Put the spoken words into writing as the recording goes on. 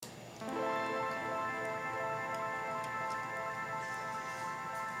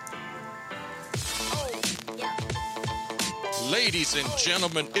Ladies and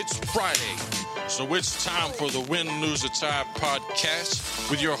gentlemen, it's Friday, so it's time for the Win, Lose, or Tie podcast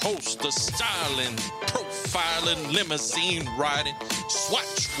with your host, the styling, profiling, limousine riding,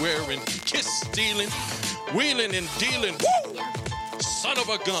 swatch wearing, kiss stealing, wheeling and dealing, woo, son of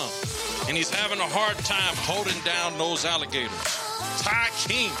a gun. And he's having a hard time holding down those alligators. Ty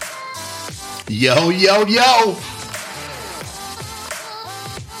King. Yo, yo, yo.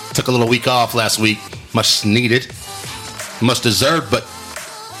 Took a little week off last week. Much needed. Much deserved, but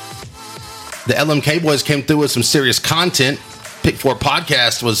the LMK boys came through with some serious content. Pick 4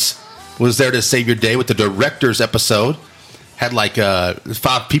 podcast was there to save your day with the director's episode. Had like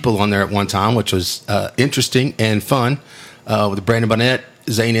 5 people on there at one time, which was interesting and fun. With Brandon Bonnet,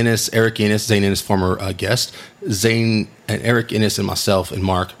 Zane Ennis, Eric Ennis, Zane Ennis, former guest, Zane and Eric Ennis and myself and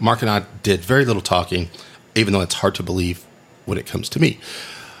Mark. Mark and I did very little talking, even though it's hard to believe when it comes to me.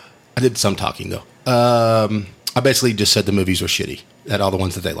 I did some talking though. I basically just said the movies were shitty. At all the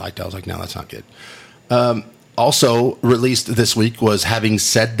ones that they liked, I was like, no, that's not good. Also released this week was Having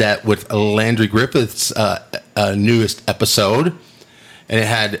Said That with Landry Griffith's newest episode. And it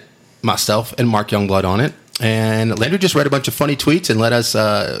had myself and Mark Youngblood on it. And Landry just read a bunch of funny tweets and let us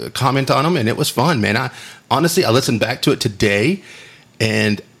comment on them. And it was fun, man. I listened back to it today.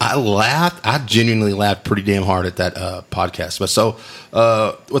 And I laughed. I genuinely laughed pretty damn hard at that podcast. But so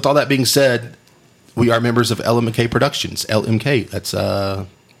with all that being said, we are members of LMK Productions. LMK. That's This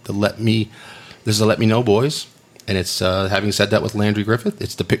is the Let Me Know Boys. And it's Having Said That with Landry Griffith.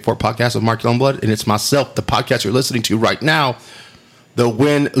 It's the Pick 4 podcast with Mark Youngblood. And it's myself, the podcast you're listening to right now. The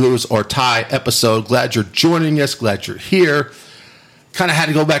Win, Lose, or Tie episode. Glad you're joining us. Glad you're here. Kind of had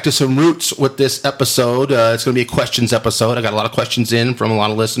to go back to some roots with this episode. It's going to be a questions episode. I got a lot of questions in from a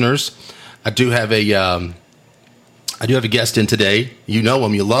lot of listeners. I do have a guest in today. You know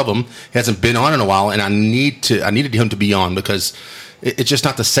him, you love him. He hasn't been on in a while, and I needed him to be on because it's just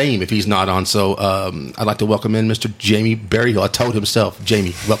not the same if he's not on. So I'd like to welcome in Mr. Jamie Berryhill. I told himself,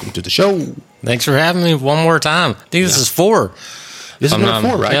 Jamie, welcome to the show. Thanks for having me one more time. I think this is 4. This is number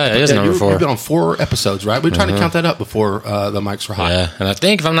 4, right? Yeah, it is number 4. You've been on 4 episodes, right? We were trying to count that up before the mics were hot. Yeah, and I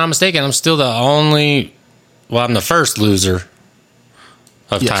think, if I'm not mistaken, I'm still I'm the first loser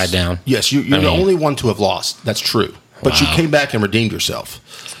of Tied Down. Yes, you're the only one to have lost. That's true. But you came back and redeemed yourself.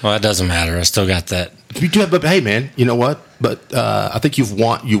 Well, it doesn't matter. I still got that. You do have, but hey, man, you know what? But I think you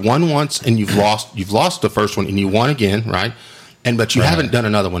won once and you've lost the first one and you won again, right? But you haven't done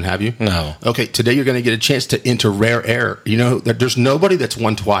another one, have you? No. Okay, today you're going to get a chance to enter Rare Air. You know, there's nobody that's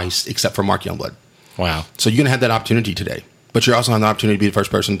won twice except for Mark Youngblood. Wow. So you're going to have that opportunity today. But you're also having the opportunity to be the first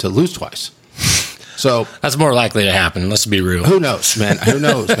person to lose twice. So that's more likely to happen. Let's be real. Who knows, man? Who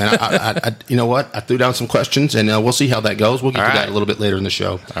knows, man? I you know what? I threw down some questions, and we'll see how that goes. We'll get to that a little bit later in the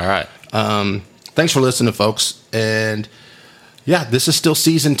show. All right. Thanks for listening, folks. And yeah, this is still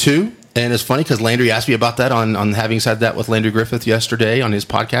season 2. And it's funny because Landry asked me about that on Having Said That with Landry Griffith yesterday on his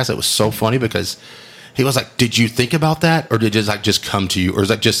podcast. It was so funny because he was like, "Did you think about that, or did it just come to you, or is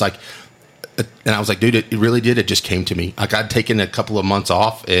that just like?" And I was like, "Dude, it really did. It just came to me. Like I'd taken a couple of months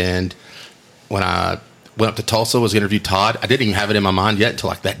off, and when I went up to Tulsa, was going to interview Todd. I didn't even have it in my mind yet until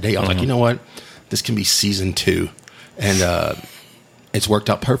like that day. I was like, you know what? This can be season 2, and it's worked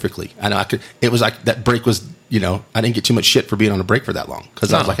out perfectly. I know it was like that break was. I didn't get too much shit for being on a break for that long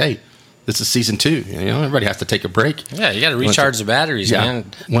because I was like, hey. This is season 2. Everybody has to take a break. Yeah, you got to recharge the batteries, man.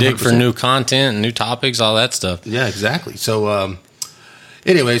 100%. Dig for new content and new topics, all that stuff. Yeah, exactly. So,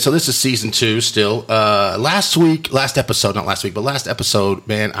 anyway, so this is season 2 still. Last episode,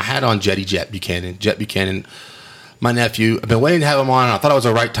 man, I had on Jet Buchanan, my nephew. I've been waiting to have him on. I thought it was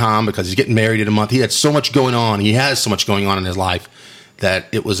the right time because he's getting married in a month. He had so much going on. He has so much going on in his life that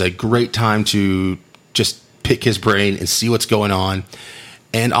it was a great time to just pick his brain and see what's going on.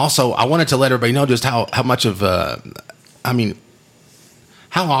 And also, I wanted to let everybody know just how much of, how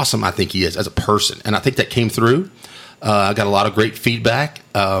awesome I think he is as a person. And I think that came through. I got a lot of great feedback.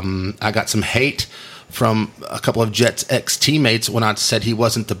 I got some hate from a couple of Jets' ex-teammates when I said he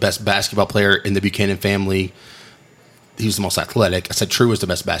wasn't the best basketball player in the Buchanan family. He was the most athletic. I said True was the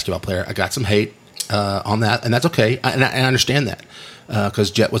best basketball player. I got some hate on that, and that's okay. And I understand that because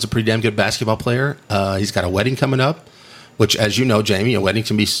Jet was a pretty damn good basketball player. He's got a wedding coming up. Which, as you know, Jamie, a wedding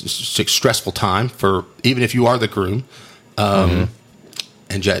can be a stressful time for even if you are the groom. And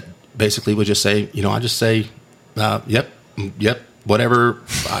Jet basically would just say, I just say, yep, whatever,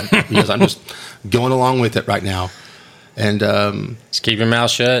 because I'm just going along with it right now. And just keep your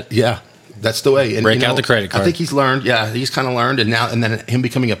mouth shut. Yeah, that's the way. And, break out the credit card. I think he's learned. Yeah, he's kind of learned, and then him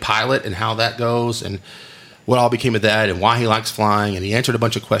becoming a pilot and how that goes, and what all became of that, and why he likes flying, and he answered a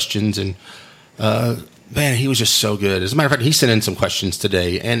bunch of questions, and Man, he was just so good. As a matter of fact, he sent in some questions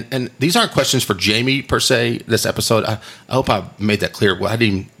today, and these aren't questions for Jamie per se. This episode, I hope I made that clear. Well, I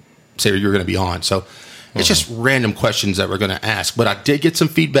didn't even say you were going to be on, so it's just random questions that we're going to ask. But I did get some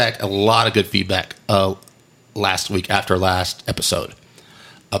feedback, a lot of good feedback, last week after last episode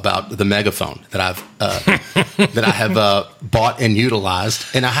about the megaphone that I have bought and utilized,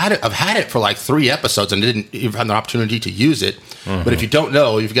 and I've had it for like 3 episodes and didn't even have the opportunity to use it. But if you don't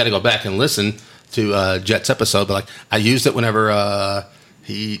know, you've got to go back and listen to Jet's episode. But like, I used it whenever I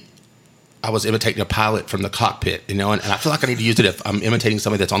was imitating a pilot from the cockpit, and I feel like I need to use it if I'm imitating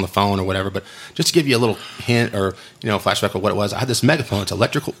somebody that's on the phone or whatever. But just to give you a little hint or flashback of what it was, I had this megaphone. It's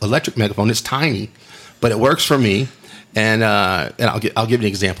electric megaphone. It's tiny, but it works for me. And I'll give you an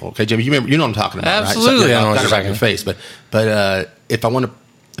example. Okay, Jimmy, you know what I'm talking about, absolutely. right? I know I've what got you're it right in your face. But if I wanted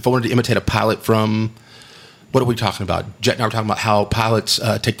to imitate a pilot from, what are we talking about? Jet and I were talking about how pilots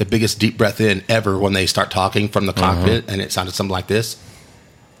take the biggest deep breath in ever when they start talking from the cockpit, and it sounded something like this.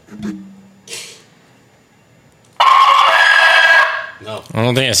 No, I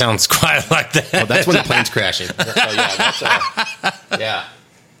don't think it sounds quite like that. Well, that's when the plane's crashing. Yeah.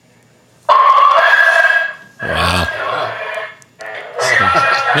 Wow.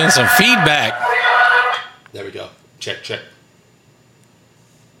 Getting some feedback. There we go. Check.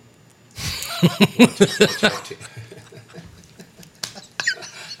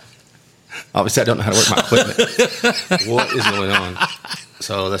 Obviously, I don't know how to work my equipment. What is going on?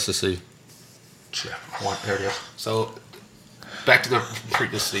 So let's just see. There it is. So back to the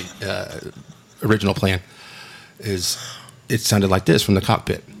previously original plan. It sounded like this from the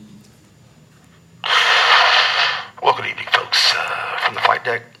cockpit. Well, good evening, folks. From the flight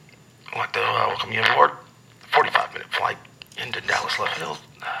deck, I'd like to welcome you aboard. 45-minute flight into Dallas Love Field.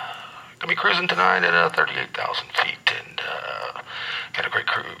 Gonna be cruising tonight at 38,000 feet, and got a great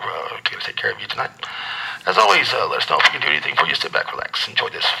crew gonna take care of you tonight. As always, let us know if we can do anything for you. Sit back, relax, enjoy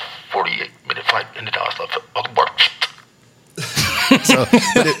this 48-minute flight into Dallas Love Field. Welcome aboard. So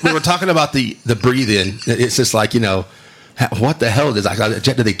we were talking about the breathe in. It's just like, what the hell is that?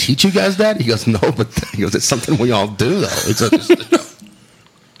 Jet, did they teach you guys that? He goes, no, but it's something we all do, though.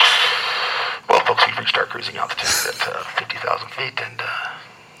 Well, folks, we've reached our cruising altitude at 50,000 feet, and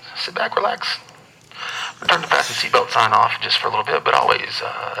sit back, relax. Return to fasten seatbelt sign off just for a little bit, but always,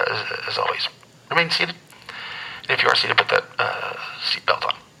 as always, remain seated. And if you are seated, put that seatbelt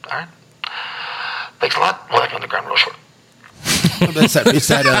on. All right? Thanks a lot. We'll have you on the ground real short.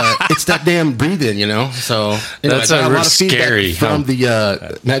 It's that damn breathe in, So anyway, that's a lot of feedback scary from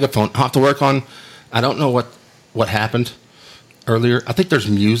the megaphone. I'll have to work on. I don't know what happened earlier. I think there's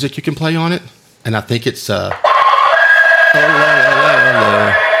music you can play on it, and I think it's. There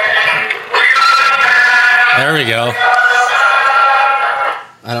we go.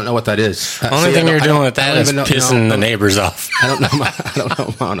 I don't know what that is. Only thing you're doing with that is pissing the neighbors off. I don't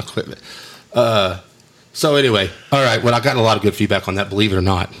know my own equipment. So anyway, all right. Well, I got a lot of good feedback on that. Believe it or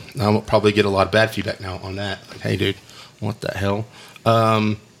not, I'll probably get a lot of bad feedback now on that. Like, hey, dude, what the hell?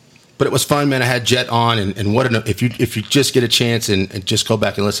 But it was fun, man. I had Jet on, and what if you just get a chance and just go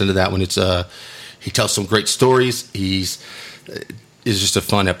back and listen to that one. It's he tells some great stories. Is just a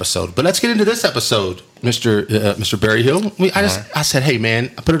fun episode. But let's get into this episode, Mr. Berryhill. I said, hey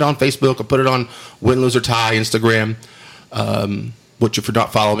man, I put it on Facebook. I put it on Win, Lose or Tie Instagram. Which if you're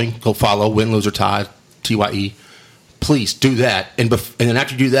not following, go follow Win, Lose or Tie TYE. Please do that, and then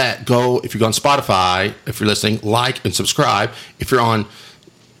after you do that, if you're on Spotify, if you're listening, like and subscribe. If you're on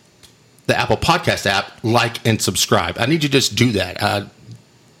the Apple Podcast app, like and subscribe. I need you to just do that.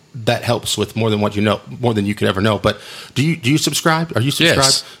 That helps with more than you could ever know. But do you subscribe? Are you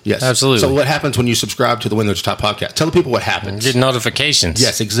subscribed? Yes, absolutely. So what happens when you subscribe to the Win, Lose or Tie podcast? Tell the people what happens. Get notifications.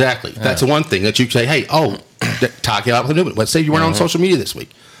 Yes, exactly. Yeah. That's the one thing that you say, hey, Ty came out with a new one. Let's say you weren't on social media this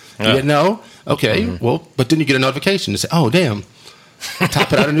week. You didn't know? Okay, well, but then you get a notification to say, oh, damn, Ty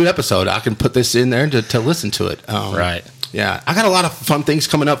put out a new episode. I can put this in there to listen to it. Right. Yeah, I got a lot of fun things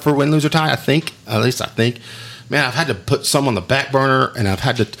coming up for Win, Lose or Tie, I think. At least I think. Man, I've had to put some on the back burner, and I've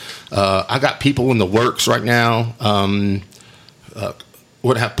had to. I got people in the works right now.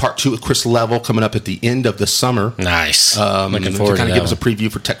 We're going to have part 2 with Chris Level coming up at the end of the summer. Nice. Looking forward to kind of give us a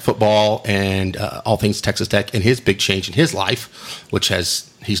preview for Tech football and all things Texas Tech and his big change in his life, which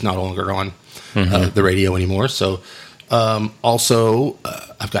he's no longer on the radio anymore. So also,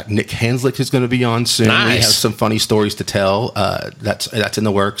 I've got Nick Hanslick who's going to be on soon. Nice. We have some funny stories to tell. That's in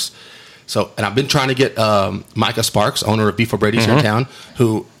the works. So, and I've been trying to get Micah Sparks, owner of Beef O'Brady's here in town,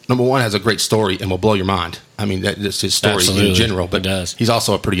 who, number one, has a great story and will blow your mind. I mean, that's his story in general, but he's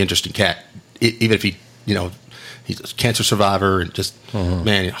also a pretty interesting cat. Even if he he's a cancer survivor and just,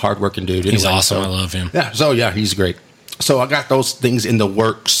 man, hardworking dude. He's Anyway, awesome. so- I love him. Yeah, so yeah, he's great. So I got those things in the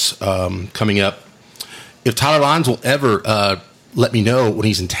works coming up. If Tyler Lyons will ever let me know when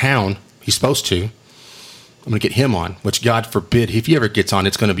he's in town, he's supposed to. I'm going to get him on, which God forbid, if he ever gets on,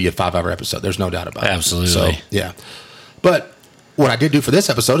 it's going to be a 5-hour episode. There's no doubt about it. Absolutely. So, yeah. But what I did do for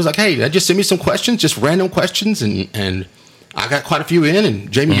this episode is like, hey, just send me some questions, just random questions, and I got quite a few in,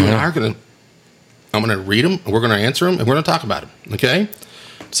 and Jamie, you and I I'm going to read them, and we're going to answer them, and we're going to talk about them, okay?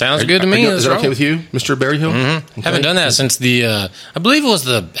 Sounds good to me. Is that okay with you, Mr. Berryhill? Okay. Haven't done that since I believe it was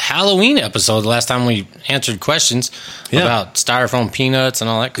the Halloween episode, the last time we answered questions about styrofoam peanuts and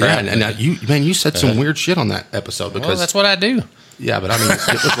all that crap. Yeah, and you said some weird shit on that episode because Well, that's what I do. yeah, but I mean,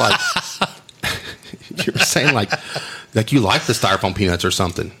 it was like you were saying like you like the styrofoam peanuts or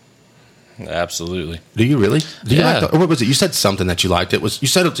something. Absolutely. Do you really? Do you Yeah. like what was it? You said something that you liked. It was you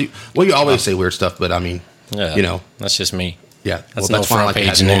said it. Well, you always say weird stuff, but I mean, Yeah. That's just me. yeah, That's well, no why I front like to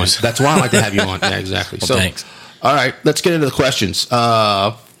page have you on. news. That's why I like to have you on. Yeah, exactly. Well, so, thanks. all right, let's get into the questions.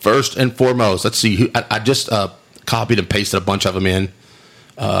 First and foremost, let's see. I just copied and pasted a bunch of them in.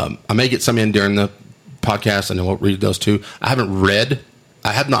 I may get some in during the podcast, and then we'll read those too. I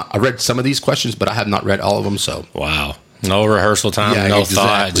read some of these questions, but I have not read all of them. So, Wow. No rehearsal time, Yeah, no exactly.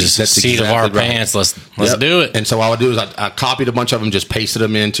 thought, just That's seat of our exactly right. pants. Let's Yep. do it. And so what I would do is I copied a bunch of them, just pasted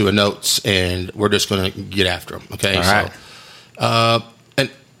them into a notes, and we're just going to get after them. Okay. All right.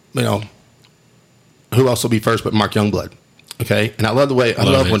 And who else will be first but Mark Youngblood? Okay. And I love I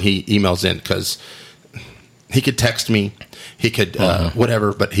love it. when he emails in because he could text me, he could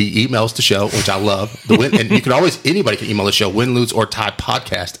whatever, but he emails the show, which I love. And you can anybody can email the show, win, lose, or tie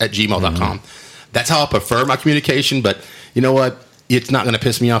podcast at gmail.com. That's how I prefer my communication, but you know what? It's not going to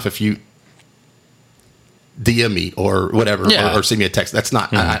piss me off if you DM me or whatever, Yeah. or send me a text. That's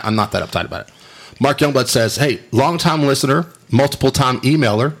not, I'm not that uptight about it. Mark Youngblood says, hey, long-time listener, multiple-time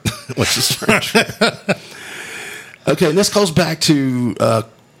emailer, which is strange. Okay, and this goes back to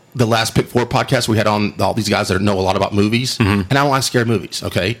the last Pick 4 podcast we had on all these guys that know a lot about movies, and I don't like scary movies,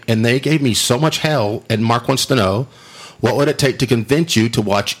 okay? And they gave me so much hell, and Mark wants to know, what would it take to convince you to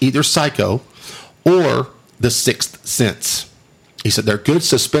watch either Psycho or The Sixth Sense? He said they're good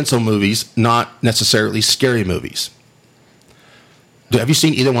suspenseful movies, not necessarily scary movies. Have you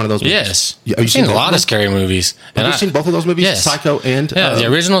seen either one of those movies? Yes. Have you I've seen a both lot them? of scary movies. Have you seen both of those movies? Yes. Psycho and... the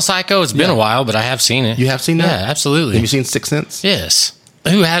original Psycho, it's been yeah. a while, but I have seen it. You have seen that? Yeah, absolutely. Have you seen Sixth Sense? Yes.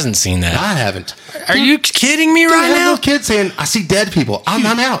 Who hasn't seen that? I haven't. Are you kidding me Dude, I right have now? little kids saying, I see dead people. I'm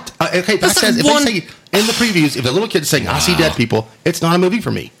out. Okay, but That's I said, if one- they say in the previews, if the little kid's saying, I see dead people, it's not a movie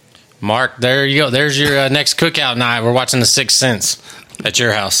for me. Mark, there you go. There's your next cookout night. We're watching The Sixth Sense at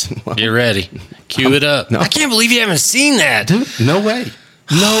your house. Get ready. Cue it up. No. I can't believe you haven't seen that. Dude, no way.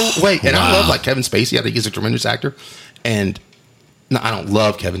 No way. And I Wow. love like Kevin Spacey. I think he's a tremendous actor. And no, I don't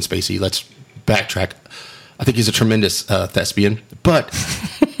love Kevin Spacey. Let's backtrack. I think he's a tremendous thespian. But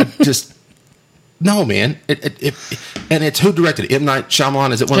just, no, man. And it's who directed it? M. Night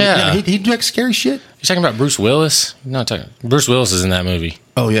Shyamalan. Is it one Yeah. of he directs scary shit? You're talking about Bruce Willis? No, Bruce Willis is in that movie.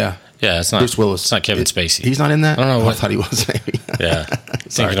 Oh, yeah. Yeah, it's not Bruce Willis. It's not Kevin Spacey. He's not in that? I don't know Oh, what- I thought he was, maybe. Yeah,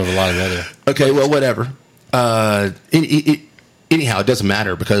 thinking of a lot of other. Okay, well, whatever. Anyhow, it doesn't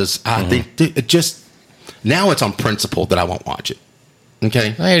matter because I think it just now it's on principle that I won't watch it.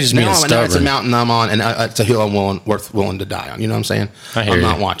 Okay, Now you're just being now it's a stubborn. mountain I'm on, and it's a hill I'm willing to die on. You know what I'm saying? I hear I'm you.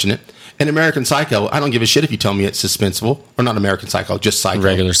 not watching it. And American Psycho, I don't give a shit if you tell me it's suspenseful or not. American Psycho, just Psycho.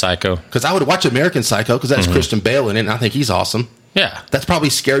 Regular Psycho. Because I would watch American Psycho because that's Christian Bale in it, and I think he's awesome. Yeah. That's probably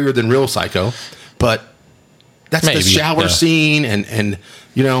scarier than real Psycho, but that's Maybe, the shower yeah. scene and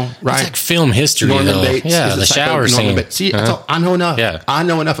you know, right? It's like film history, Norman though. Bates. Yeah, is the Psycho shower Norman scene. Bates. See, that's all- I know enough. Yeah. I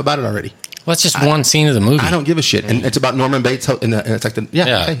know enough about it already. Well, it's just one scene of the movie. I don't give a shit. And it's about Norman Bates. And it's like,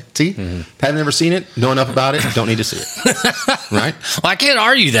 Yeah. hey, see? Haven't ever seen it, know enough about it, don't need to see it. Right? Well, I can't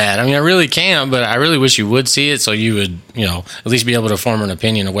argue that. I mean, I really can't, but I really wish you would see it so you would, at least be able to form an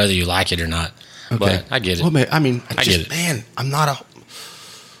opinion of whether you like it or not. But I get it. Well, man, I mean, I get it. Man, I'm not a.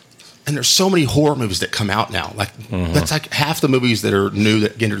 And there's so many horror movies that come out now. Like that's like half the movies that are new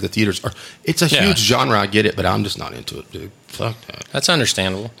that get into the theaters are. It's a Yeah. huge genre. I get it, but I'm just not into it, dude. Fuck that. That's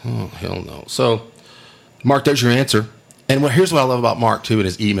understandable. Oh hell no. So, Mark, there's your answer. And here's what I love about Mark too in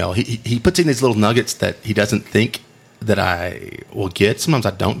his email. He puts in these little nuggets that he doesn't think that I will get. Sometimes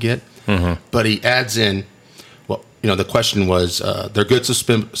I don't get, but he adds in. Well, the question was they're good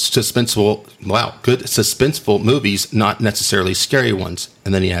suspenseful. Wow, good suspenseful movies, not necessarily scary ones.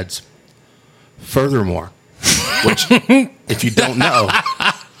 And then he adds, furthermore, which if you don't know.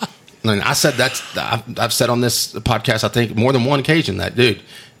 And I said I've said on this podcast, I think more than one occasion that, dude,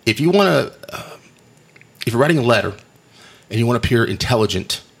 if you want to if you're writing a letter and you want to appear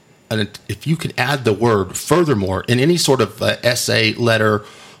intelligent, and if you can add the word furthermore in any sort of essay, letter,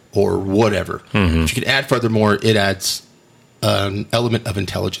 or whatever, if you can add furthermore, it adds an element of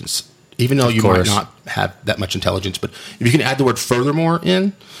intelligence. Even though you might not have that much intelligence, but if you can add the word furthermore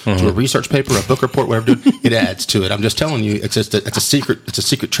in to a research paper, a book report, whatever, it adds to it. I'm just telling you, it's a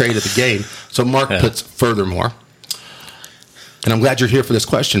secret trade of the game. So Mark puts furthermore. And I'm glad you're here for this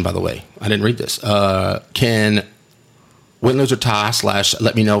question, by the way. I didn't read this. Can Win, Lose, or Tie /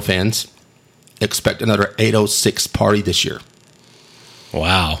 Let Me Know fans expect another 806 party this year?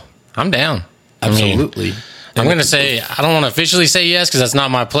 Wow. I'm down. Absolutely. I'm going to say, I don't want to officially say yes because that's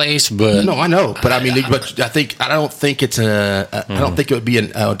not my place, but. No, I know. But I mean, but I don't think it's I don't think it would be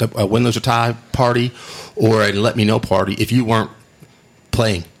a Win, Lose, or Tie party or a Let Me Know party if you weren't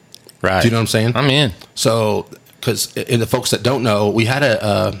playing. Right. Do you know what I'm saying? I'm in. So, because in the folks that don't know, we had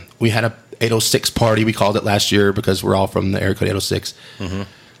a 806 party. We called it last year because we're all from the area code 806.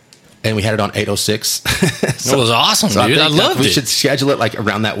 And we had it on 806. So, it was awesome, dude. I loved it. We should schedule it like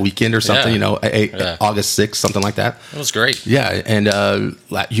around that weekend or something, August 6th, something like that. It was great. Yeah, and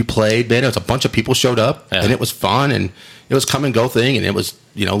you played, man. It was a bunch of people showed up, and it was fun, and it was come and go thing, and it was,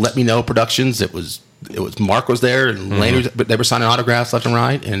 Let Me Know Productions. It was Mark was there, and Lane, but they were signing autographs left and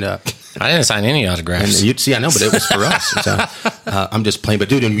right, and I didn't sign any autographs. And you'd see, I know, but it was for us. So, I'm just playing. But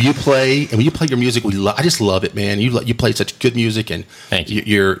dude, when you play your music, I just love it, man. You play such good music, and thank you.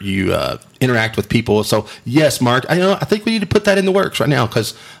 You interact with people. So yes, Mark, I think we need to put that in the works right now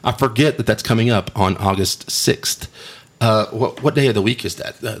because I forget that that's coming up on August 6th. What day of the week is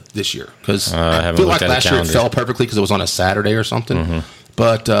that this year? Because I feel like last year it fell perfectly because it was on a Saturday or something.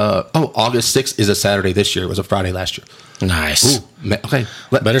 But August 6th is a Saturday this year. It was a Friday last year. Nice. Ooh, okay.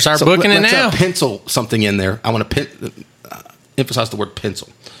 Better start booking it now. Let's pencil something in there. I want to emphasize the word pencil.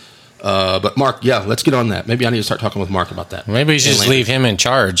 But Mark, let's get on that. Maybe I need to start talking with Mark about that. Maybe you should just leave him in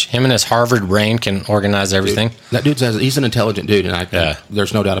charge. Him and his Harvard brain can organize everything. Dude, that dude says he's an intelligent dude, and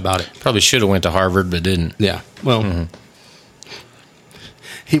there's no doubt about it. Probably should have went to Harvard, but didn't. Yeah. Well,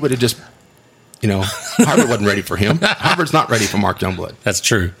 he would have just, Harvard wasn't ready for him. Harvard's not ready for Mark Youngblood. That's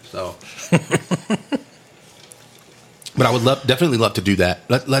true. So, but I would definitely love to do that.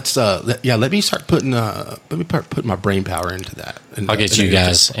 Let me start putting my brain power into that. I'll get you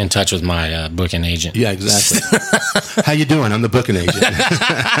guys in touch with my booking agent. Yeah, exactly. How you doing? I'm the booking agent.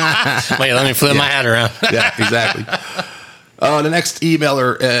 Wait, let me flip my hat around. Yeah, exactly. The next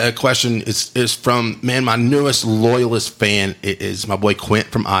emailer question is from, man, my newest loyalist fan is my boy Quint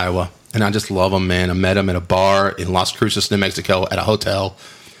from Iowa. And I just love him, man. I met him at a bar in Las Cruces, New Mexico at a hotel.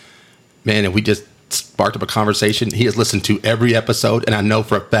 Man, and we just sparked up a conversation. He has listened to every episode, and I know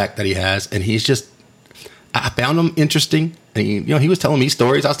for a fact that he has. And he's just, I found him interesting. And he was telling me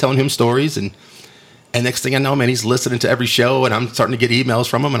stories. I was telling him stories. And next thing I know, man, he's listening to every show, and I'm starting to get emails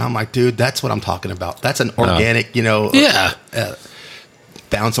from him. And I'm like, dude, that's what I'm talking about. That's an organic,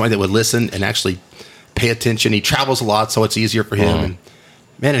 found somebody that would listen and actually pay attention. He travels a lot, so it's easier for him. And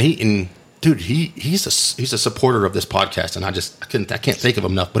man, he's a supporter of this podcast, and I can't think of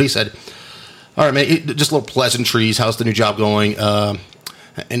him enough. But he said, "All right, man, just little pleasantries. How's the new job going?"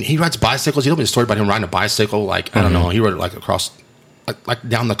 And he rides bicycles. He told me a story about him riding a bicycle. Like I don't know, he rode it like across, like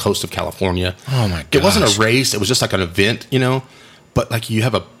down the coast of California. Oh my god! It wasn't a race. It was just like an event, But like you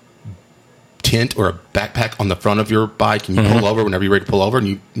have a tent or a backpack on the front of your bike, and you pull over whenever you're ready to pull over, and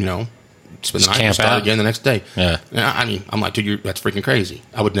you spend the night and start again the next day. Yeah. I mean, I'm like, dude, that's freaking crazy.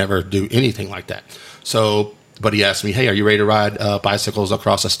 I would never do anything like that. So, but he asked me, hey, are you ready to ride bicycles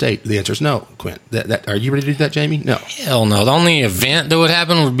across the state? The answer is no, Quint. Are you ready to do that, Jamie? No. Hell no. The only event that would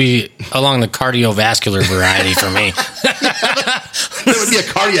happen would be along the cardiovascular variety for me. It would be a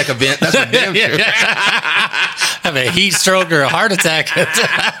cardiac event. That's for damn sure. Have a heat stroke or a heart attack.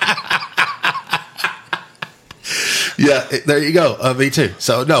 Yeah, there you go. Me too.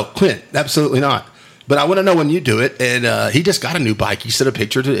 So, no, Quint, absolutely not. But I want to know when you do it. And he just got a new bike. He sent a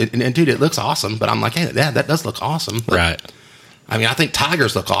picture to it. And dude, it looks awesome. But I'm like, hey, that does look awesome. But, right. I mean, I think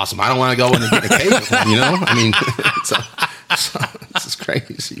tigers look awesome. I don't want to go in and get in a cage with them, I mean, so this is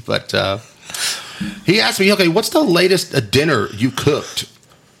crazy. But he asked me, okay, what's the latest dinner you cooked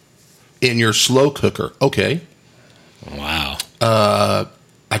in your slow cooker? Okay. Wow. I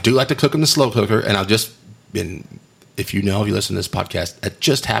do like to cook in the slow cooker. And I've just been... If you listen to this podcast, it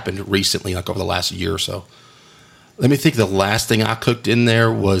just happened recently, like over the last year or so. Let me think. The last thing I cooked in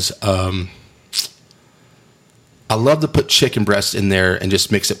there was, I love to put chicken breast in there and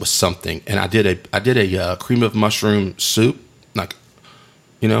just mix it with something. And I did a cream of mushroom soup, like,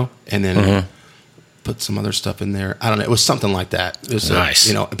 and then put some other stuff in there. I don't know. It was something like that. It was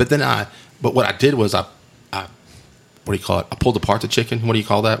nice. But what I did was I what do you call it? I pulled apart the chicken. What do you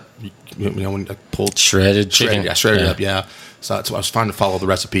call that? You know, when I pulled Shredded chicken. Yeah, shredded it up. Yeah. So I was trying to follow the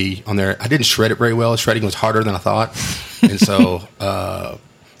recipe on there. I didn't shred it very well. Shredding was harder than I thought, and so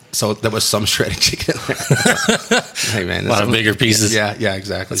so there was some shredded chicken. Hey man, a lot of bigger pieces. Yeah,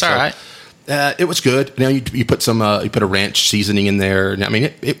 exactly. That's all right. It was good. Now you put some you put a ranch seasoning in there. I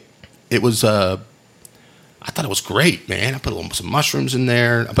mean it was. I thought it was great, man. I put some mushrooms in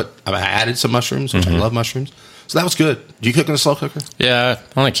there. I added some mushrooms, which I love mushrooms. So that was good. Do you cook in a slow cooker? Yeah,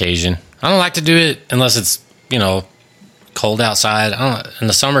 on occasion. I don't like to do it unless it's, cold outside. In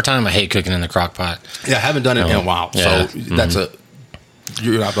the summertime, I hate cooking in the crock pot. Yeah, I haven't done it in a while. Yeah. So that's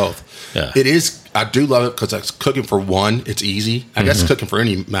you and I both. Yeah. It is. I do love it because it's cooking for one. It's easy. I guess cooking for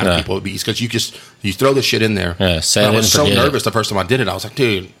any amount of people would be easy because you throw the shit in there. Yeah, I was so nervous the first time I did it. I was like,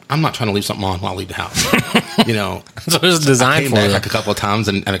 dude, I'm not trying to leave something on while I leave the house. That's what it was designed I came for. back like a couple of times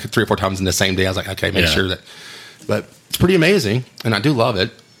and 3 or 4 times in the same day. I was like, okay, make sure that. But it's pretty amazing, and I do love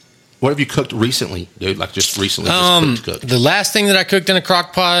it. What have you cooked recently, dude? Like just recently? Cooked? The last thing that I cooked in a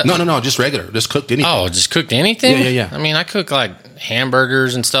crock pot. No, just regular. Just cooked anything. Oh, just cooked anything? Yeah. I mean, I cook like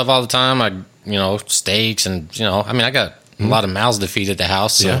hamburgers and stuff all the time. Steaks and, I got a lot of mouths to feed at the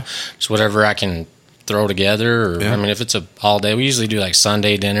house. So just whatever I can throw together. Or, if it's all day, we usually do like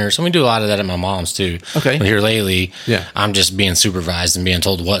Sunday dinners. And we do a lot of that at my mom's too. Okay. But here lately, I'm just being supervised and being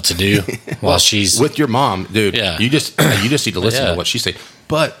told what to do while she's. With your mom, dude. Yeah. You just need to listen to what she say.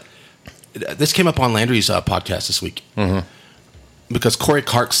 But this came up on Landry's podcast this week. Mm-hmm. Because Corey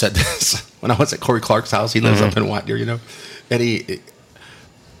Clark said this when I was at Corey Clark's house. He lives up in White Deer, and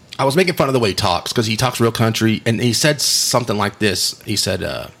I was making fun of the way he talks because he talks real country, and he said something like this. He said,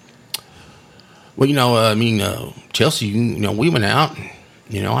 Chelsea, we went out,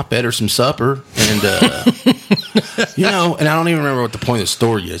 and, I fed her some supper, and, and I don't even remember what the point of the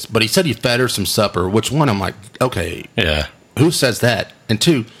story is, but he said he fed her some supper, which one, I'm like, okay. Yeah. Who says that? And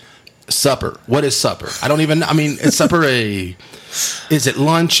 2, supper. What is supper? Is supper is it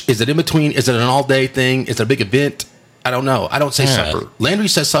lunch? Is it in between? Is it an all-day thing? Is it a big event? I don't know. I don't say supper. Landry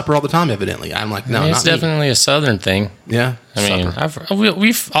says supper all the time, evidently. I'm like, no, it's not definitely a Southern thing. Yeah.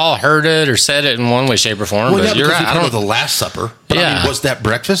 We've all heard it or said it in one way, shape, or form. Well, but you're right. I don't know the Last Supper. But was that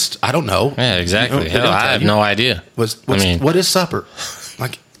breakfast? I don't know. Yeah, exactly. Hell, I have no idea. What is supper?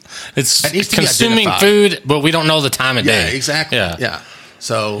 Like, it's consuming food, but we don't know the time of day. Yeah, exactly. Yeah.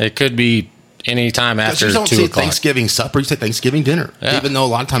 So it could be any time after 2 o'clock. You don't say Thanksgiving supper. You say Thanksgiving dinner. Yeah. Even though a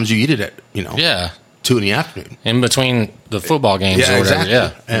lot of times you eat it at 2 in the afternoon. In between the football games or whatever. Exactly.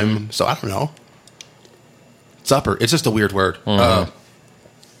 Yeah. So I don't know. Supper. It's just a weird word. Mm-hmm.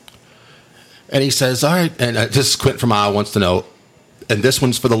 And he says, all right. And this is Quentin from Iowa wants to know, and this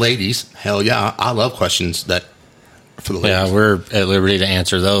one's for the ladies. Hell yeah. I love questions that are for the ladies. Yeah, we're at liberty to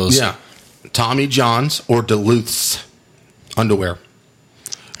answer those. Yeah. Tommy John's or Duluth's underwear?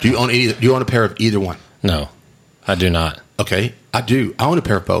 Do you own a pair of either one? No, I do not. Okay. I do. I own a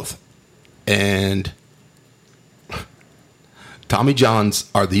pair of both. And Tommy John's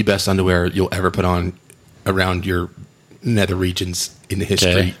are the best underwear you'll ever put on around your nether regions in the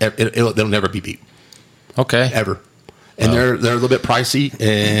history. Okay. They'll never be beat. Okay. Ever. And they're a little bit pricey.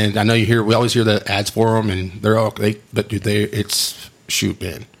 And I know we always hear the ads for them, and it's shoot,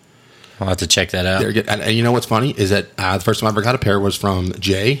 man. I'll have to check that out. They're good. And you know what's funny is that the first time I ever got a pair was from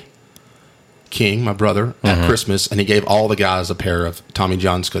Jay King, my brother, at Christmas, and he gave all the guys a pair of Tommy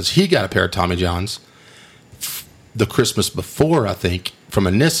John's because he got a pair of Tommy John's the Christmas before, I think, from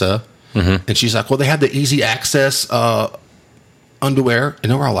Anissa. Mm-hmm. And she's like, well, they had the easy access underwear.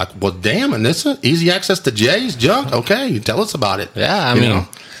 And we're all like, well, damn, Anissa, easy access to Jay's junk? Okay, tell us about it. Yeah, I mean,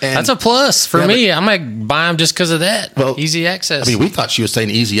 that's a plus for me. I might buy them just because of that. Well, easy access. I mean, we thought she was saying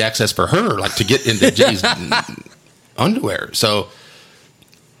easy access for her, like to get into Jay's underwear. So...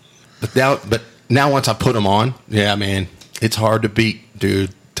 But now once I put them on, yeah, man, it's hard to beat,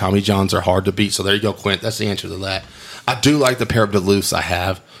 dude. Tommy John's are hard to beat. So there you go, Quint. That's the answer to that. I do like the pair of Duluths I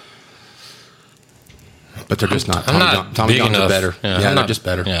have, but they're just not. Tommy John's are better. Yeah, they're just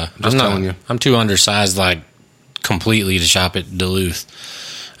better. Yeah, I'm just telling you. I'm too undersized, like completely to shop at Duluth.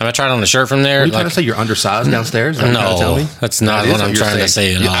 I tried on the shirt from there. Are you trying to say you're undersized downstairs? No, that's not what I'm trying to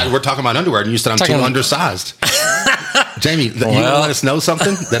say at all. We're talking about underwear, and you said I'm too undersized. Jamie, you want to let us know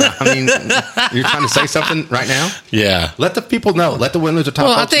something? You're trying to say something right now? Yeah. Let the people know. Let the winners of top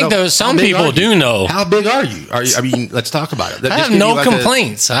Well, I think some people do know. How big are you? Let's talk about it. I have no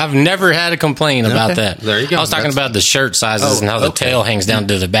complaints. I've never had a complaint about that. There you go. I was talking about the shirt sizes and how the tail hangs down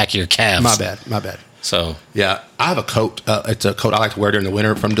to the back of your calves. My bad. So yeah, I have a coat. It's a coat I like to wear during the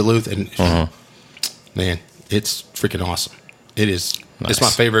winter from Duluth, and man, it's freaking awesome. It is. Nice. It's my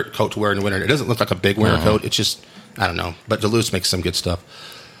favorite coat to wear in the winter. It doesn't look like a big winter coat. It's just I don't know. But Duluth makes some good stuff.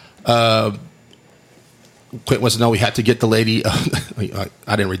 Quint wants to know we had to get the lady. I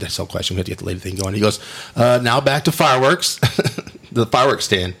didn't read this whole question. We had to get the lady thing going. He goes, now back to fireworks, the fireworks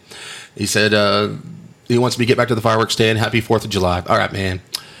stand. He said he wants me to get back to the fireworks stand. Happy 4th of July. All right, man.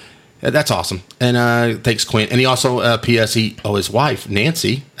 That's awesome. And thanks, Quint. And he also, P.S. his wife,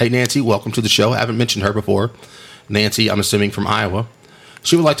 Nancy. Hey, Nancy, welcome to the show. I haven't mentioned her before. Nancy, I'm assuming from Iowa.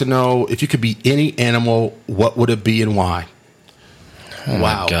 She would like to know if you could be any animal, what would it be and why? Oh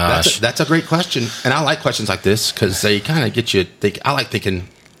wow, gosh. That's a great question. And I like questions like this because they kind of get you I like thinking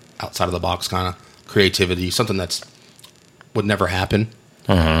outside of the box kind of creativity, something that's would never happen.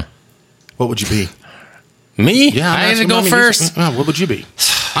 Uh-huh. What would you be? Me? Yeah, I had to go first. What would you be?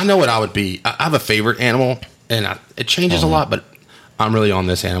 I know what I would be. I have a favorite animal, and it changes a lot, but I'm really on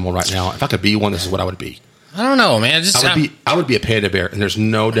this animal right now. If I could be one, this is what I would be. I don't know, man. I would be a panda bear, and there's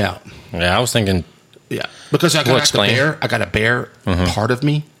no doubt. Yeah, I was thinking. Yeah, because I got a bear part of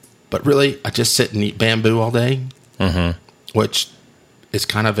me, but really, I just sit and eat bamboo all day, which is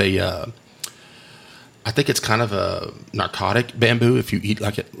kind of I think it's kind of a narcotic bamboo. If you eat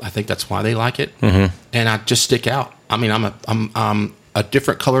like it, I think that's why they like it. And I just stick out. I mean, I'm a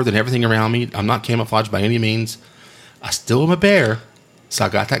different color than everything around me. I'm not camouflaged by any means. I still am a bear, so I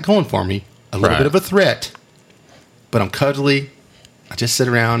got that going for me. A little bit of a threat, but I'm cuddly. I just sit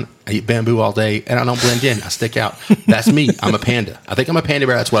around, I eat bamboo all day, and I don't blend in. I stick out. That's me. I'm a panda. I think I'm a panda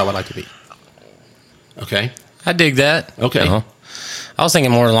bear. That's what I would like to be. Okay? I dig that. Okay. I was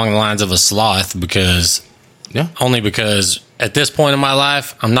thinking more along the lines of a sloth only because at this point in my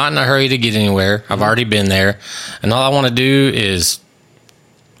life, I'm not in a hurry to get anywhere. I've already been there, and all I want to do is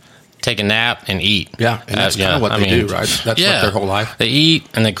take a nap and eat. Yeah, and that's kind of what they do, right? That's like their whole life. They eat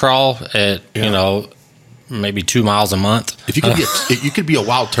and they crawl at, maybe 2 miles a month. If you could you could be a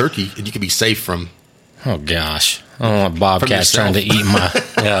wild turkey and you could be safe from. Oh gosh, I don't want bobcats trying to eat my.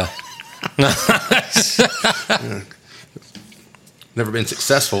 Never been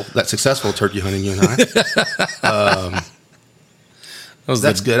successful. That successful turkey hunting, you and I.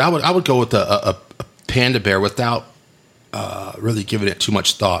 That's good. I would go with a panda bear without really giving it too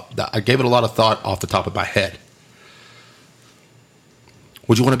much thought. I gave it a lot of thought off the top of my head.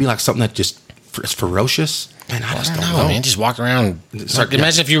 Would you want to be like something that just is ferocious? Man, I just don't know, man. Just walk around.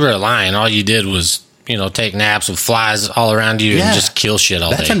 Imagine if you were a lion. All you did was, take naps with flies all around you and just kill shit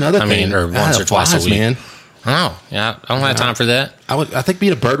all day. That's another thing. Or once or twice a week. Man. I don't know. Yeah, I don't have time for that. I think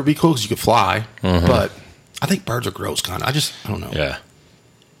being a bird would be cool because you could fly, but I think birds are gross, kind of. I don't know. Yeah.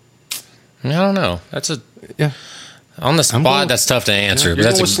 I don't know. That's on the spot. That's tough to answer. But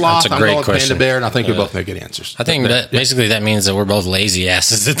that's a great question. Panda bear, and I think we both make good answers. I think basically that means that we're both lazy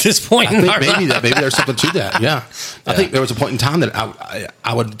asses at this point. Maybe there's something to that. Yeah. I think there was a point in time that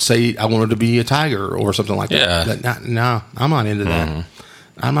I would say I wanted to be a tiger or something like that. Yeah. No, I'm not into that.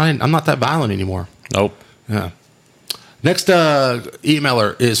 I'm not that violent anymore. Nope. Yeah. Next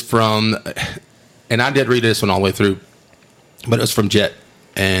emailer is from, and I did read this one all the way through, but it was from Jet.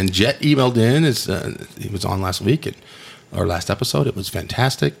 And Jet emailed in, he was on last week, or last episode. It was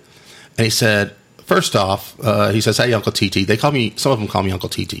fantastic. And he said, first off, he says, hey, Uncle TT. Some of them call me Uncle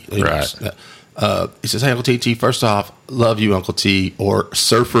TT. Right. He says, hey, Uncle TT, first off, love you, Uncle T, or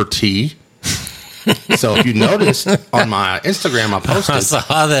Surfer T. So if you noticed on my Instagram, I posted. I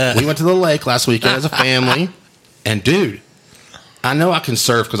saw that. We went to the lake last weekend as a family. And dude, I know I can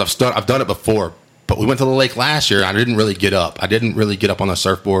surf because I've done it before. But we went to the lake last year. I didn't really get up. I didn't really get up on the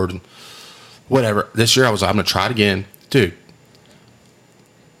surfboard and whatever. This year I was like, I'm going to try it again. Dude,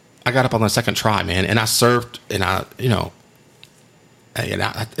 I got up on the second try, man. And I surfed and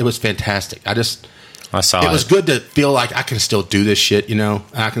it was fantastic. I saw it. It was good to feel like I can still do this shit,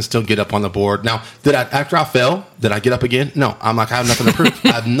 I can still get up on the board. Now, after I fell, did I get up again? No. I'm like, I have nothing to prove.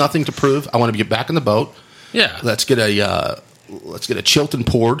 I have nothing to prove. I want to get back in the boat. Yeah. Let's get a Chilton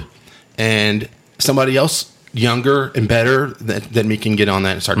poured, and somebody else younger and better than me can get on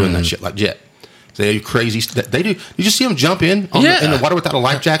that and start doing that shit like Jet. They do crazy. They do. You just see them jump in the water without a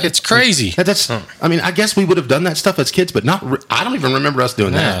life jacket. It's crazy. I mean, I guess we would have done that stuff as kids, but not. I don't even remember us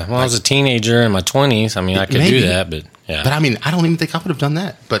doing that. Well, I was a teenager in my 20s. I mean, I could do that, but yeah. But I mean, I don't even think I would have done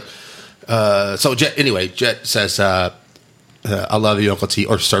that. But so Jet says, "I love you, Uncle T,"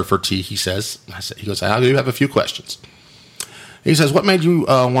 or Surfer T. He says. He goes, "I do have a few questions." He says, "What made you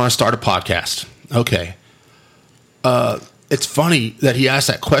want to start a podcast?" Okay. It's funny that he asked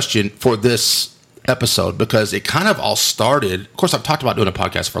that question for this episode because it kind of all started. Of course, I've talked about doing a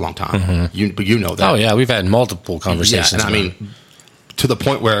podcast for a long time. But you know that. Oh yeah, we've had multiple conversations. Yeah, and I mean, to the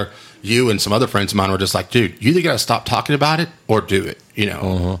point where you and some other friends of mine were just like, "Dude, you either got to stop talking about it or do it."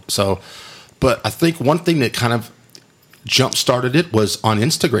 So, but I think one thing that kind of jump started it was on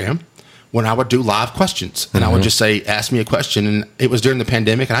Instagram when I would do live questions. And I would just say, ask me a question. And it was during the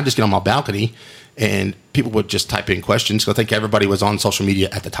pandemic, and I'd just get on my balcony, and people would just type in questions. So I think everybody was on social media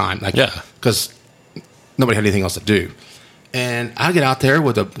at the time. Because nobody had anything else to do. And I'd get out there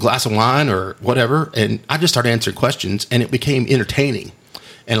with a glass of wine or whatever, and I just started answering questions, and it became entertaining.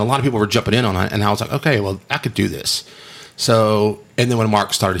 And a lot of people were jumping in on it, and I was like, okay, well, I could do this. So, and then when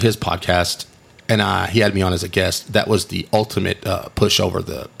Mark started his podcast, and he had me on as a guest, that was the ultimate push over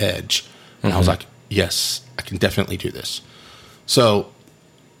the edge. And I was like, yes, I can definitely do this. So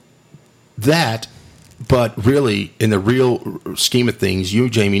that, but really, in the real scheme of things, you,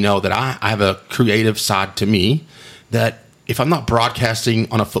 Jamie, know that I have a creative side to me that if I'm not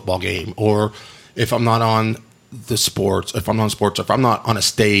broadcasting on a football game, or if I'm not on the sports, if I'm not on sports, or if I'm not on a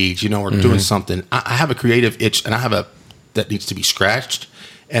stage, or doing something, I have a creative itch, and I have that needs to be scratched,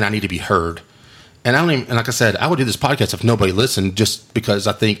 and I need to be heard. And I don't even, and like I said, I would do this podcast if nobody listened, just because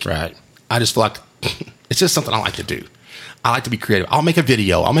I think, I just feel like it's just something I like to do. I like to be creative. I'll make a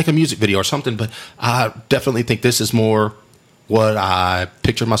video, I'll make a music video or something, but I definitely think this is more what I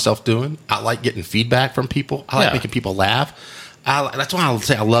picture myself doing. I like getting feedback from people. I like making people laugh. That's why I'll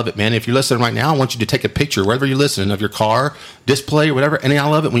say I love it, man. If you're listening right now, I want you to take a picture wherever you're listening of your car display or whatever, and I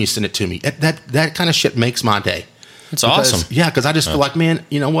love it when you send it to me. That kind of shit makes my day. It's awesome. Yeah, because I just feel like, man,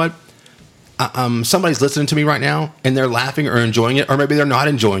 you know what? Somebody's listening to me right now, and they're laughing or enjoying it, or maybe they're not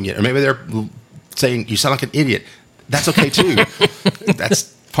enjoying it, or maybe they're saying, you sound like an idiot. That's okay, too. That's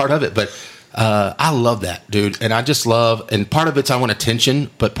part of it, but I love that, dude. And I just love, and part of it's I want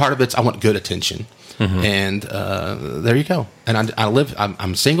attention, but part of it's I want good attention. And there you go. And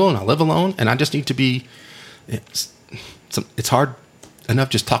I'm single, and I live alone, and I just need to be, it's hard enough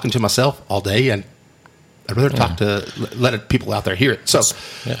just talking to myself all day, and I'd rather talk to, let people out there hear it. So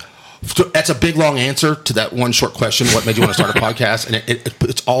that's a big, long answer to that one short question. What made you want to start a podcast? And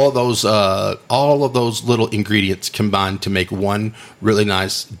it's all of those little ingredients combined to make one really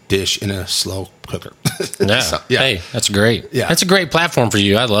nice dish in a slow cooker. Hey, that's great. Yeah. That's a great platform for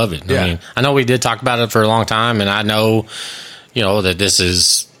you. I love it. I mean, I know we did talk about it for a long time, and I know, that this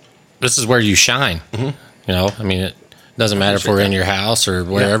is where you shine. I mean, it doesn't matter if we're in your house or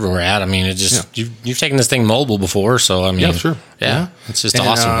wherever we're at. I mean, it just you've taken this thing mobile before, so I mean, it's just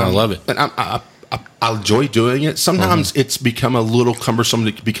awesome. I love it. And I enjoy doing it. Sometimes it's become a little cumbersome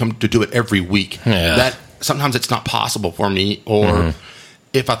to do it every week. That sometimes it's not possible for me, or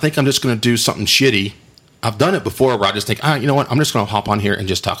if I think I'm just going to do something shitty, I've done it before where I just think, you know what, I'm just going to hop on here and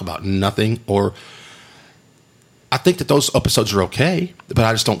just talk about nothing. Or I think that those episodes are okay, but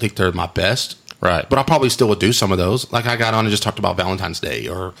I just don't think they're my best. Right. But I probably still would do some of those. Like I got on and just talked about Valentine's Day,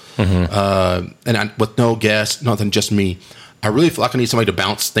 or and with no guest, nothing, just me. I really feel like I need somebody to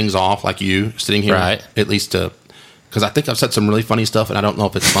bounce things off, like you sitting here, at least to, because I think I've said some really funny stuff, and I don't know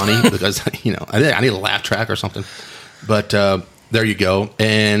if it's funny because I need a laugh track or something. But there you go.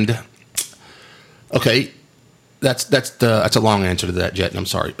 And okay, that's a long answer to that, Jet. And I'm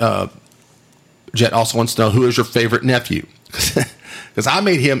sorry. Jet also wants to know, who is your favorite nephew? Because I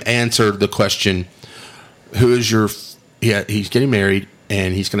made him answer the question, who is your... he's getting married,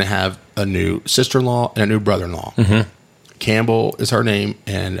 and he's going to have a new sister-in-law and a new brother-in-law. Campbell is her name,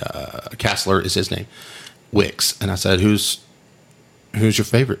 and Kassler is his name. Wicks. And I said, who's your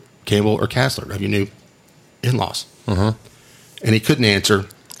favorite, Campbell or Kassler? Have your new in-laws? And he couldn't answer.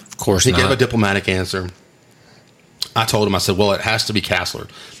 Of course he not. He gave a diplomatic answer. I told him, I said, well, it has to be Kassler,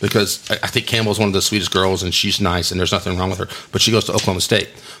 because I think Campbell's one of the sweetest girls, and she's nice, and there's nothing wrong with her. But she goes to Oklahoma State.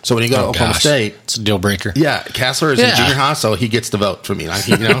 So when you go to Oklahoma State... It's a deal breaker. Yeah, Kassler is in junior high, so he gets the vote for me.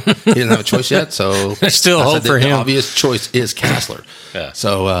 He didn't have a choice yet, so... There's still hope for him. The obvious choice is Kassler.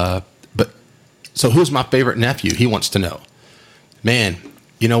 So who's my favorite nephew? He wants to know. Man,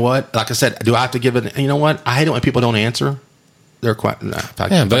 you know what? Like I said, do I have to give it... You know what? I hate it when people don't answer. They're quite... But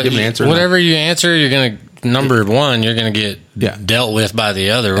give an answer, whatever you answer, you're going to... Number one, you're going to get dealt with by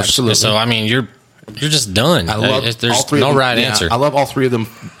the other. Absolutely. So, I mean, you're just done. I love There's all three no of them. right answer. I love all three of them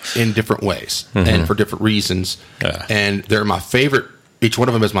in different ways and for different reasons. And they're my favorite. Each one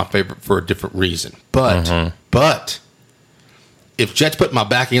of them is my favorite for a different reason. But if Jet's putting my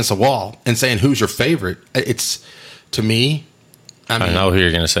back against the wall and saying, who's your favorite, it's, to me, I know who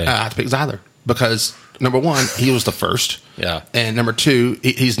you're going to say. I have to pick Zyler, because... Number one, he was the first. And number two,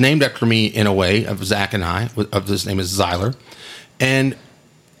 he's named after me in a way, of Zach and I. His name is Zyler. And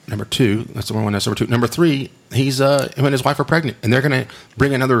number two, that's the one. That's number two. Number three, him and his wife are pregnant, and they're going to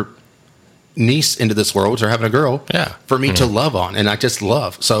bring another niece into this world. They're having a girl. For me to love on, and I just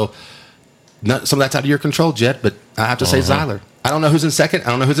love. So some of that's out of your control, Jet. But I have to say Zyler. I don't know who's in second. I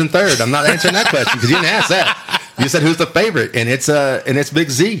don't know who's in third. I'm not answering that question because you didn't ask that. You said who's the favorite, and it's Big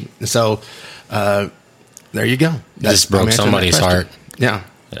Z. So there you go. Just broke somebody's heart. Yeah.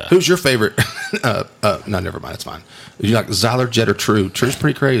 Who's your favorite? No, never mind. It's fine. Do you like Zyler, Jet, or True? True's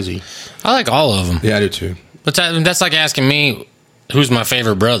pretty crazy. I like all of them. Yeah, I do too. But that's like asking me who's my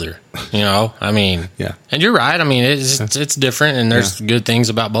favorite brother. You know, I mean, yeah. And you're right. I mean, it's different, and there's good things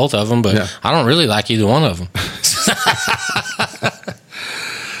about both of them. But I don't really like either one of them.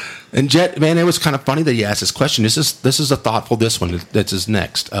 And Jet, man, it was kind of funny that he asked this question. This is a thoughtful. This one that's his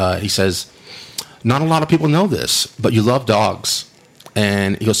next. He says, not a lot of people know this, but you love dogs.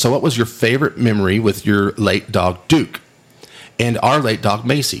 And he goes, so what was your favorite memory with your late dog, Duke? And our late dog,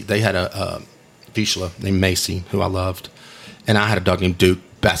 Macy. They had a Vizsla named Macy, who I loved. And I had a dog named Duke,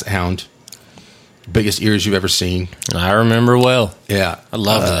 Basset Hound. Biggest ears you've ever seen. I remember well. Yeah. I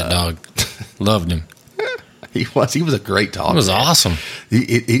loved that dog. Loved him. He was a great dog. It was awesome.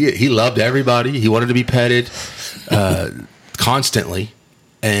 He loved everybody. He wanted to be petted constantly.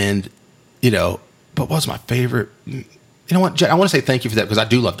 And, but what was my favorite? You know what, Jet, I want to say thank you for that because I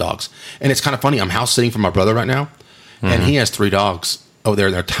do love dogs. And it's kind of funny. I'm house sitting for my brother right now, and he has 3 dogs over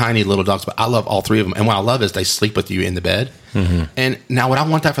there. They're tiny little dogs, but I love all 3 of them. And what I love is they sleep with you in the bed. And now would I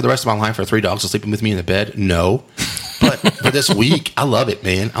want that for the rest of my life for 3 dogs to sleep with me in the bed? No. But for this week, I love it,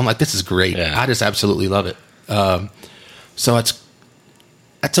 man. I'm like, this is great. Yeah. I just absolutely love it. So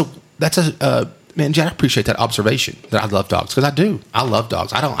that's a man, Jet, I appreciate that observation that I love dogs because I do. I love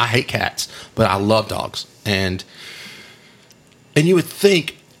dogs. I hate cats, but I love dogs. And you would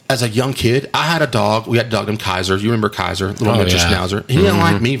think, as a young kid, I had a dog. We had a dog named Kaiser. You remember Kaiser, little miniature schnauzer. He didn't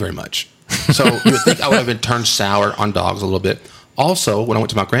like me very much. So you would think I would have been turned sour on dogs a little bit. Also, when I went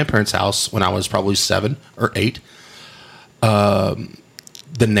to my grandparents' house when I was probably 7 or 8, the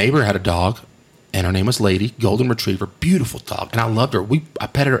neighbor had a dog, and her name was Lady, golden retriever, beautiful dog. And I loved her. I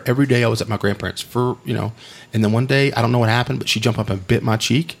petted her every day I was at my grandparents' and then one day, I don't know what happened, but she jumped up and bit my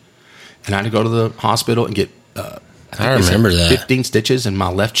cheek, and I had to go to the hospital and get I remember that 15 stitches in my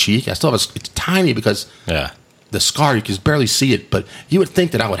left cheek. I still have it's tiny because the scar, you can barely see it, but you would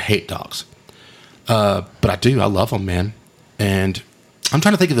think that I would hate dogs. But I do. I love them, man. And I'm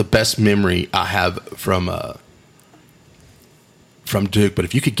trying to think of the best memory I have from Duke, but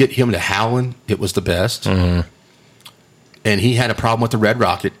if you could get him to howling, it was the best. And he had a problem with the Red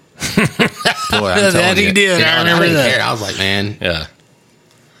Rocket. Boy, I'm telling you. He did. I remember that. Care. I was like, man. Yeah.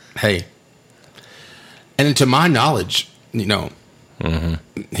 Hey. And to my knowledge, he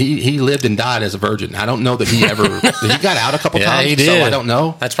lived and died as a virgin. I don't know that he ever he got out a couple times. He did. So I don't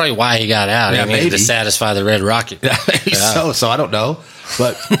know. That's probably why he got out. He needed to satisfy the Red Rocket. So I don't know.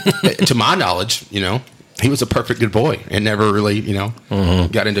 But to my knowledge, he was a perfect good boy and never really,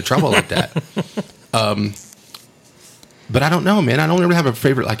 got into trouble like that. But I don't know, man. I don't really have a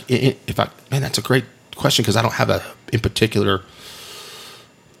favorite. Like, that's a great question because I don't have a in particular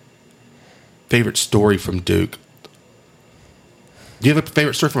favorite story from Duke. Do you have a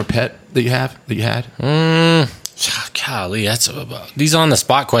favorite story from a pet that you had? Golly, these on the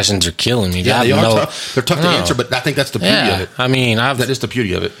spot questions are killing me. Yeah, they're tough to answer, but I think that's the beauty of it. I mean, that is the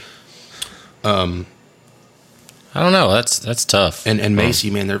beauty of it. I don't know. That's tough. And Macy,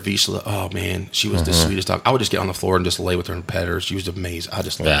 man, their Vizsla. Oh man, she was the sweetest dog. I would just get on the floor and just lay with her and pet her. She was amazing. I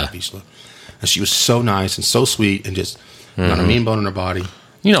just loved Vizsla, and she was so nice and so sweet and just not a mean bone in her body.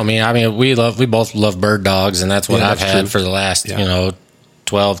 You know me. I mean, we both love bird dogs, and that's what I've had for the last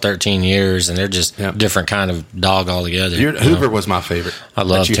 12, 13 years, and they're just different kind of dog altogether. Hoover was my favorite. I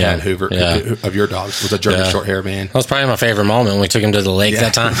loved him. Had Hoover of your dogs. Was a German short hair, man. That was probably my favorite moment when we took him to the lake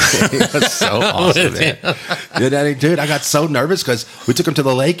that time. It was so awesome, man. Dude, I got so nervous because we took him to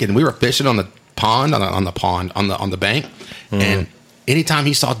the lake and we were fishing on the pond, on the bank, and anytime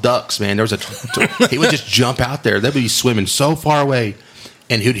he saw ducks, man, he would just jump out there. They'd be swimming so far away,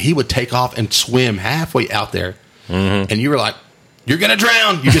 and he would take off and swim halfway out there, and you were like, "You're gonna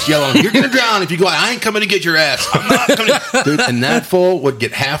drown!" You just yell at him, "You're gonna drown if you go out. I ain't coming to get your ass. I'm not coming." Dude, and that fool would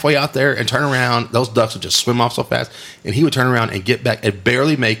get halfway out there and turn around. Those ducks would just swim off so fast, and he would turn around and get back and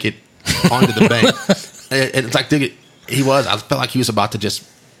barely make it onto the bank. And it's like, dude, I felt like he was about to just.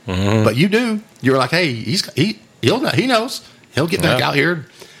 But you do. You were like, "Hey, he'll know. He knows. He'll get back out here."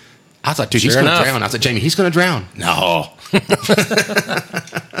 I was like, "Dude, he's gonna drown." I said, "Jamie, he's gonna drown." No.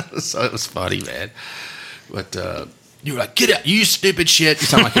 So it was funny, man. But you were like, "Get out, you stupid shit." You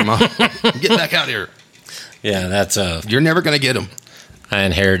sound like your mom. Get back out here. Yeah, that's you're never gonna get him. I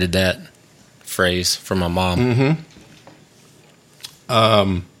inherited that phrase from my mom.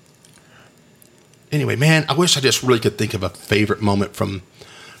 Anyway, man, I wish I just really could think of a favorite moment from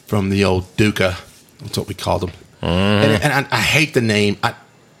the old Duca. That's what we called him. And I hate the name. I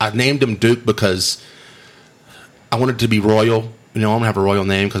named him Duke because I wanted to be royal. I'm going to have a royal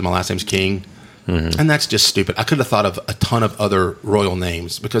name because my last name's King. Mm-hmm. And that's just stupid. I could have thought of a ton of other royal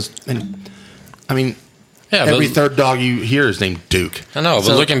names because, every third dog you hear is named Duke. I know,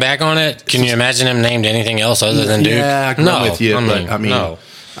 but looking back on it, can you imagine him named anything else other than Duke? Yeah, I agree with you. No.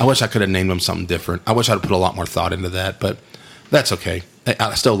 I wish I could have named him something different. I wish I'd put a lot more thought into that, but that's okay.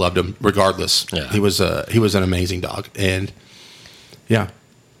 I still loved him regardless. Yeah. He was an amazing dog, and yeah.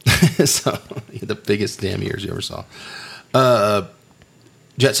 So the biggest damn ears you ever saw.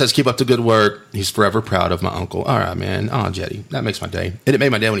 Jet says, keep up the good work. He's forever proud of my uncle. All right, man. Oh, Jetty. That makes my day. And it made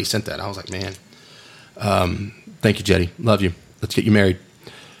my day when he sent that. I was like, man. Thank you, Jetty. Love you. Let's get you married.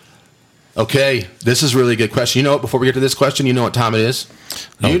 Okay. This is really a good question. You know what? Before we get to this question, you know what time it is?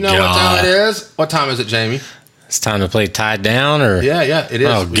 What time it is? What time is it, Jamie? It's time to play Tied Down, or? Yeah, it is.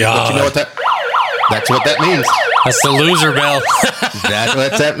 Oh, God. But you know what that's what that means. That's the loser bell. That's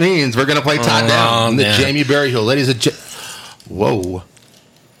what that means. We're going to play Tied Down. The Jamie Berryhill. Whoa.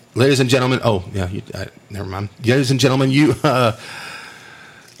 Ladies and gentlemen. Oh, yeah. Never mind. Ladies and gentlemen, you are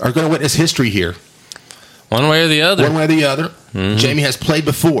going to witness history here. One way or the other. Mm-hmm. Jamie has played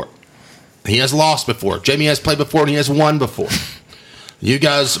before. He has lost before. Jamie has played before, and he has won before. You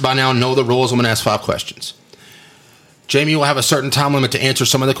guys by now know the rules. I'm going to ask 5 questions. Jamie will have a certain time limit to answer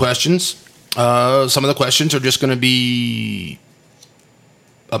some of the questions. Some of the questions are just going to be,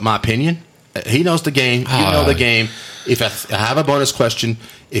 of my opinion. He knows the game. You know the game. If I have a bonus question,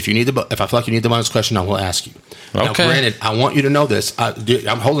 if I feel like you need the bonus question, I will ask you. Okay. Now, granted, I want you to know this.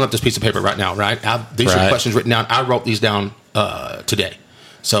 I'm holding up this piece of paper right now, right? These are questions written down. I wrote these down today.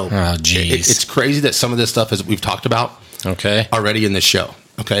 So it's crazy that some of this stuff we've talked about already in this show.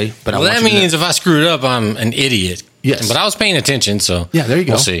 Okay, but that means if I screwed up, I'm an idiot. Yes, but I was paying attention, so yeah, there you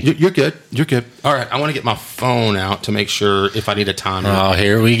go. We'll see. You're good. All right, I want to get my phone out to make sure if I need a timer. Oh,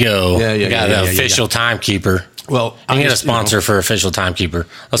 here we go. Yeah. Got the official timekeeper. Well, I can get a sponsor for official timekeeper.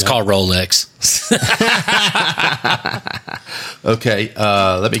 Let's call Rolex. Okay,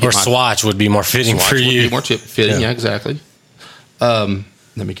 let me get Swatch would be more fitting for you. Would be more fitting, yeah, exactly. Let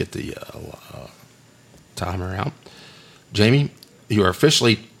me get the timer out. Jamie, you are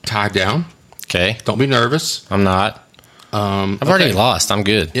officially tied down. Okay. Don't be nervous. I'm not. I've already lost. I'm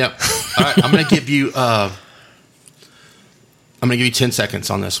good. Yep. All right. I'm going to give you 10 seconds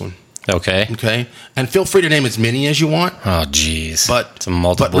on this one. Okay. And feel free to name as many as you want. Oh, jeez. But it's a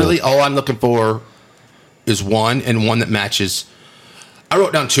multiple. But really, all I'm looking for is one, and one that matches. I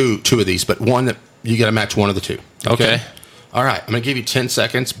wrote down two of these, but one that you got to match one of the two. Okay. All right. I'm going to give you 10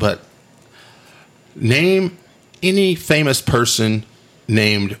 seconds, but name any famous person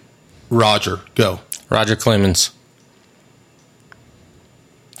named Roger. Go. Roger Clemens.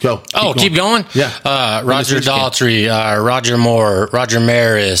 Go. Keep going? Yeah. Roger Daltrey, Roger Moore, Roger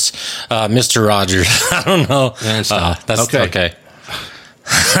Maris, Mr. Rogers. I don't know. And stop. That's okay.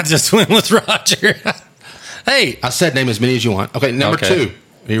 I just went with Roger. Hey. I said name as many as you want. Okay, number 2.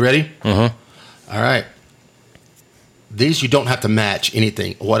 Are you ready? Mm-hmm. All right. These you don't have to match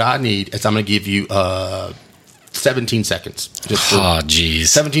anything. What I need is I'm going to give you 17 seconds. Jeez.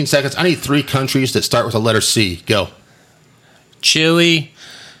 17 seconds. I need 3 countries that start with the letter C. Go. Chile,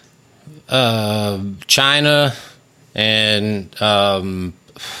 China, and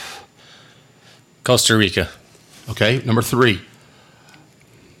Costa Rica. Okay, number 3.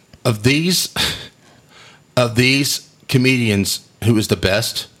 Of these comedians, who is the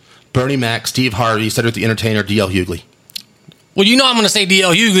best? Bernie Mac, Steve Harvey, Cedric the Entertainer, D.L. Hughley. Well, you know I'm going to say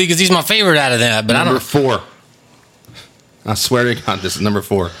D.L. Hughley because he's my favorite out of that. But number 4. I swear to God, this is number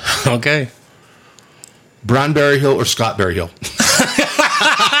 4. Okay. Brian Berryhill or Scott Berryhill?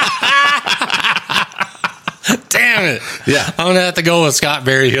 Damn it. Yeah. I'm going to have to go with Scott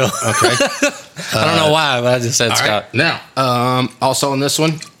Berryhill. Okay. I don't know why, but I just said Scott. Right. Now, also on this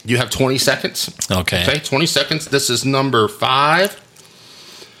one, you have 20 seconds. Okay. 20 seconds. This is number 5.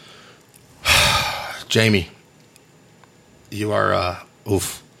 Jamie, you are,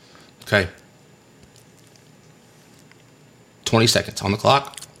 oof. Okay. 20 seconds on the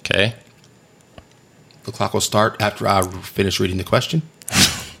clock. Okay. The clock will start after I finish reading the question.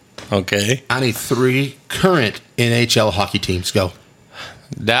 Okay. I need 3 current NHL hockey teams. Go.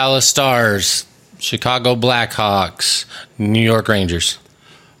 Dallas Stars, Chicago Blackhawks, New York Rangers.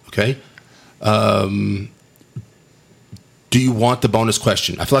 Okay. Do you want the bonus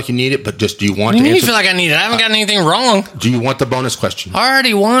question? I feel like you need it, but just do you want to answer? You feel like I need it? I haven't got anything wrong. Do you want the bonus question? I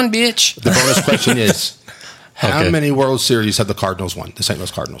already won, bitch. The bonus question is, how many World Series have the Cardinals won? The St.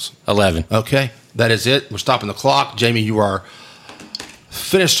 Louis Cardinals. 11. Okay, that is it. We're stopping the clock. Jamie, you are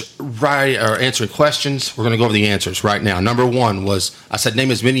finished answering questions. We're going to go over the answers right now. Number 1 was, I said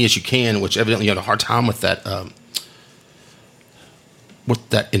name as many as you can, which evidently you had a hard time with that with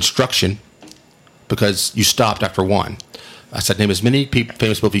that instruction because you stopped after one. I said, name as many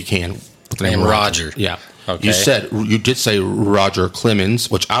famous people you can with the name Roger. Yeah. Okay. You did say Roger Clemens,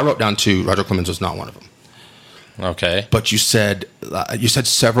 which I wrote down too. Roger Clemens was not one of them. Okay. But you said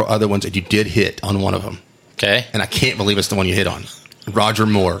several other ones and you did hit on one of them. Okay. And I can't believe it's the one you hit on. Roger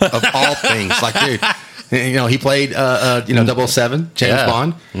Moore, of all things. Like, dude, he played, 007, James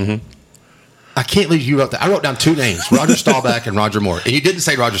Bond. Mm-hmm. I can't believe you wrote that. I wrote down two names, Roger Staubach and Roger Moore. And you didn't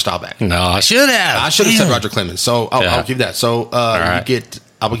say Roger Staubach. No, I should have. I should have said Roger Clemens. So I'll give that. So right.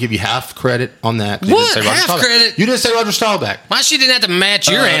 I will give you half credit on that. What? Half credit? You didn't say Roger Staubach. Why she didn't have to match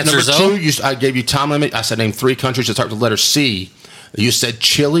your answers, though? Number two, I gave you time limit. I said name 3 countries that start with the letter C. You said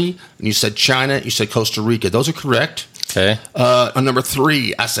Chile, and you said China, you said Costa Rica. Those are correct. Okay. On number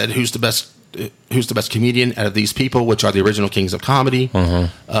 3, I said who's the best comedian out of these people, which are the original kings of comedy.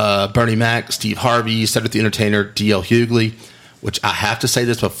 Mm-hmm. Bernie Mac, Steve Harvey, Cedric the Entertainer, D.L. Hughley, which I have to say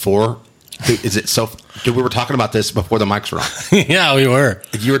this before. Is it so? Dude, we were talking about this before the mics were on. Yeah, we were.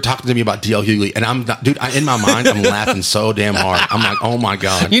 You were talking to me about D.L. Hughley, and I'm not, dude. In my mind, I'm laughing so damn hard. I'm like, oh my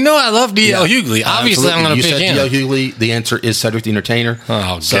god. You know, I love D.L. Hughley. Obviously, absolutely. I'm going to pick him. You said D.L. Hughley. The answer is Cedric the Entertainer.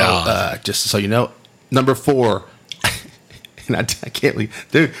 Oh god. Just so you know, number 4. And I can't believe,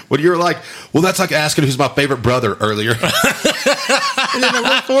 dude, what you were like, well, that's like asking who's my favorite brother earlier. And then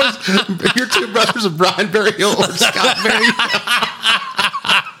number 4 is your 2 brothers of Brian Berryhill or Scott Berryhill.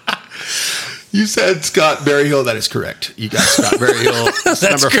 You said Scott Berryhill. That is correct. You got Scott Berryhill. That's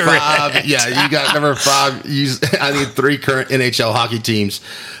number correct. 5. Yeah, you got number 5. I need 3 current NHL hockey teams.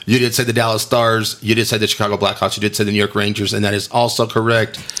 You did say the Dallas Stars. You did say the Chicago Blackhawks. You did say the New York Rangers, and that is also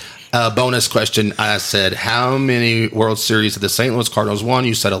correct. Bonus question. I said, how many World Series have the St. Louis Cardinals won?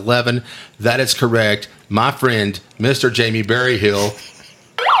 You said 11. That is correct. My friend, Mr. Jamie Berryhill.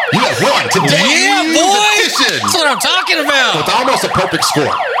 You have won today. Yeah, boy. That's what I'm talking about. With almost a perfect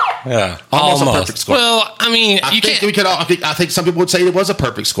score. Yeah, almost a perfect score. Well, I mean, I think some people would say it was a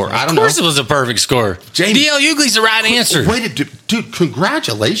perfect score. I don't know. Of course, it was a perfect score. D.L. Hughley's the right answer. Dude,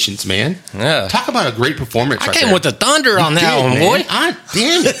 congratulations, man. Yeah, talk about a great performance. I came with the thunder on that one, boy.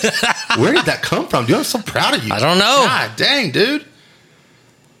 Damn it! Where did that come from, dude? I'm so proud of you. I don't know. God dang, dude.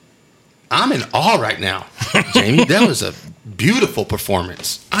 I'm in awe right now, Jamie. That was a beautiful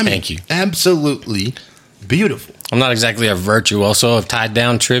performance. Thank you. Absolutely beautiful. I'm not exactly a virtuoso of tied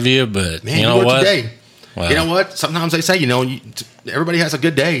down trivia, but man, you know what? Today. Well, you know what? Sometimes they say, everybody has a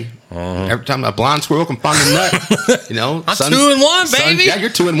good day. Every time a blind squirrel can find a nut, I'm 2-1, baby. Yeah, you're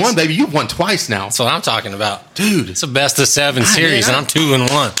 2-1, baby. You've won twice now. That's what I'm talking about, dude. It's a best of 7 series, and I'm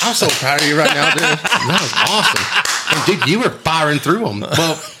 2-1. I'm so proud of you right now, dude. That was awesome, and dude. You were firing through them.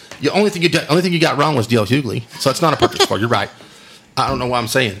 Well, the only thing you got wrong was D.L. Hughley, so it's not a perfect score. You're right. I don't know what I'm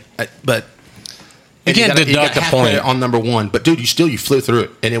saying, but. You can't deduct a point on number 1, but dude, you flew through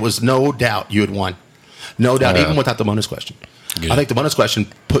it, and it was no doubt you had won, no doubt, even without the bonus question. Good. I think the bonus question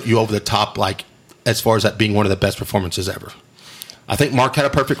put you over the top, like as far as that being one of the best performances ever. I think Mark had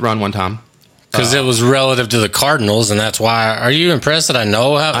a perfect run one time because it was relative to the Cardinals, and that's why. Are you impressed that I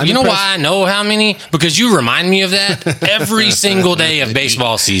know how? You know why I know how many? Because you remind me of that every single day of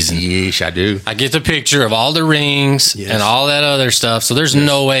baseball season. Yeesh, I do. I get the picture of all the rings and all that other stuff, so there's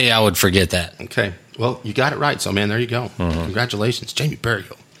no way I would forget that. Okay. Well, you got it right, so man, there you go. Mm-hmm. Congratulations, Jamie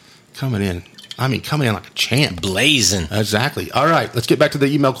Berryhill, coming in like a champ, blazing. Exactly. All right, let's get back to the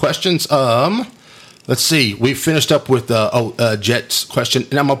email questions. Let's see. We finished up with Jets question.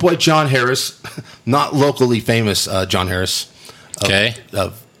 Now, my boy John Harris, not locally famous John Harris,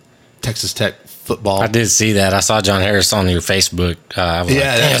 of Texas Tech football. I did see that. I saw John Harris on your Facebook. Is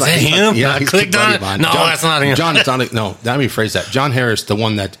that him? Yeah, I clicked on it. No, that's not him. John, it's on it. No, let me rephrase that. John Harris, the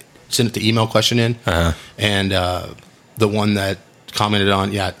one that sent the email question in, and the one that commented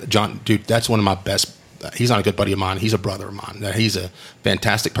on, John, dude, that's one of my best. He's not a good buddy of mine. He's a brother of mine. He's a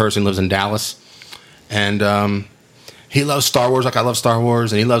fantastic person. Lives in Dallas, and he loves Star Wars like I love Star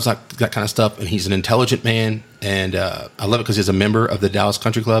Wars, and he loves like that kind of stuff. And he's an intelligent man, and I love it because he's a member of the Dallas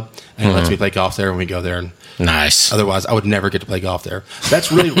Country Club, and he lets me play golf there when we go there. And nice. Otherwise, I would never get to play golf there.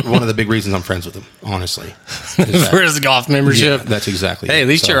 That's really one of the big reasons I'm friends with him, honestly. For his golf membership? Yeah, that's exactly it. Hey, at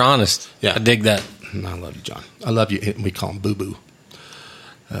least you're honest. Yeah. I dig that. I love you, John. I love you. We call him Boo Boo.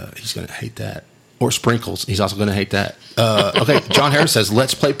 He's going to hate that. Or Sprinkles. He's also going to hate that. Okay, John Harris says,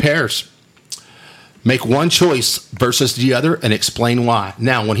 let's play pairs. Make one choice versus the other and explain why.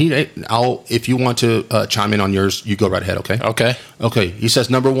 Now, if you want to chime in on yours, you go right ahead, okay? Okay. He says,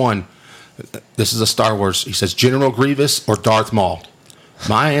 number 1, this is a Star Wars. He says, General Grievous or Darth Maul?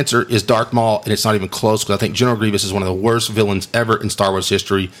 My answer is Darth Maul, and it's not even close because I think General Grievous is one of the worst villains ever in Star Wars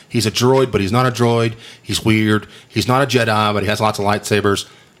history. He's a droid, but he's not a droid. He's weird. He's not a Jedi, but he has lots of lightsabers.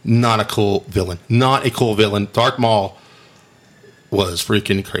 Not a cool villain. Not a cool villain. Darth Maul was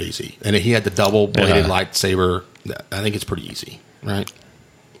freaking crazy, and he had the double-bladed lightsaber. I think it's pretty easy, right?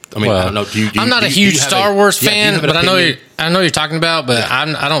 I mean, I don't know. I'm not a huge Star Wars fan, but I know you're talking about. But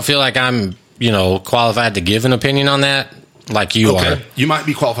I don't feel like I'm qualified to give an opinion on that. Like you are. You might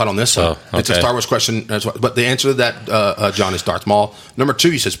be qualified on this one. It's a Star Wars question. But the answer to that, John, is Darth Maul. Number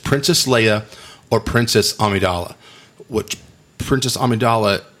 2, he says Princess Leia or Princess Amidala. Which Princess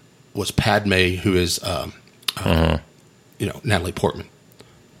Amidala was Padme, who is, Natalie Portman.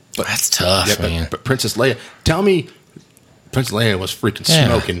 But that's tough, man. But Princess Leia, tell me, Princess Leia was freaking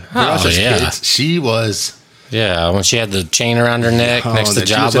smoking. For us as kids, she was... Yeah, when she had the chain around her neck next to Jabba.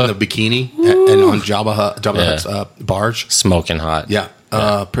 She was in the bikini and on Jabba's barge. Smoking hot. Yeah.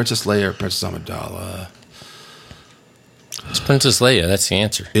 Princess Leia or Princess Amidala? It's Princess Leia. That's the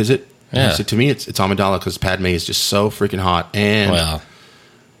answer. Is it? Yeah. So to me, it's Amidala because Padme is just so freaking hot. And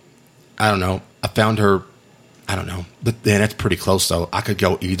I don't know. I found her... I don't know. But then that's pretty close, though. I could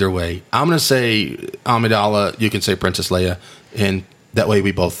go either way. I'm going to say Amidala. You can say Princess Leia. And that way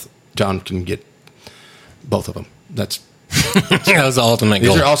John can get both of them. That was the ultimate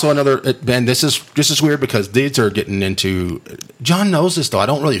goal. Is there also another... Ben, this is weird because these are getting into... John knows this, though. I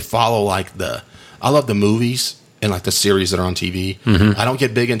don't really follow, I love the movies and, the series that are on TV. Mm-hmm. I don't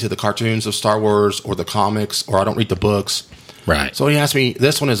get big into the cartoons of Star Wars or the comics, or I don't read the books. Right. So he asked me,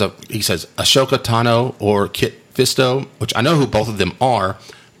 this one is he says, Ahsoka Tano or Kit Fisto, which I know who both of them are,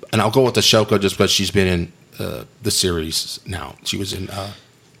 and I'll go with Ahsoka just because she's been in the series now. She was in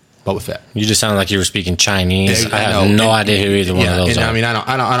Boba Fett. You just sound like you were speaking Chinese. I have no idea who either one of those are. I mean,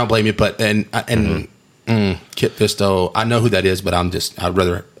 I don't blame you, but Kit Fisto, I know who that is, but I'd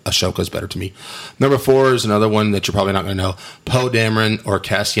rather Ahsoka's better to me. Number 4 is another one that you're probably not going to know: Poe Dameron or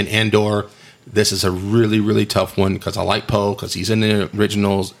Cassian Andor. This is a really, really tough one because I like Poe because he's in the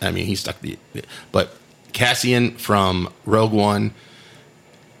originals. I mean, he's but Cassian from Rogue One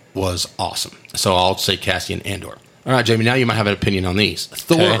was awesome. So I'll say Cassian Andor. All right, Jamie, now you might have an opinion on these.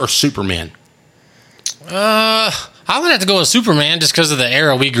 Thor or Superman? I would have to go with Superman just because of the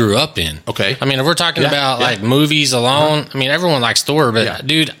era we grew up in. Okay. I mean, if we're talking about movies alone, I mean, everyone likes Thor, but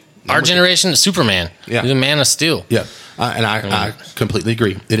dude, our generation is Superman. Yeah. The Man of Steel. Yeah. And I completely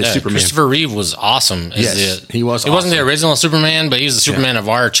agree. It is Superman. Christopher Reeve was awesome. Yes, he was. He wasn't the original Superman, but he was the Superman of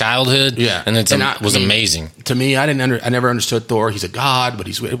our childhood. Yeah, and it was amazing. To me, I never understood Thor. He's a god, but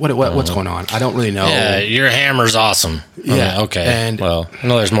he's what's going on? I don't really know. Yeah, your hammer's awesome. Yeah, okay. And I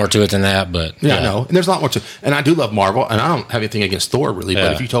know there's more to it than that, but no, and there's a lot more to. And I do love Marvel, and I don't have anything against Thor really.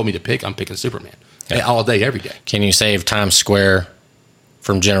 But if you told me to pick, I'm picking Superman all day, every day. Can you save Times Square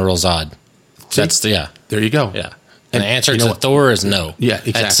from General Zod? There you go. Yeah. And the answer to Thor is no. Yeah,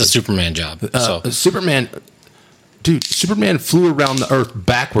 exactly. That's the Superman job. Superman flew around the Earth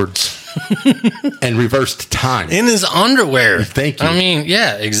backwards and reversed time. In his underwear. Thank you. I mean,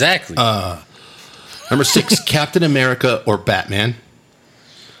 yeah, exactly. Number 6, Captain America or Batman.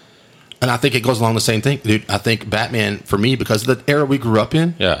 And I think it goes along the same thing. Dude, I think Batman, for me, because of the era we grew up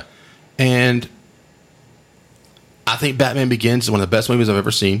in. Yeah. And I think Batman Begins is one of the best movies I've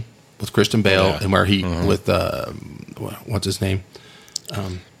ever seen. With Christian Bale and where he with what's his name?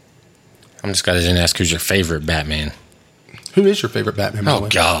 I'm just going to ask who's your favorite Batman. Who is your favorite Batman? Oh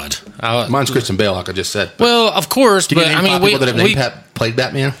God, mine's Christian Bale, like I just said. Well, of course, but I mean, people that have played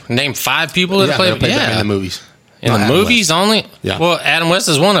Batman. Name 5 people that have played Batman in the movies. In the movies only? Yeah. Well, Adam West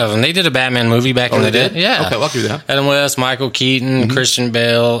is one of them. They did a Batman movie back in the day. Yeah. Okay, well, I'll do that. Adam West, Michael Keaton, Christian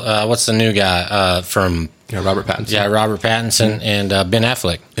Bale. What's the new guy from? Yeah, Robert Pattinson. Yeah, Robert Pattinson and Ben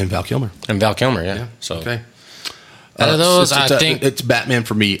Affleck. And Val Kilmer. Yeah. So, okay. Out of those, I think it's Batman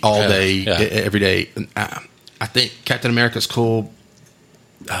for me all day, every day. I think Captain America's cool,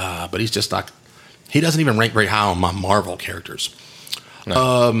 but he's just he doesn't even rank very high on my Marvel characters.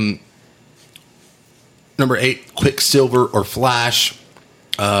 No. Number 8, Quicksilver or Flash.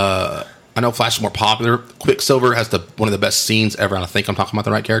 I know Flash is more popular. Quicksilver has one of the best scenes ever, and I think I'm talking about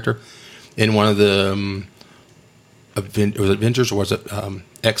the right character. In one of the was it Avengers or was it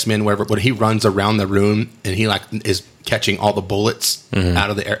X-Men, whatever, when he runs around the room and he is catching all the bullets out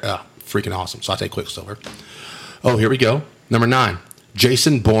of the air. Freaking awesome. So I take Quicksilver. Oh, here we go. Number 9,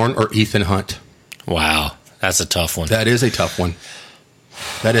 Jason Bourne or Ethan Hunt. Wow, that's a tough one. That is a tough one.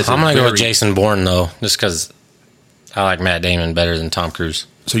 That is. I'm going to go with Jason Bourne though, just because I like Matt Damon better than Tom Cruise.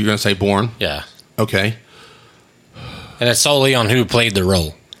 So you're going to say Bourne? Yeah. Okay. And it's solely on who played the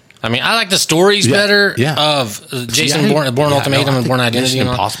role. I mean, I like the stories better of Jason Bourne Ultimatum and Bourne Identity. Mission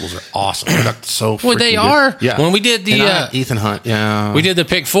Impossibles are awesome. They're so well, they are. Yeah. When we did the Ethan Hunt, we did the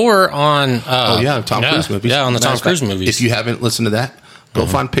Pick 4 on. Tom Cruise movies. Yeah, on the Tom Cruise movies. If you haven't listened to that, go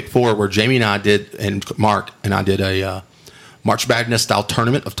find Pick 4 where Jamie and I did, and Mark and I did a March Madness style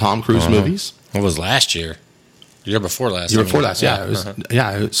tournament of Tom Cruise movies. It was last year. Year before last. Year before last, yeah. It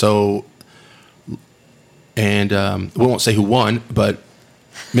was, So, and we won't say who won, but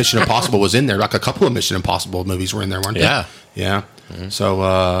Mission Impossible was in there. Like a couple of Mission Impossible movies were in there, weren't they? Yeah. Yeah. Mm-hmm.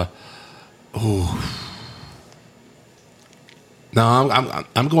 So, no,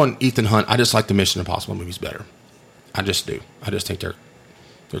 I'm going Ethan Hunt. I just like the Mission Impossible movies better. I just do. I just think they're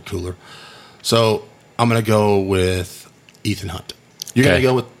cooler. So I'm going to go with Ethan Hunt. You're going to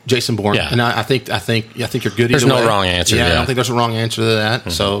go with Jason Bourne, and I think you're good. There's either no way. wrong answer. Yeah, I don't think there's a wrong answer to that.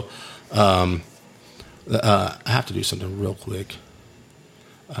 Mm-hmm. So, I have to do something real quick.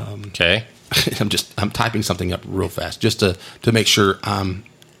 Okay. I'm typing something up real fast just to make sure I'm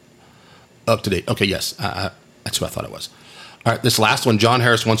up to date. Okay, yes, that's who I thought it was. All right, this last one, John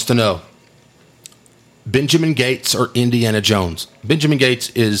Harris wants to know: Benjamin Gates or Indiana Jones? Benjamin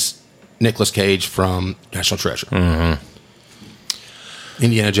Gates is Nicolas Cage from National Treasure. Mm-hmm.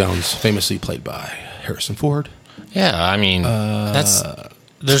 Indiana Jones, famously played by Harrison Ford. Yeah, I mean,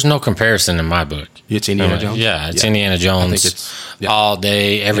 there's no comparison in my book. It's Indiana Jones? Yeah, it's Indiana Jones all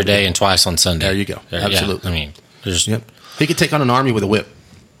day, every day, and twice on Sunday. There you go. Absolutely. I mean, he could take on an army with a whip.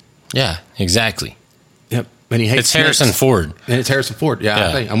 Yeah, exactly. Yep. And he hates It's Harrison Ford. And it's Harrison Ford.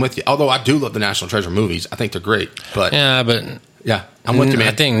 Yeah. I'm with you. Although I do love the National Treasure movies. I think they're great. But yeah, I'm with you, man.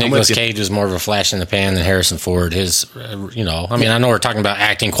 I think Nicolas Cage was more of a flash in the pan than Harrison Ford. His, I mean, I know we're talking about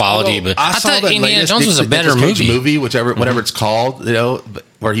acting quality, but I thought Indiana Jones was a better movie. Whatever it's called,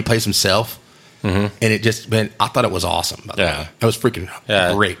 where he plays himself. Mm-hmm. And it just, man, I thought it was awesome. It was freaking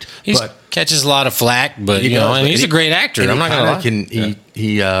great. He catches a lot of flack, but and he's a great actor. I'm not going to lie.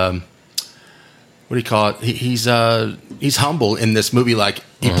 He what do you call it? He's humble in this movie. Like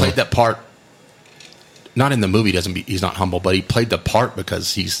he played that part. Not in the movie, he's not humble, but he played the part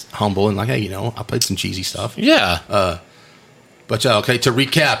because he's humble and like, hey, I played some cheesy stuff. Yeah. But okay, to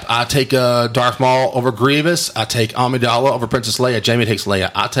recap, I take Darth Maul over Grievous. I take Amidala over Princess Leia. Jamie takes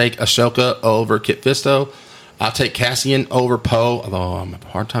Leia. I take Ashoka over Kit Fisto. I take Cassian over Poe, although I'm having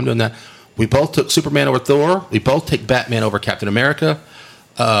a hard time doing that. We both took Superman over Thor. We both take Batman over Captain America.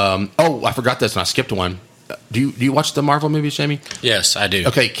 I forgot this and I skipped one. Do you watch the Marvel movies, Jamie? Yes, I do.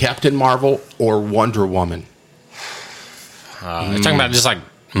 Okay, Captain Marvel or Wonder Woman? You're talking about just like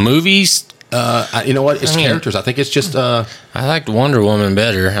movies? You know what? It's characters. I think it's just... I liked Wonder Woman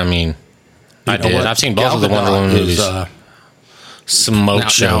better. I mean, I did. I've seen both of the Wonder Woman movies. Smoke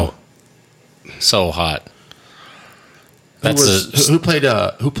show. So hot. Who played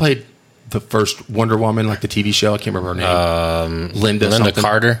the first Wonder Woman, like the TV show? I can't remember her name. Linda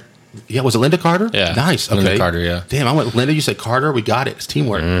Carter. Yeah, was it Linda Carter? Yeah. Nice. Okay. Linda Carter, yeah. Damn, I went Linda, you said Carter. We got it. It's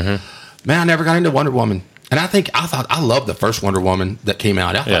teamwork. Mm-hmm. Man, I never got into Wonder Woman. And I loved the first Wonder Woman that came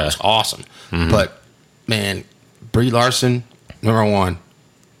out. I thought it was awesome. Mm-hmm. But, man, Brie Larson, number one,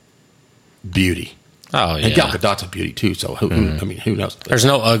 beauty. Oh, yeah. And Gal Gadot's a beauty, too. So, who knows? There's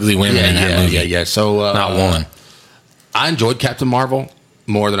no ugly women in that movie. Yeah. So, not one. I enjoyed Captain Marvel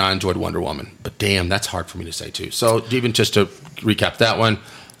more than I enjoyed Wonder Woman. But, damn, that's hard for me to say, too. So, even just to recap that one,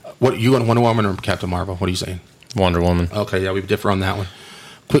 what you want, Wonder Woman or Captain Marvel? What are you saying? Wonder Woman. Okay, yeah, we differ on that one.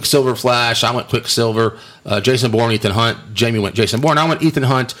 Quicksilver, Flash. I went Quicksilver. Jason Bourne, Ethan Hunt. Jamie went Jason Bourne. I went Ethan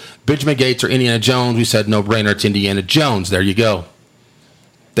Hunt. Benjamin Gates or Indiana Jones. We said no brainer. It's Indiana Jones. There you go.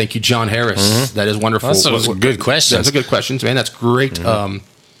 Thank you, John Harris. Mm-hmm. That is wonderful. Those are good questions. Those are good questions, man. That's great. Mm-hmm.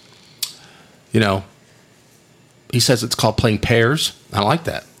 He says it's called playing pairs. I like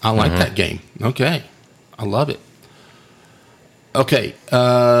that. I like that game. Okay, I love it. Okay,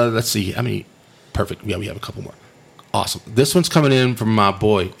 let's see. I mean, perfect. Yeah, we have a couple more. Awesome. This one's coming in from my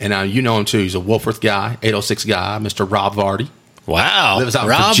boy, and you know him too. He's a Wolfworth guy, 806 guy, Mr. Rob Vardy. Wow. Lives out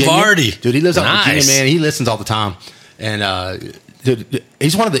Rob in Virginia. Vardy. Dude, he lives out in Virginia, man. He listens all the time. And dude,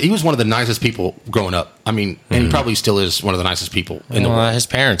 he was one of the nicest people growing up. I mean, and he probably still is one of the nicest people in the world. His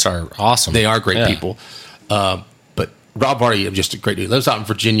parents are awesome. They are great people. But Rob Vardy is just a great dude. Lives out in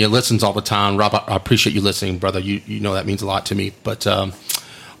Virginia, listens all the time. Rob, I appreciate you listening, brother. You know that means a lot to me. But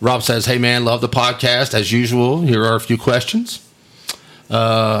Rob says, hey, man, love the podcast. As usual, here are a few questions.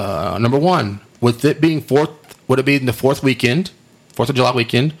 Number one, with it being would it be in the 4th of July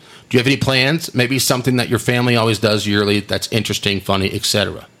weekend? Do you have any plans? Maybe something that your family always does yearly that's interesting, funny,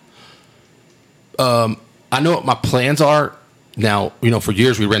 etc. I know what my plans are. Now, for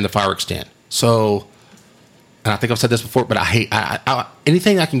years we ran the fireworks stand. So and I think I've said this before, but I hate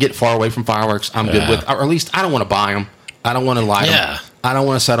anything I can get far away from fireworks. I'm good with, or at least I don't want to buy them. I don't want to light them. I don't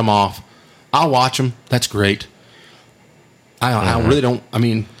want to set them off. I'll watch them. That's great. I really don't. I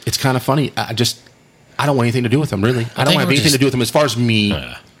mean, it's kind of funny. I don't want anything to do with them, really. I don't want anything to do with them as far as me.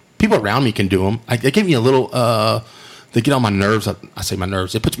 People around me can do them. They give me a little, they get on my nerves. I say my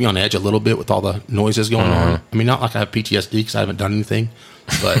nerves. It puts me on edge a little bit with all the noises going on. I mean, not like I have PTSD because I haven't done anything.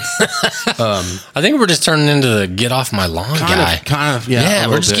 But I think we're just turning into the get off my lawn guy. Kind of, yeah.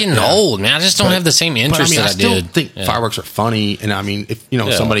 We're just getting old, man. I just don't have the same interest that I did. I still think fireworks are funny, and I mean, if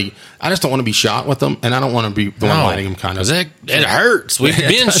somebody, I just don't want to be shot with them, and I don't want to be the one lighting them. Kind of, it hurts. We've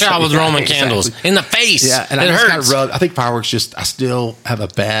been shot with Roman candles in the face. Yeah, and it hurts. I think fireworks I still have a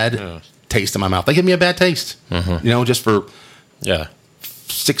bad taste in my mouth. They give me a bad taste. Just for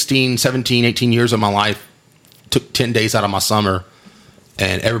 16, 17, 18 years of my life, took 10 days out of my summer.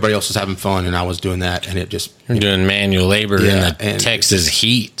 And everybody else was having fun, and I was doing that, and it just... You're doing manual labor in the Texas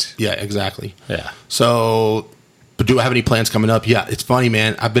heat. Yeah, exactly. Yeah. So, but do I have any plans coming up? Yeah, it's funny,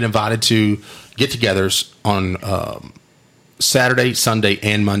 man. I've been invited to get-togethers on Saturday, Sunday,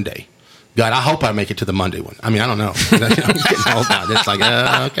 and Monday. God, I hope I make it to the Monday one. I mean, I don't know. I'm getting old now. It's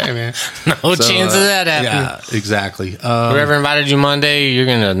like, okay, man. No chance of that happening. Yeah, exactly. Whoever invited you Monday, you're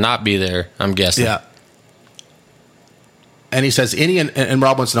going to not be there, I'm guessing. Yeah. And he says, and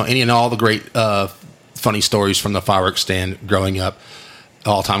Rob wants to know any and all the great funny stories from the fireworks stand growing up.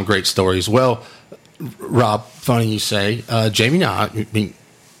 All-time great stories. Well, Rob, funny you say. Jamie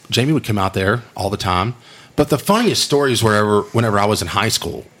would come out there all the time. But the funniest stories were whenever I was in high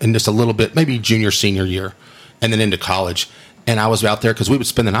school, and just a little bit, maybe junior, senior year, and then into college. And I was out there because we would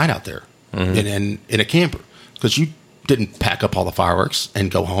spend the night out there in a camper. Because you didn't pack up all the fireworks and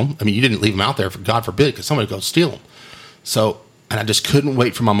go home. I mean, you didn't leave them out there, for God forbid, because somebody would go steal them. So, and I just couldn't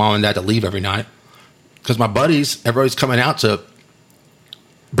wait for my mom and dad to leave every night because my buddies, everybody's coming out to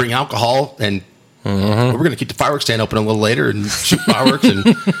bring alcohol, and we're going to keep the fireworks stand open a little later and shoot fireworks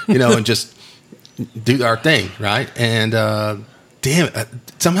and, and just do our thing. Right. And, damn it.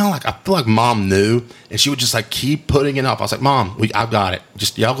 Somehow, I feel like mom knew, and she would just keep putting it up. I was like, Mom, I've got it.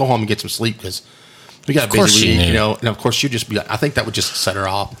 Just y'all go home and get some sleep because we got a busy week, and of course she'd just be I think that would just set her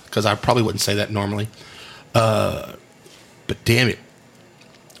off because I probably wouldn't say that normally. But damn it.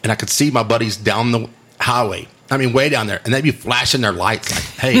 And I could see my buddies down the highway. I mean, way down there. And they'd be flashing their lights like,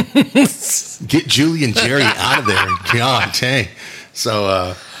 hey, get Julie and Jerry out of there. God, dang.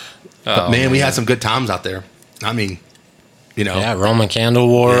 So, we had some good times out there. I mean, Yeah, Roman Candle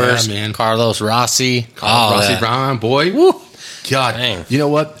Wars. Yeah, man. Carlos Rossi. Rossi, boy. Woo. God, dang. You know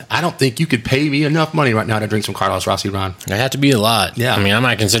what? I don't think you could pay me enough money right now to drink some Carlos Rossi Ron. It had to be a lot. Yeah. I mean, I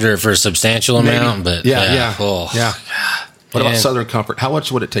might consider it for a substantial amount, but yeah. Oh, yeah. What about Southern Comfort? How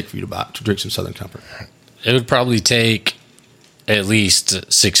much would it take for you to drink some Southern Comfort? It would probably take at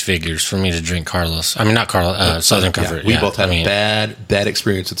least 6 figures for me to drink Carlos. I mean, not Carlos, Southern Comfort. We both had a bad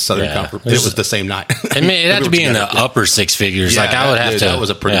experience with Southern Comfort. It was the same night. It had to be in the upper 6 figures. I would have to. That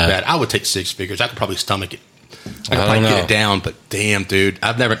was a pretty bad. I would take 6 figures. I could probably stomach it. I could probably get it down, but damn, dude,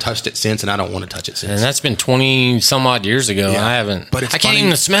 I've never touched it since, and I don't want to touch it since. And that's been 20 some odd years ago. Yeah. I haven't. But I can't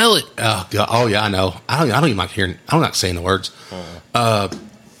even smell it. Oh God. Oh yeah, I know. I don't even like hearing. I'm not saying the words. But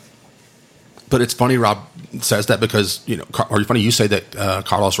it's funny Rob says that because or funny you say that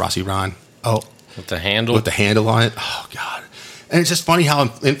Carlos Rossi Ron. Oh, with the handle on it. Oh God. And it's just funny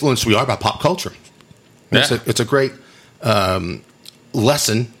how influenced we are by pop culture. Yeah. It's a great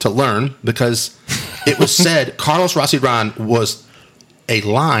lesson to learn because it was said Carlos Rossi Ron was a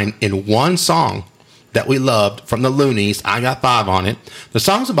line in one song that we loved from the Loonies. I Got 5 on it. The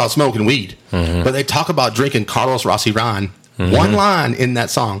song's about smoking weed, but they talk about drinking Carlos Rossi Ron. One line in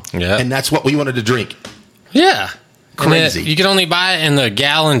that song, and that's what we wanted to drink. Yeah. Crazy. You could only buy it in the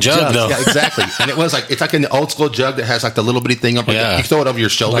gallon jug, though. Yeah, exactly. And it was it's like in the old school jug that has the little bitty thing up. Yeah. You throw it over your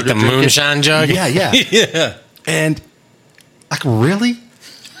shoulder. Like the moonshine jug? Yeah. Yeah. And really?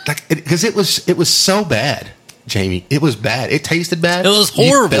 Because it was so bad, Jamie. It was bad. It tasted bad. It was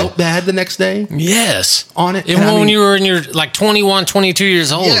horrible. You felt bad the next day? Yes. On it? Even when you were in your 21, 22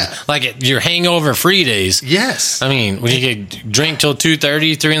 years old. Yeah. Your hangover free days. Yes. I mean, when you could drink till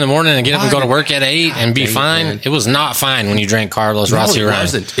 2:30, 3 in the morning and get up and go to work at 8 and be fine. It was not fine when you drank Carlos Rossi Ron.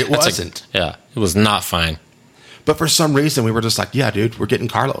 It wasn't. It was not fine. But for some reason, we were just like, yeah, dude, we're getting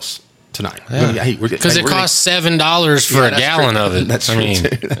Carlos tonight. Because it costs $7 for a gallon of it. That's true,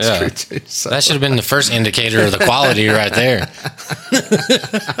 too. That's true, too. So. That should have been the first indicator of the quality right there.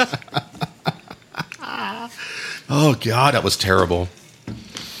 Oh, God, that was terrible.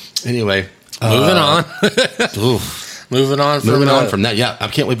 Anyway. Moving on. Moving on from that. Yeah, I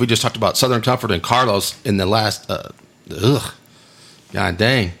can't believe we just talked about Southern Comfort and Carlos in the last. God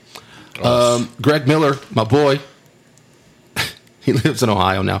dang. Greg Miller, my boy. He lives in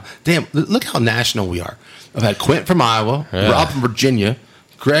Ohio now. Damn, look how national we are. I've had Quint from Iowa, Rob from Virginia,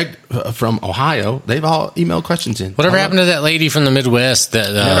 Greg from Ohio. They've all emailed questions in. Whatever happened to that lady from the Midwest?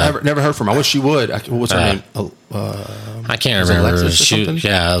 That never heard from her. I wish she would. What's her name? I can't remember.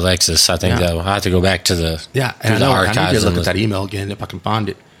 Alexis, I think. I have to go back to the archives. I need to look at that email again if I can find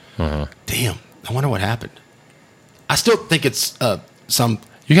it. Damn, I wonder what happened. I still think it's some.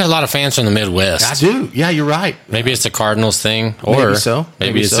 You got a lot of fans from the Midwest. I do. Yeah, you're right. Maybe it's a Cardinals thing, or maybe so.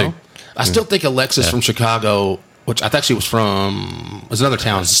 Maybe it's so. I still think Alexis from Chicago, which I thought she was from, was another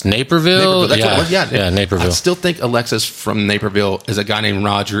town. It's Naperville. That's what it was. Yeah, Naperville. I still think Alexis from Naperville is a guy named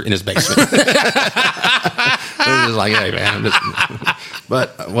Roger in his basement. It was like, hey man,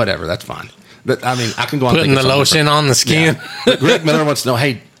 but whatever, that's fine. But I mean, I can go on putting the lotion on the skin. Yeah. Greg Miller wants to know,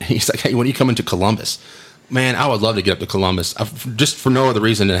 he's like, hey, when are you coming to Columbus? Man, I would love to get up to Columbus, just for no other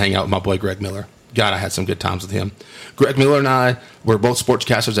reason than to hang out with my boy Greg Miller. God, I had some good times with him. Greg Miller and I were both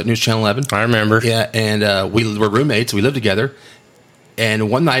sportscasters at News Channel 11. I remember. Yeah, and we were roommates. We lived together. And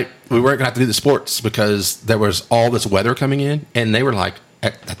one night, we weren't going to have to do the sports because there was all this weather coming in, and they were like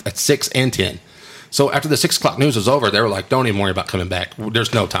at 6 and 10. So after the 6 o'clock news was over, they were like, don't even worry about coming back.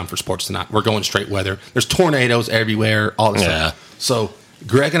 There's no time for sports tonight. We're going straight weather. There's tornadoes everywhere, all this stuff. So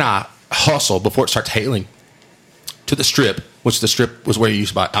Greg and I hustle before it starts hailing to the Strip, which the Strip was where you used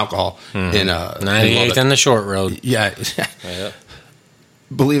to buy alcohol in 98th and the Short Road. Yeah.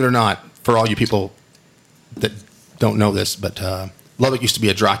 Believe it or not, for all you people that don't know this, but Lubbock used to be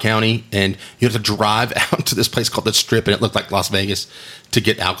a dry county, and you had to drive out to this place called the Strip, and it looked like Las Vegas to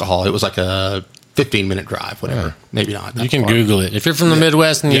get alcohol. It was like a 15-minute drive, whatever. Yeah. Maybe not. You can Google it. If you're from the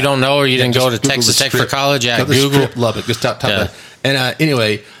Midwest and you don't know, or you didn't go to Texas Tech for college, Google Strip, Lubbock. Just type that. And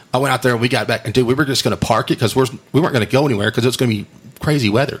anyway, I went out there and we got back, and dude, we were just going to park it because we weren't going to go anywhere because it was going to be crazy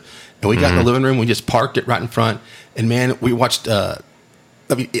weather. And we got in the living room, we just parked it right in front, and man, we watched. I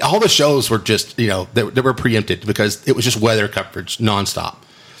mean, all the shows were just they were preempted because it was just weather coverage nonstop,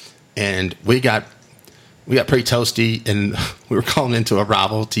 and we got pretty toasty, and we were calling into a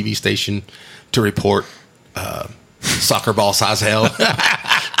rival TV station to report soccer ball size hell.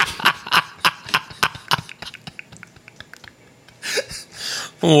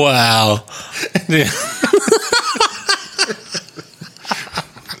 Wow.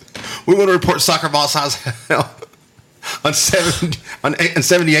 We want to report soccer ball size hell on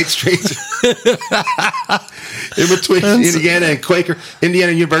 78th Street in between Indiana and Quaker,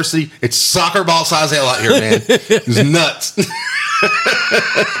 Indiana University. It's soccer ball size hell out here, man. It's nuts.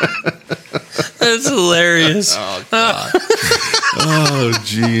 That's hilarious. Oh, God. Oh,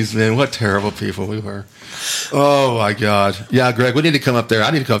 jeez, man. What terrible people we were. Oh, my God. Yeah, Greg, we need to come up there.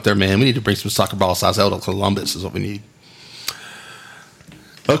 I need to come up there, man. We need to bring some soccer ball size hell to Columbus is what we need.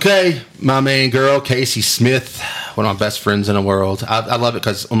 Okay, my main girl, Casey Smith, one of my best friends in the world. I love it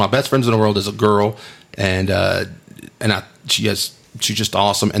because one of my best friends in the world is a girl, and she's just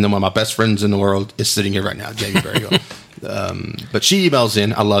awesome. And then one of my best friends in the world is sitting here right now, Jamie Berrigo. But she emails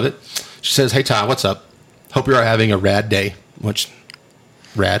in. I love it. She says, "Hey Ty, what's up? Hope you are having a rad day." Which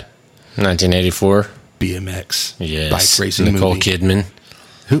rad? 1984 BMX. Yes. Bike racing Nicole movie. Kidman.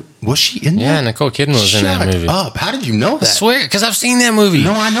 Who was she in that? Yeah, Nicole Kidman was in that movie. Up. How did you know that? I swear, because I've seen that movie.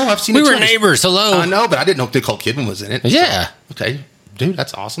 No, I know. I've seen it. We were neighbors. Hello. I know, but I didn't know Nicole Kidman was in it. Yeah. So, okay. Dude,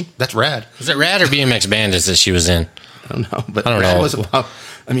 that's awesome. That's rad. Was it Rad or BMX Bandits that she was in? I don't know. But I don't Rad know. Was about,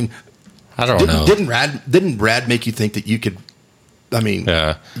 I mean, I don't know. Didn't Rad make you think that you could, I mean,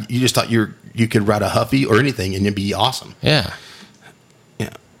 you just thought you could ride a Huffy or anything and it'd be awesome. Yeah. Yeah.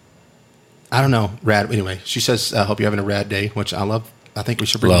 I don't know. Rad. Anyway, she says, I hope you're having a rad day, which I love. I think we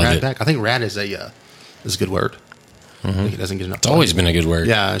should bring rad back. I think rad is a good word. I think it doesn't get enough. It's always been a good word.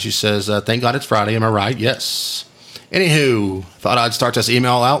 Yeah. She says, thank God it's Friday. Am I right? Yes. Anywho, thought I'd start this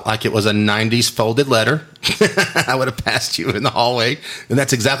email out like it was a 90s folded letter. I would have passed you in the hallway, and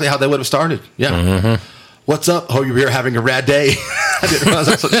that's exactly how they would have started. Yeah. Mm-hmm. What's up? Hope you're having a rad day. I didn't realize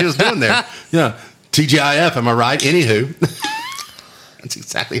that's what she was doing there. Yeah. TGIF, am I right? Anywho. That's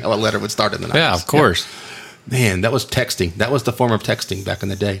exactly how a letter would start in the 90s. Yeah, of course. Yeah. Man, that was texting. That was the form of texting back in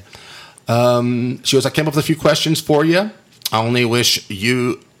the day. She goes, I came up with a few questions for you. I only wish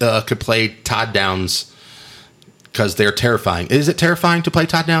you could play Todd Downs because they're terrifying. Is it terrifying to play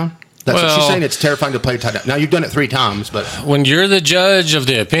Todd Down? That's what she's saying. It's terrifying to play tie down. Now, you've done it 3 times, but when you're the judge of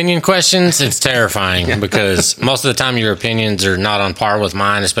the opinion questions, it's terrifying because most of the time your opinions are not on par with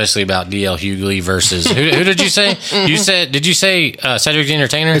mine, especially about DL Hughley versus who did you say? Did you say Cedric the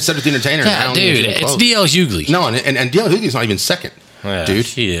Entertainer? It's Cedric the Entertainer. Yeah, dude, it's DL Hughley. No, and DL Hughley's not even second, dude.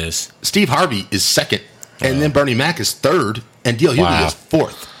 He is. Steve Harvey is second, and then Bernie Mac is third, and DL Hughley is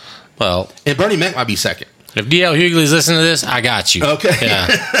fourth. Well, and Bernie Mac might be second. If DL Hughley's listening to this, I got you. Okay. Yeah.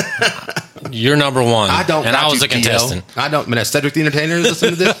 You're number one. I don't. And I was a contestant. I don't. When Cedric the Entertainer is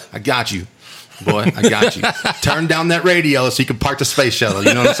listening to this, I got you, boy. I got you. Turn down that radio so you can park the space shuttle.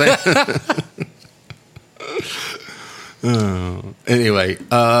 You know what I'm saying? Anyway,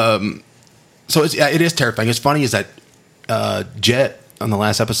 so it is terrifying. It's funny is that Jet on the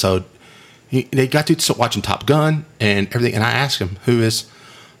last episode, they got to watching Top Gun and everything, and I asked him who is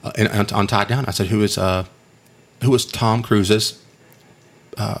on Tied Down. I said who is Tom Cruise's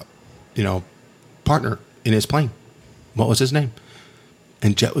partner in his plane. What was his name?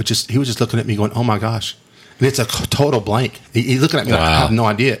 And Jet was just looking at me going, oh my gosh. And it's a total blank. He's looking at me like, I have no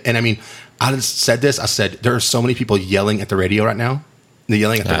idea. And I mean, I just said this. I said, there are so many people yelling at the radio right now. They're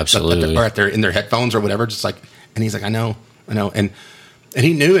yelling at in their headphones or whatever. Just like, and he's like, I know. And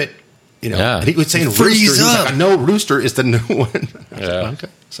he knew it, and he was saying Rooster. He was like, I know Rooster is the new one. Yeah. Okay.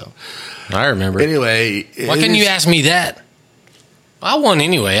 So I remember. Anyway. Why couldn't you ask me that? I won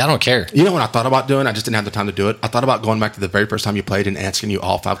anyway. I don't care. You know what I thought about doing? I just didn't have the time to do it. I thought about going back to the very first time you played and asking you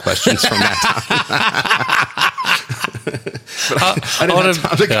all 5 questions from that time. I didn't have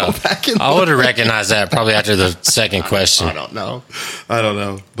time to go back and I would have recognized that probably after the second question. I don't know.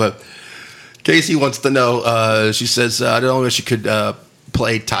 But Casey wants to know, she says, I don't know if she could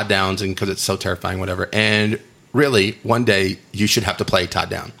play Todd Downs because it's so terrifying, whatever. And really, one day you should have to play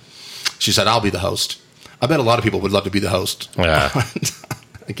Todd Down. She said, I'll be the host. I bet a lot of people would love to be the host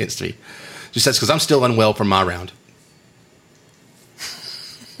against me. She says, because I'm still unwell from my round.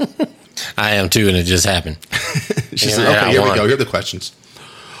 I am too, and it just happened. She said, okay, here we go. Here are the questions.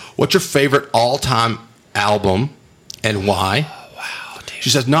 What's your favorite all-time album and why? Oh, wow, dude. She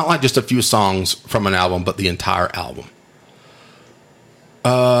says, not like just a few songs from an album, but the entire album.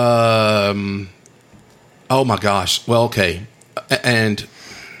 Oh, my gosh. Well, okay. And...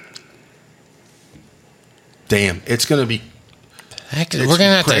 damn, it's going to be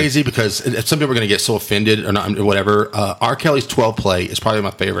crazy because some people are going to get so offended or not, or whatever. R. Kelly's 12 Play is probably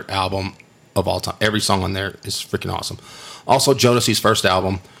my favorite album of all time. Every song on there is freaking awesome. Also, Jodeci's first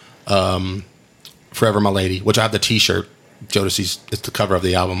album, Forever My Lady, which I have the T-shirt. Jodeci's, it's the cover of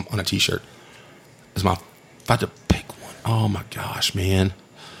the album on a T-shirt. If I had to pick one, oh my gosh, man.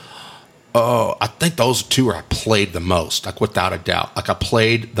 Oh, I think those two are I played the most, like without a doubt. Like I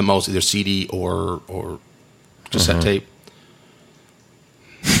played the most, either CD or cassette tape.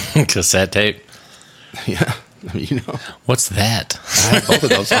 Cassette tape? Yeah. I mean, What's that? I had both of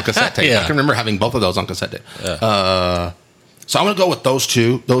those on cassette tape. Yeah. I can remember having both of those on cassette tape. Yeah. So I'm going to go with those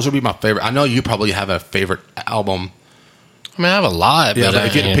two. Those would be my favorite. I know you probably have a favorite album. I mean, I have a lot. Yeah, but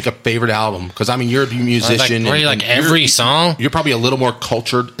if you had to pick a favorite album, because I mean, you're a musician. Like every song? You're probably a little more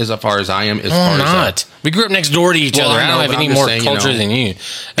cultured as far as I am. I'm not. We grew up next door to each other. I don't have any more culture than you.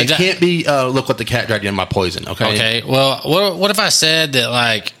 It can't be, look what the cat dragged in my poison, okay? Okay, well, what if I said that,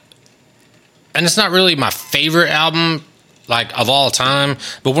 like, and it's not really my favorite album, like, of all time,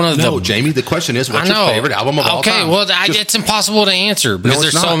 but one of the... No, Jamie, the question is, what's your favorite album of all time? Okay, well, it's impossible to answer because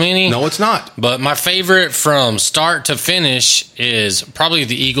there's so many. No, it's not. But my favorite from start to finish is probably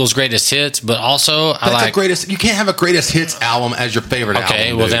the Eagles' greatest hits, but also I like... You can't have a greatest hits album as your favorite album.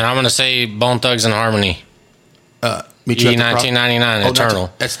 Okay, well, then I'm going to say Bone Thugs and Harmony. E1999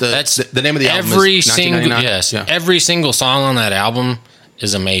 Eternal. That's the name of the album. Every single song on that album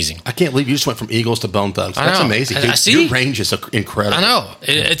is amazing. I can't believe you just went from Eagles to Bone Thugs. That's amazing. Dude, I see. Your range is incredible. I know.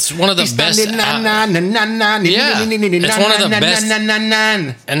 It's one of the best. It's one of the best.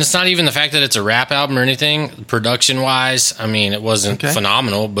 And it's not even the fact that it's a rap album or anything. Production-wise, I mean, it wasn't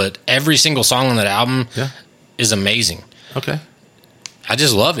phenomenal, but every single song on that album is amazing. Okay. I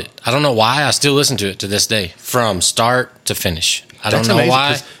just love it. I don't know why. I still listen to it to this day, from start to finish. I don't know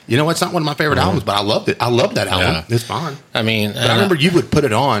why. You know, it's not one of my favorite albums, but I loved it. I love that album. Yeah. It's fine. I mean, but I remember you would put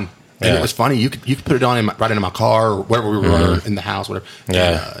it on, and it was funny. You could put it on right into my car or wherever we were in the house, whatever.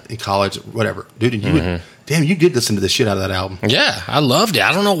 Yeah, in college, whatever, dude. And you would, damn, you did listen to the shit out of that album. Yeah, I loved it.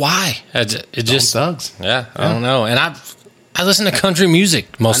 I don't know why. It just Thugs. Yeah, I don't know. And I listen to country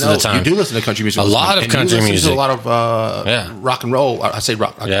music most of the time. You do listen to country music. A lot of country music. A lot of rock and roll. I say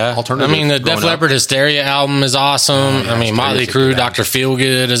rock. Alternative. I mean, the Def Leppard Hysteria album is awesome. I mean, Motley Crue, Dr.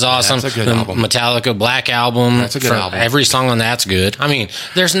 Feelgood is awesome. That's a good the album. Metallica Black Album. That's a good album. Every song on that's good. I mean,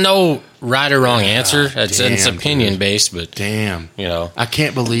 there's no right or wrong answer. It's opinion based, but I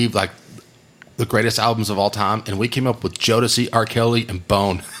can't believe like the greatest albums of all time, and we came up with Jodeci, R. Kelly, and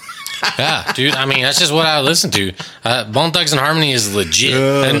Bone. Yeah, dude. I mean, that's just what I listen to. Bone Thugs and Harmony is legit,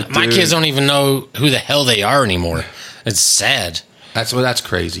 and my kids don't even know who the hell they are anymore. It's sad. That's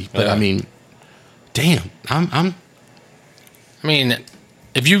crazy. But I mean, damn, I mean,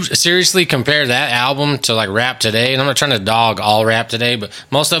 if you seriously compare that album to like rap today, and I'm not trying to dog all rap today, but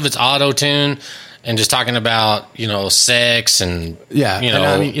most of it's auto tune and just talking about sex and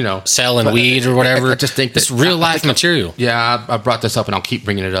selling weed or whatever. I just think it's real life material. Yeah, I brought this up and I'll keep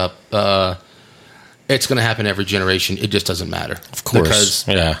bringing it up. It's going to happen every generation. It just doesn't matter, of course.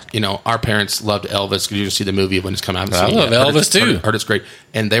 Because our parents loved Elvis. Did you see the movie when it's come out? I love Elvis too. Heard it's great,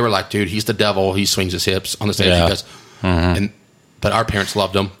 and they were like, "Dude, he's the devil. He swings his hips on the stage." Yeah. He does. But our parents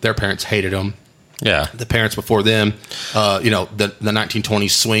loved him. Their parents hated him. Yeah, the parents before them, the 1920s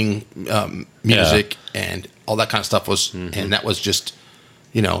swing music and all that kind of stuff was, and that was just,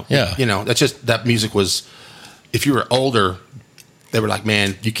 that's just that music was. If you were older, they were like,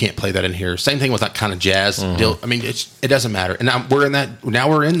 man, you can't play that in here. Same thing with that kind of jazz deal. I mean, it doesn't matter. And we're in that now.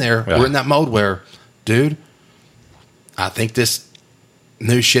 We're in there. Yeah. We're in that mode where, dude, I think this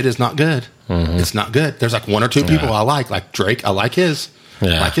new shit is not good. It's not good. There's like one or two people I like Drake. I like his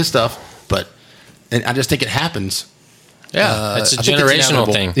stuff, but. And I just think it happens. Yeah, it's a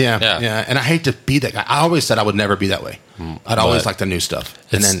generational thing. Yeah. And I hate to be that guy. I always said I would never be that way. I'd always like the new stuff.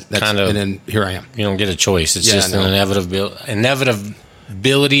 And then here I am. You don't get a choice. It's just an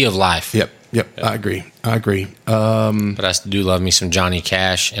inevitability of life. Yep. I agree. But I do love me some Johnny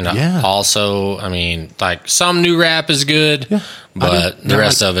Cash. And also, I mean, like some new rap is good, but the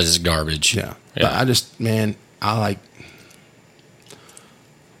rest of it is garbage. Yeah. But I just, man, I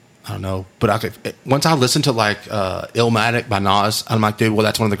don't know, but once I listened to like Illmatic by Nas, I'm like, dude, well,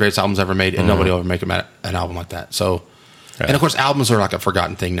 that's one of the greatest albums ever made, and nobody will ever make an album like that. So, and of course, albums are like a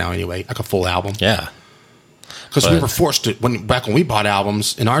forgotten thing now, anyway, like a full album. Yeah, because we were forced to back when we bought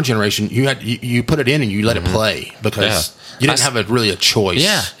albums in our generation, you put it in and you let it play because you didn't have really a choice.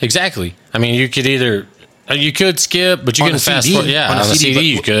 Yeah, exactly. I mean, you could skip, but you couldn't fast forward. Yeah, on a CD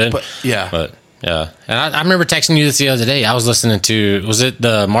you could. Yeah, and I remember texting you this the other day. I was listening to, was it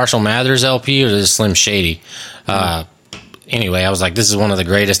the Marshall Mathers LP or the Slim Shady? Anyway, I was like, this is one of the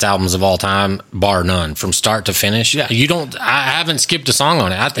greatest albums of all time, bar none, from start to finish. Yeah, I haven't skipped a song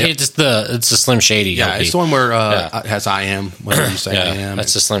on it. I think it's the Slim Shady LP. Yeah, it's the one where it has I Am, whatever you say I am.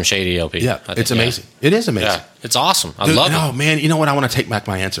 That's the Slim Shady LP. Yeah, it's amazing. Yeah. It is amazing. Yeah, it's awesome. I love it. Oh, man, you know what? I want to take back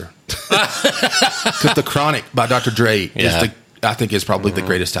my answer. Because The Chronic by Dr. Dre I think is probably the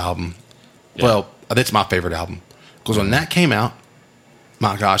greatest album. Yeah. Well, that's my favorite album because when that came out,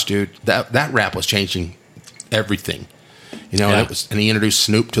 my gosh, dude, that rap was changing everything. And he introduced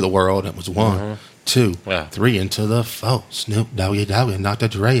Snoop to the world. It was 1, 2, 3 into the 4. Snoop Doggy Dogg and Dr.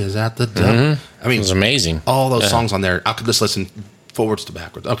 Dre is at the door. I mean, it was amazing. All those songs on there, I could just listen forwards to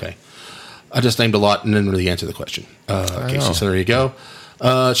backwards. Okay, I just named a lot and didn't really answer the question. Okay, so there you go.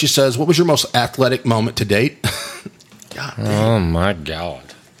 She says, "What was your most athletic moment to date?" God damn. Oh my God.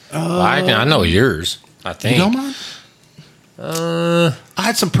 I know yours. I think. You know mine? I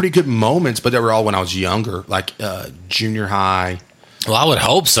had some pretty good moments, but they were all when I was younger, like junior high. Well, I would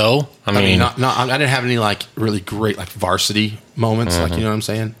hope so. I mean, I didn't have any like really great like varsity moments, like you know what I'm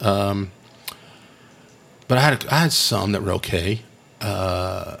saying. But I had some that were okay.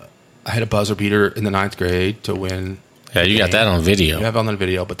 I had a buzzer beater in the 9th grade to win. Yeah, you got that on video. You have it on the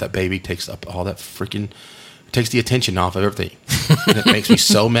video, but that baby takes up all that freaking. Takes the attention off of everything. And it makes me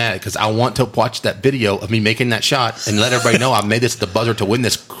so mad because I want to watch that video of me making that shot and let everybody know I made this at the buzzer to win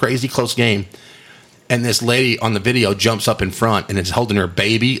this crazy close game. And this lady on the video jumps up in front and is holding her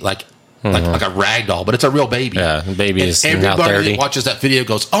baby like a rag doll, but it's a real baby. Yeah, the baby is everybody now 30. That watches that video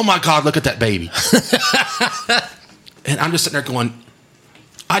goes, "Oh my God, look at that baby!" And I'm just sitting there going,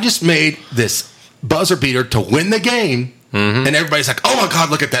 "I just made this buzzer beater to win the game," and everybody's like, "Oh my God,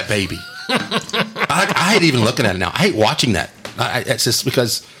 look at that baby!" I hate even looking at it now. I hate watching that. It's just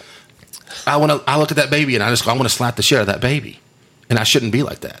because I look at that baby and I want to slap the shit out of that baby, and I shouldn't be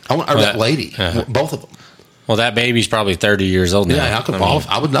like that. That lady, both of them. Well, that baby's probably 30 years old now. Yeah,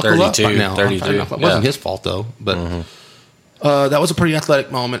 I would knuckle 32, up right now. 32. It wasn't his fault though, but That was a pretty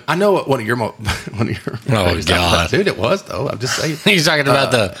athletic moment. I know one of your Oh God, dude, it was though. I'm just saying. He's talking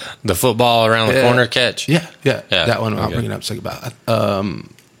about the football around the corner catch. Yeah. That one I'll bring it up. Think about.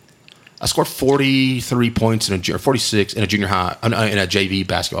 I scored 43 points 46 in a junior high in a JV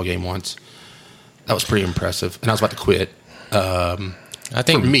basketball game once. That was pretty impressive, and I was about to quit. I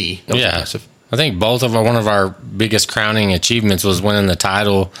think for me, that was impressive. I think one of our biggest crowning achievements was winning the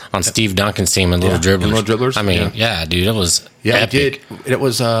title on Steve Duncan's team in Little Dribblers. I mean, dude, it was epic. It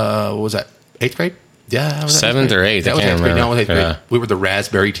was what was that, 8th grade? Yeah, seventh or eighth. That was 8th grade. No, it was 8th grade. We were the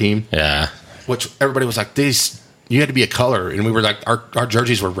Raspberry team. Yeah, which everybody was like, "These you had to be a color," and we were like, our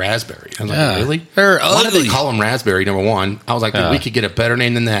jerseys were raspberry. I was like, really? They're Why ugly. did they call them raspberry? Number one, I was like, we could get a better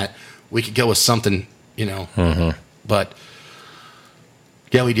name than that. We could go with something, But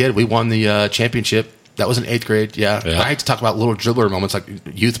yeah, we did. We won the championship. That was in 8th grade. Yeah. I hate to talk about little dribbler moments like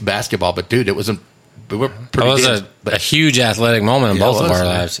youth basketball, but dude, we were pretty. It was a huge athletic moment in both of our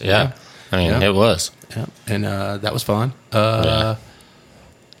lives. Yeah. I mean, it was. Yeah, and that was fun. Let's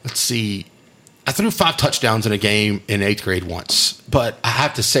see. I threw 5 touchdowns in a game in 8th grade once, but I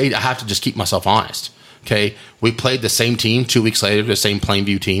have to just keep myself honest. Okay, we played the same team 2 weeks later, the same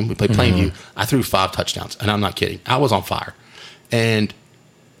Plainview team. We played Plainview. I threw 5 touchdowns, and I'm not kidding. I was on fire, and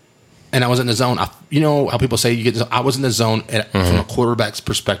I was in the zone. You know how people say you get. I was in the zone from a quarterback's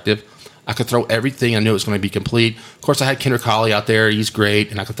perspective. I could throw everything. I knew it was going to be complete. Of course, I had Kendrick Colley out there. He's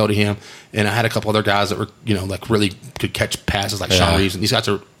great, and I could throw to him. And I had a couple other guys that were, like really could catch passes, like Sean Reeves. And these guys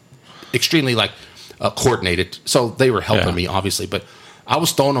are extremely coordinated, so they were helping me obviously. But I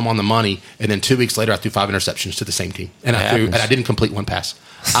was throwing them on the money, and then 2 weeks later, I threw 5 interceptions to the same team, and I didn't complete one pass.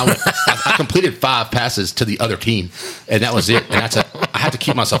 I completed 5 passes to the other team, and that was it. And I had to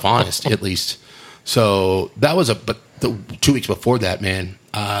keep myself honest at least. So that was but the 2 weeks before that, man,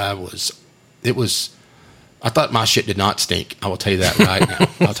 I thought my shit did not stink. I will tell you that right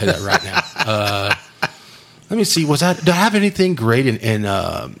now. Let me see. Did I have anything great in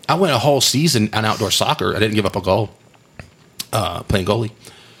I went a whole season on outdoor soccer. I didn't give up a goal playing goalie.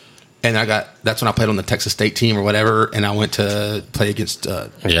 And that's when I played on the Texas State team or whatever, and I went to play against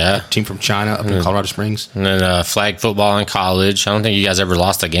a team from China up in Colorado Springs. And then flag football in college. I don't think you guys ever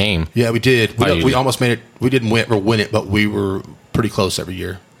lost a game. Yeah, we did. We almost made it. We didn't win it, but we were pretty close every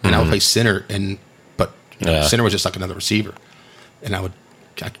year. And I would play center, but center was just like another receiver. And I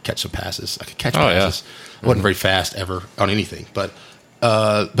could catch some passes. I could catch passes. I wasn't very fast ever on anything, but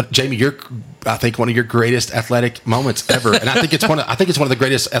Jamie, I think one of your greatest athletic moments ever, and I think it's one of the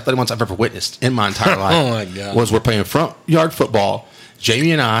greatest athletic moments I've ever witnessed in my entire life. Oh my God! Was we're playing front yard football.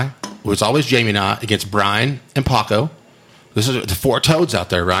 Jamie and I, it was always Jamie and I against Brian and Paco. This is the 4 toads out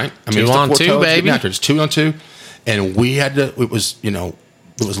there, right? I mean, 2 on 2, baby. It's 2 on 2, and we had to. It was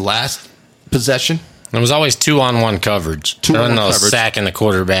last possession. It was always 2-on-1 coverage. 2-on-1 coverage. Sacking the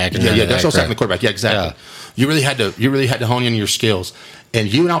quarterback. Yeah, there's no sacking the quarterback. Yeah, exactly. Yeah. You really had to hone in your skills.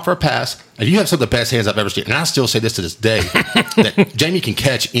 And you went out for a pass, and you have some of the best hands I've ever seen. And I still say this to this day, that Jamie can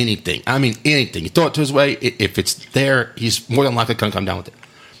catch anything. I mean, anything. You throw it to his way, if it's there, he's more than likely going to come down with it.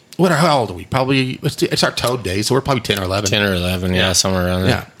 How old are we? Probably, it's our toad days, so we're probably 10 or 11. 10 or 11, yeah, somewhere around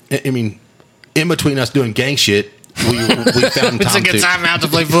there. Yeah. I mean, in between us doing gang shit, we found it's a good time out to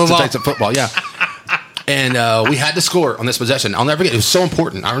play football. To play some football, yeah. And we had to score on this possession. I'll never forget. It was so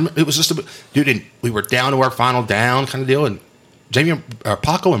important. I remember it was just dude. We were down to our final down kind of deal, and Jamie,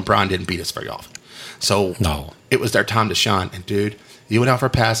 Paco, and Brian didn't beat us very often. So it was their time to shine. And dude, you went out for a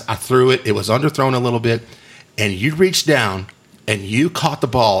pass. I threw it. It was underthrown a little bit, and you reached down and you caught the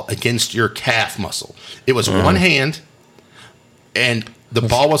ball against your calf muscle. It was one hand, and the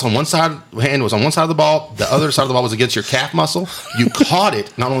ball was on one side. Hand was on one side of the ball. The other side of the ball was against your calf muscle. You caught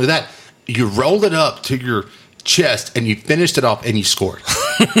it. Not only that, you rolled it up to your chest and you finished it off and you scored.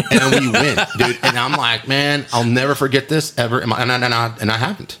 And we win, dude. And I'm like, man, I'll never forget this ever. And I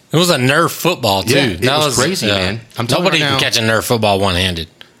haven't. It was a Nerf football too. Yeah, it was crazy, man. Nobody can catch a Nerf football one-handed.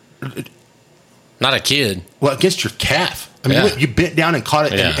 Not a kid. Well, against your calf. I mean, you bent down and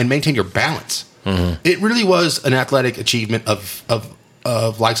caught it and maintained your balance. Mm-hmm. It really was an athletic achievement of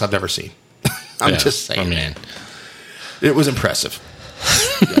likes I've never seen. I'm just saying, man. It was impressive.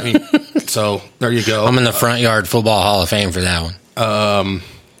 I mean, so there you go. I'm in the front yard football Hall of Fame for that one.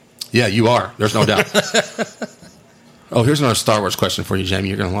 Yeah, you are. There's no doubt. Oh, here's another Star Wars question for you, Jamie.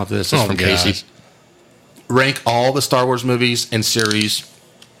 You're going to love this. This is from Casey. Rank all the Star Wars movies and series,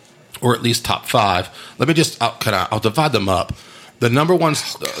 or at least top 5. Let me just, I'll divide them up.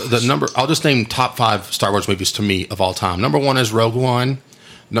 I'll just name top 5 Star Wars movies to me of all time. Number 1 is Rogue One.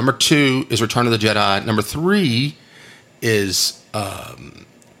 Number 2 is Return of the Jedi. Number 3 is,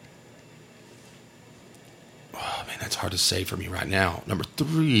 that's hard to say for me right now. Number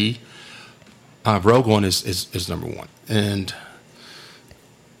 3, Rogue One is number 1. And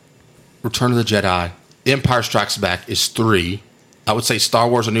Return of the Jedi, Empire Strikes Back is 3. I would say Star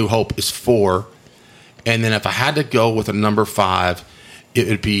Wars A New Hope is 4. And then if I had to go with a number 5, it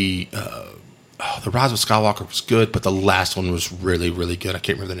would be The Rise of Skywalker was good, but the last one was really, really good. I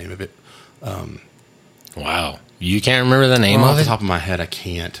can't remember the name of it. Wow. You can't remember the name of Off the it? top of my head, I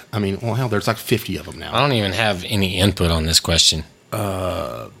can't. I mean, well, hell, there's like 50 of them now. I don't even have any input on this question.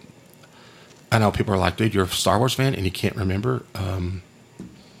 I know people are like, dude, you're a Star Wars fan and you can't remember.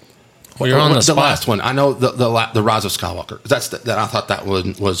 Well, you're on the spot. last one. I know the Rise of Skywalker. That I thought that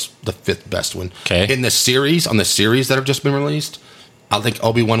one was the 5th best one. Okay. In the series, that have just been released, I think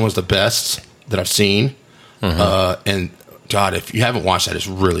Obi-Wan was the best that I've seen. And God, if you haven't watched that, it's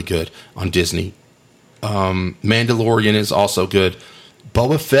really good on Disney. Mandalorian is also good.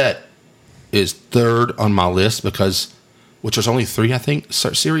 Boba Fett is 3rd on my list which there's only 3, I think,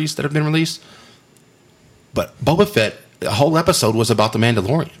 series that have been released. But Boba Fett, a whole episode was about the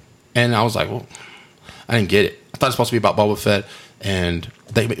Mandalorian. And I was like, well, I didn't get it. I thought it was supposed to be about Boba Fett, and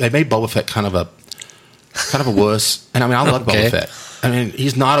they made Boba Fett kind of a wuss. And I mean, I love Boba Fett. I mean,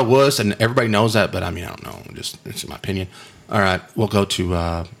 he's not a wuss, and everybody knows that. But I mean, I don't know. It's my opinion. All right, we'll go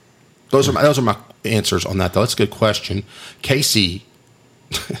to those are my answers on that. Though that's a good question. Casey,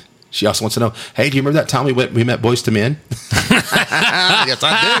 she also wants to know, hey, do you remember that time we met Boys to Men? Yes,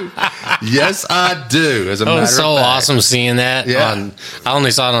 I do. Yes, I do. As a matter of fact, it was so awesome seeing that. Yeah. I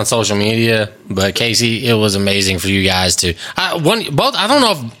only saw it on social media, but Casey, it was amazing for you guys to. I don't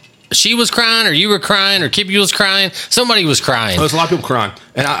know if she was crying or you were crying or Kippy was crying. Somebody was crying. There's a lot of people crying,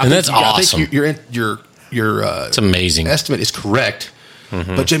 and that's awesome. I think your it's amazing. estimate is correct.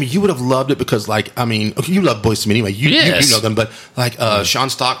 But Jamie, you would have loved it because, like, I mean, okay, you love Boys to Men anyway. You know them, but like Sean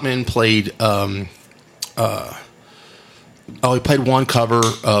Stockman played. He played one cover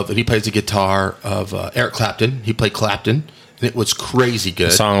of, and he plays the guitar of Eric Clapton. He played Clapton, and it was crazy good.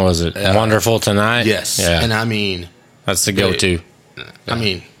 What song was it? Wonderful Tonight? Yes. Yeah. And I mean, that's the go-to. I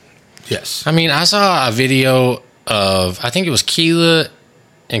mean, yes. I mean, I saw a video of, I think it was Keela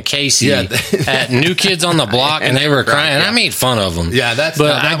and Casey at New Kids on the Block, and they were crying. And I made fun of them. Yeah, I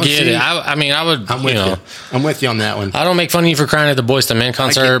get it. I mean, I would. I'm with you. I'm with you on that one. I don't make fun of you for crying at the Boyz II Men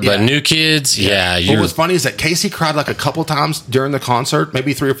concert, but New Kids, What was funny is that Casey cried like a couple times during the concert,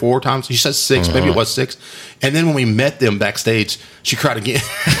 maybe 3 or 4 times. She says 6, maybe it was 6. And then when we met them backstage, she cried again.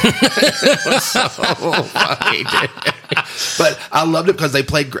 It was so funny, dude. But I loved it because they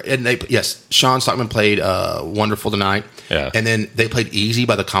played great. And Sean Stockman played Wonderful Tonight. Yeah. And then they played Easy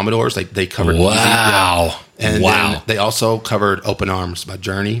by the Commodores. They covered Easy. Wow. And then they also covered Open Arms by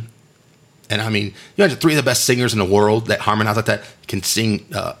Journey. And I mean, you have 3 of the best singers in the world that harmonize like that, can sing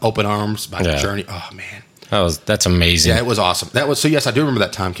Open Arms by Journey. Oh, man. That's amazing. Yeah, it was awesome. So yes, I do remember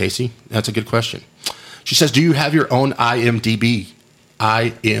that time, Casey. That's a good question. She says, do you have your own IMDb?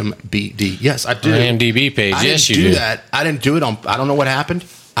 IMBD. Yes, I do. IMDb page. Yes, you do. That. I didn't do it on, I don't know what happened.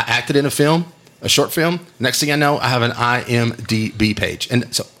 I acted in a short film. Next thing I know, I have an IMDb page.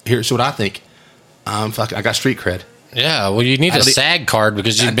 And so here's what I think. I got street cred. Yeah, well, you need a SAG card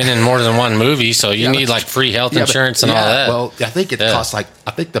because you've been in more than one movie, so you need like free health insurance and all that. Well, I think it costs I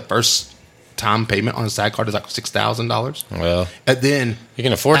think the first time payment on a SAG card is like $6,000. Well, and then you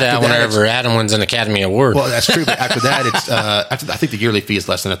can afford that whenever Adam wins an Academy Award. Well, that's true. But after that, it's I think the yearly fee is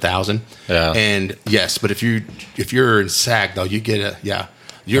less than $1,000. Yeah. And yes, but if you're in SAG though, you get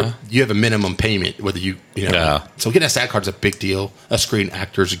you have a minimum payment whether you know. Yeah. So getting a SAG card is a big deal. A Screen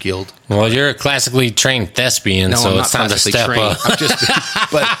Actors Guild. Well, you're a classically trained thespian, so it's time to step up.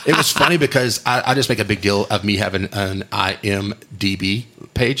 But it was funny because I just make a big deal of me having an IMDb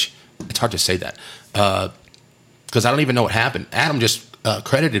page. It's hard to say that because I don't even know what happened. Adam just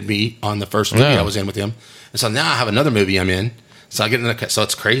credited me on the first movie I was in with him, and so now I have another movie I'm in. So I get so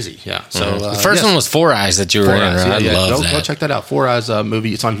it's crazy, yeah. So the first one was Four Eyes that you were in. Right? I love that. Go check that out. Four Eyes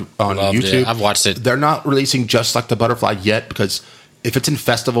movie. It's on YouTube. I've watched it. They're not releasing Just Like the Butterfly yet because if it's in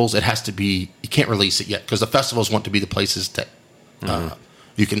festivals, it has to be. You can't release it yet because the festivals want to be the places that.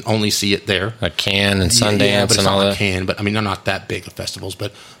 You can only see it there. Like Cannes and Sundance and all that. Cannes, but I mean, they're not that big of festivals.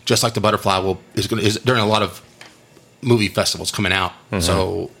 But Just Like the Butterfly is during a lot of movie festivals coming out.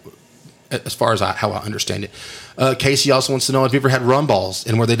 So, as far as how I understand it, Casey also wants to know, have you ever had rum balls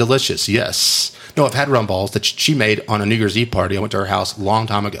and were they delicious? Yes. No, I've had rum balls that she made on a New Year's Eve party. I went to her house a long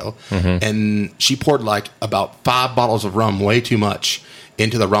time ago, and she poured like about 5 bottles of rum, way too much,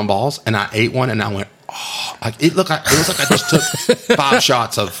 into the rum balls, and I ate one, and I went It looks like I just took 5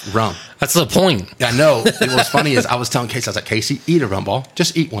 shots of rum. That's the point. I know. And what's funny is I was telling Casey, I was like, Casey, eat a rum ball.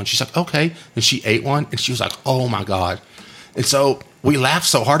 Just eat one. She's like, okay. And she ate one, and she was like, oh, my God. And so we laughed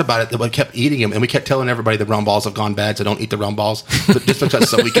so hard about it that we kept eating them, and we kept telling everybody the rum balls have gone bad, so don't eat the rum balls. But just because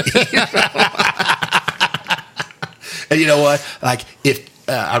so we could eat them. And you know what? Like, if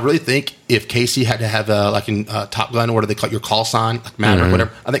I really think if Casey had to have like in Top Gun, what do they call your call sign, like Maverick or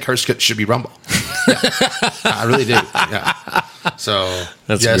whatever? I think hers should be Rumble. Yeah. I really do. Yeah. So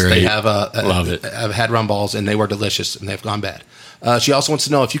That's yes, great. they have. Love it. I've had rum balls and they were delicious and they've gone bad. She also wants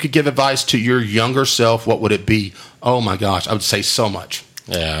to know if you could give advice to your younger self, what would it be? Oh my gosh, I would say so much.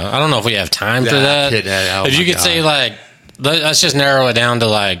 Yeah, I don't know if we have time for Yeah, that. oh if you my could say God. like, let's just narrow it down to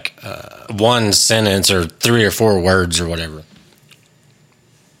like one sentence or 3 or 4 words or whatever.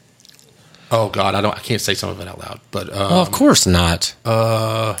 Oh God, I can't say some of it out loud. But Well, of course not.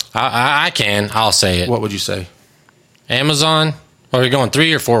 I can. I'll say it. what would you say? Amazon. Are we going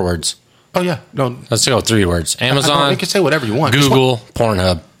 3 or 4 words? Oh yeah, no. Let's go 3 words. Amazon. You can say whatever you want. Google.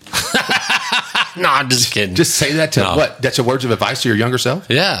 Pornhub. No, I'm just kidding. Just say that to No. what? That's your words of advice to your younger self.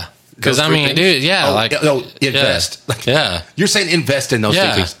 Yeah. Because Those I three mean, things? dude, yeah, invest. Yeah. Yeah. You're saying invest in those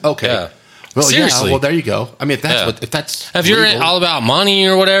Yeah. three things. Okay. Yeah. Well, Seriously. yeah. Well, there you go. I mean, Yeah. if that's If you're legal- all about money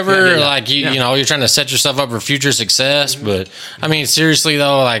or whatever, Yeah. like you Yeah. know, you're trying to set yourself up for future success. But I mean, seriously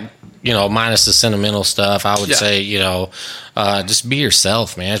though, like minus the sentimental stuff, I would Yeah. say just be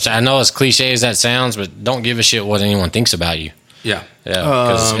yourself, man. I know as cliche as that sounds, but don't give a shit what anyone thinks about you. yeah, Yeah,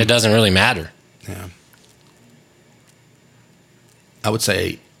 because it doesn't really matter. yeah. I would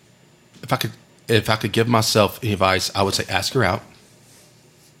say if I could give myself any advice, I would say ask her out.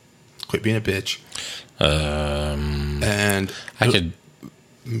 Quit being a bitch. And I could.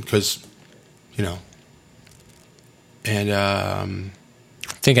 because and I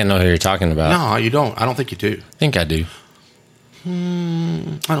think I know who you're talking about. no, you don't. I don't think you do. I think I do.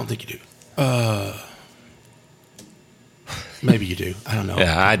 I don't think you do. Maybe you do. I don't know.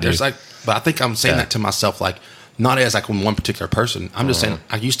 Yeah, I do. There's but I think I'm saying Yeah. that to myself, like not as like one particular person. I'm just saying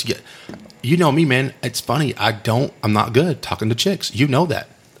I used to get. You know me, man. It's funny. I'm not good talking to chicks. You know that.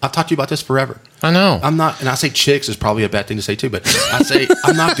 I've talked to you about this forever. I know. I'm not, and I say chicks is probably a bad thing to say too, but I say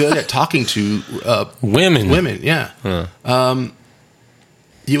I'm not good at talking to Women. women. Yeah.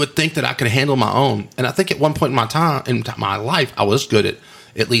 You would think that I could handle my own, and I think at one point in my life, I was good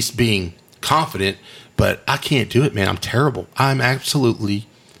at least being confident, but I can't do it, man. I'm terrible. I'm absolutely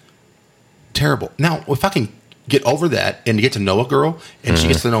terrible. Now, if I can get over that and get to know a girl, and she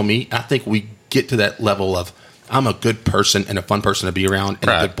gets to know me, I think we get to that level of I'm a good person and a fun person to be around, and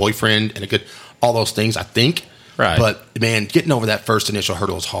Right. a good boyfriend and all those things. I think. Right. But man, getting over that first initial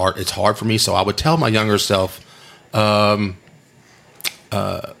hurdle is hard. It's hard for me. So I would tell my younger self, ask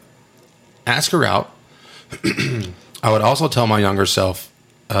her out. I would also tell my younger self,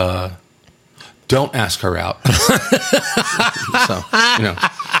 don't ask her out.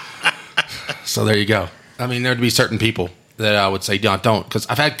 So there you go. I mean, there'd be certain people that I would say, don't, because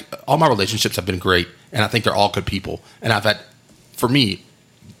I've had all my relationships have been great, and I think they're all good people, and for me,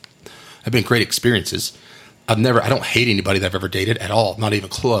 have been great experiences. I don't hate anybody that I've ever dated at all, not even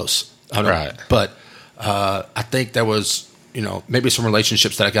close. Right. But I think there was, maybe some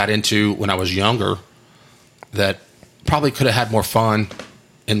relationships that I got into when I was younger that probably could have had more fun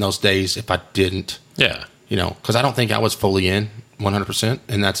in those days if I didn't. Yeah. Because I don't think I was fully in 100%,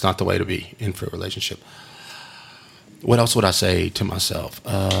 and that's not the way to be in for a relationship. What else would I say to myself?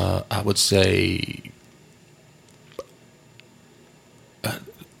 I would say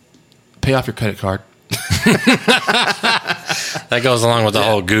pay off your credit card. That goes along with the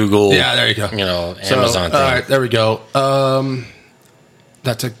whole Google. Yeah, there you go. Amazon thing. All right, there we go.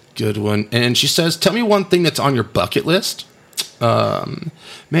 That's a good one. And she says, tell me one thing that's on your bucket list.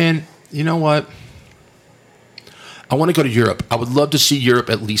 Man, you know what? I want to go to Europe. I would love to see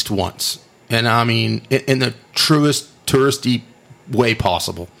Europe at least once. And I mean, in the truest touristy way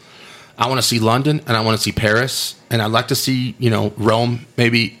possible. I want to see London and I want to see Paris. And I'd like to see, Rome.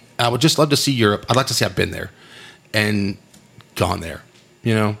 Maybe I would just love to see Europe. I'd like to say I've been there and gone there,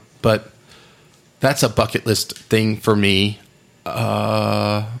 But that's a bucket list thing for me.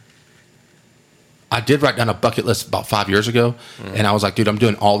 I did write down a bucket list about 5 years ago, and I was like, dude, I'm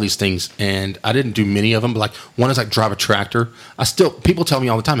doing all these things, and I didn't do many of them, but like one is like drive a tractor. People tell me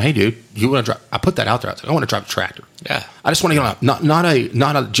all the time, hey, dude, you want to drive? I put that out there. I was like, I want to drive a tractor. Yeah. I just want to get on not a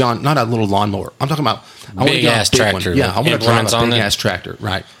little lawnmower. I'm talking about I want to Big get on ass a big tractor. one. Yeah, I want to drive Implements a on big it? ass tractor.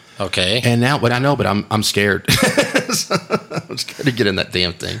 Right. Okay. And now, but I'm scared. I'm scared to get in that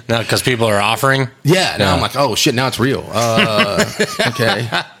damn thing. Now, because people are offering. Yeah. Now I'm like, oh shit, now it's real. Okay.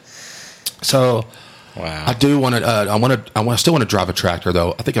 So. Wow. I do want to. I still want to drive a tractor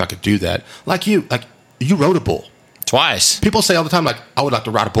though. I think if I could do that, like you rode a bull. Twice. People say all the time, like, I would like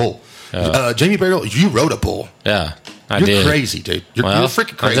to ride a bull. Jamie Burial, you rode a bull. Yeah, You're did. crazy, dude. You're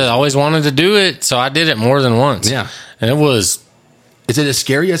freaking crazy. I always wanted to do it, so I did it more than once. Yeah. And it was... Is it as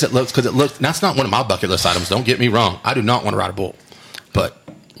scary as it looks? Because that's not one of my bucket list items. Don't get me wrong. I do not want to ride a bull. But...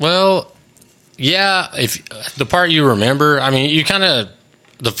 Well, yeah, if the part you remember, I mean, you kind of...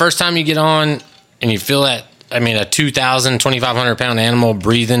 The first time you get on and you feel that, I mean, a 2,500 pound animal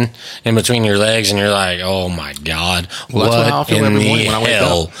breathing in between your legs, and you're like, "Oh my God, what in the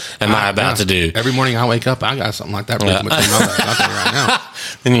hell am I about to do?" Every morning I wake up, I got something like that breathing between my legs. I'll tell you right now.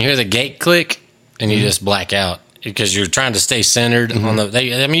 Then you hear the gate click, and you just black out because you're trying to stay centered on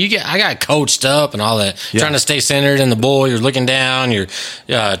the. I got coached up and all that, trying to stay centered in the bull. You're looking down. You're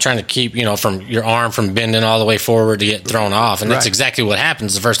trying to keep from your arm from bending all the way forward to get thrown off, and that's exactly what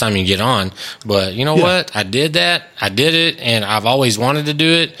happens the first time you get on. But you know what? I did that. I did it, and I've always wanted to do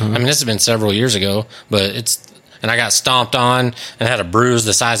it. I mean, this has been several years ago, but and I got stomped on and had a bruise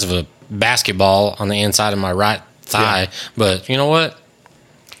the size of a basketball on the inside of my right thigh. But you know what?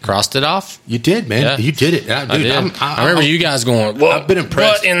 Crossed it off. You did, man. Yeah. You did it. I did. I remember you guys going, "What? I've been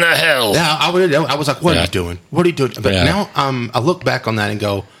impressed. What in the hell?" Yeah, I was like, "What are you doing? What are you doing?" But now, I look back on that and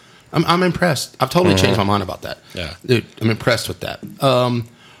go, "I'm impressed. I've totally changed my mind about that." Yeah, dude, I'm impressed with that.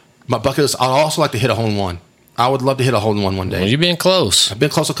 My bucket list. I'd also like to hit a hole in one. I would love to hit a hole in one day. Well, you've been close. I've been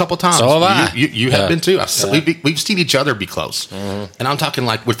close a couple times. So have I. You have been too. We've seen each other be close, and I'm talking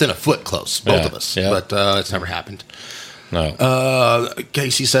like within a foot close, both of us. Yeah. But it's never happened. No.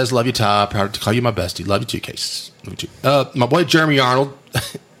 Casey says, "Love you, Ty. Proud to call you my bestie. Love you too, Casey. Love you too." My boy Jeremy Arnold.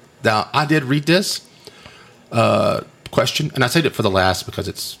 Now I did read this question, and I saved it for the last because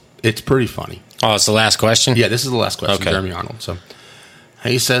it's pretty funny. Oh, it's the last question? Yeah, this is the last question. Okay. Jeremy Arnold. So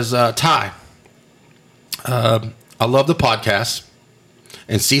he says, "Ty, I love the podcast,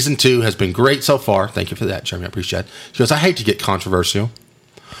 and season 2 has been great so far. Thank you for that, Jeremy. I appreciate it." He goes, "I hate to get controversial,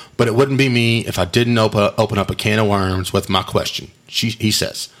 but it wouldn't be me if I didn't open up a can of worms with my question." He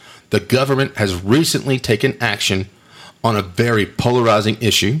says, "The government has recently taken action on a very polarizing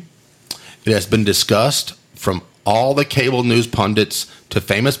issue. It has been discussed from all the cable news pundits to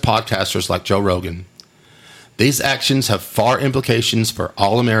famous podcasters like Joe Rogan. These actions have far implications for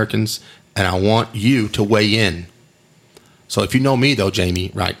all Americans, and I want you to weigh in." So if you know me, though,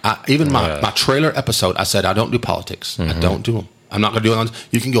 Jamie, right? My trailer episode, I said I don't do politics. I don't do them. I'm not going to do it on.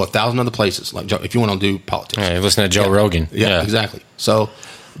 You can go 1,000 other places, like if you want to do politics. Hey, listen to Joe Rogan. Yeah, exactly. So,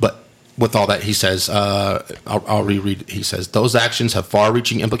 but with all that, he says, I'll reread. He says, "Those actions have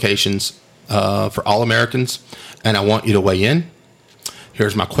far-reaching implications for all Americans, and I want you to weigh in.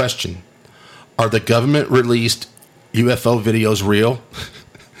 Here's my question: Are the government-released UFO videos real,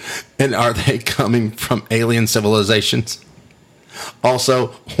 and are they coming from alien civilizations? Also,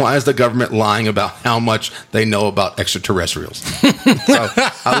 why is the government lying about how much they know about extraterrestrials?" So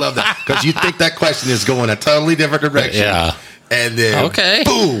I love that because you think that question is going a totally different direction. Yeah. And then,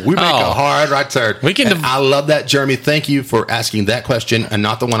 boom, we make a hard right turn. I love that, Jeremy. Thank you for asking that question and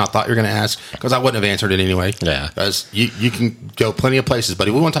not the one I thought you were going to ask, because I wouldn't have answered it anyway. Yeah. Because you can go plenty of places. But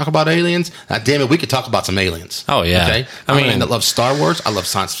if we want to talk about aliens, damn it, we could talk about some aliens. Oh, yeah. Okay? I'm a man that loves Star Wars. I love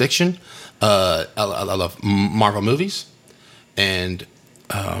science fiction. I love Marvel movies. And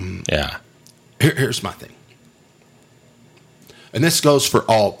here's my thing. And this goes for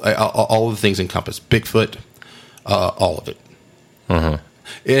all of the things encompassed. Bigfoot, all of it.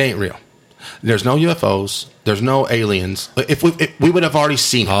 It ain't real. There's no UFOs. There's no aliens. If we would have already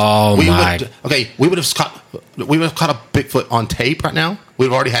seen it. We would have caught a Bigfoot on tape right now.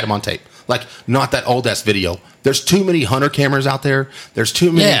 We've already had him on tape. Like, not that old ass video. There's too many hunter cameras out there. There's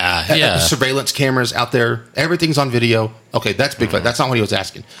too many surveillance cameras out there. Everything's on video. Okay, that's Bigfoot. That's not what he was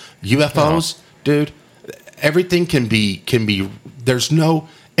asking. UFOs, dude. Everything can be. There's no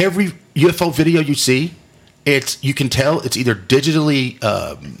every UFO video you see. You can tell it's either digitally,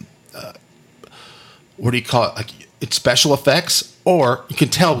 what do you call it? Like, it's special effects, or you can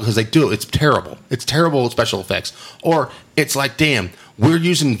tell because they do it. It's terrible. It's terrible special effects. Or it's like, damn, we're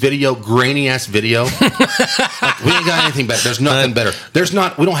using grainy ass video. Like, we ain't got anything better. There's nothing better.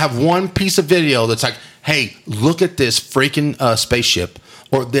 We don't have one piece of video that's like, hey, look at this freaking spaceship,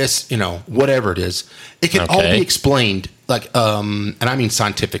 or this, whatever it is. It can all be explained, like, and I mean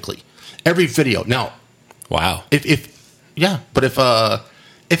scientifically. Every video. Now, wow. But if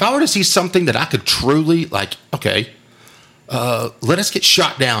I were to see something that I could truly, like, okay, let us get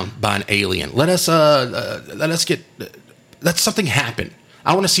shot down by an alien. Let something happen.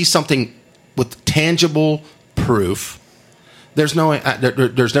 I want to see something with tangible proof There's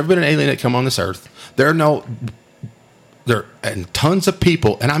never been an alien that come on this earth. There and tons of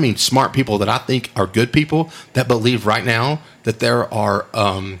people, and I mean smart people that I think are good people that believe right now that there are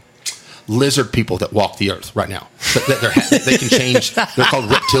lizard people that walk the earth right now. They can change. They're called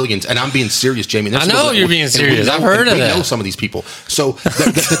reptilians, and I'm being serious, Jamie. I know you're being serious. I've heard of that. We know some of these people. So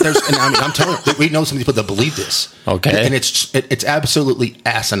there's, and I'm telling you, we know some of these people that believe this. Okay, and it's absolutely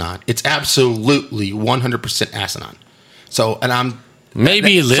asinine. It's absolutely 100% asinine. So, and I'm.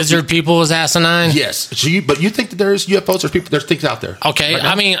 Maybe lizard people is asinine. Yes, but you think that there's UFOs? There's things out there. Okay, right,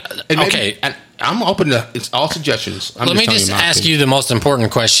 I mean, okay. And I'm open to all suggestions. Let me just ask you the most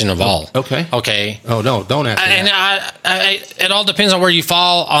important question of all. Okay. Oh no, don't ask me. And it all depends on where you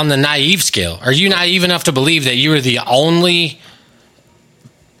fall on the naive scale. Are you naive enough to believe that you are the only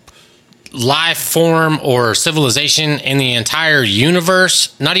life form or civilization in the entire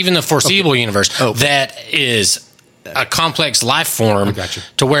universe, not even the foreseeable universe, that is a complex life form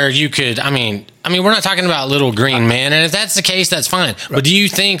to where you could, I mean, we're not talking about little green men, and if that's the case, that's fine. Right. But do you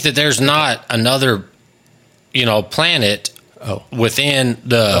think that there's not another, planet within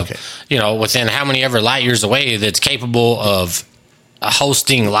the, within how many ever light years away that's capable of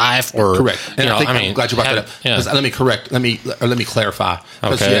hosting life? Or correct. And I'm glad you brought that up. Yeah. Let me clarify.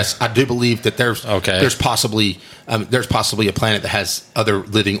 Because yes, I do believe that there's possibly a planet that has other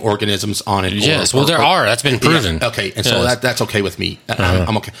living organisms on it. Yes, there are. That's been proven. Yeah, okay, and so that's okay with me.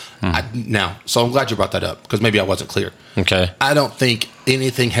 I'm okay. So I'm glad you brought that up because maybe I wasn't clear. Okay. I don't think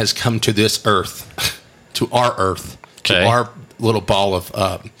anything has come to this earth, to our earth, to our little ball of,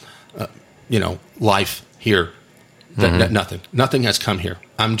 life here. Nothing has come here.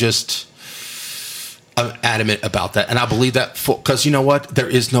 I'm adamant about that, and I believe that because you know what, there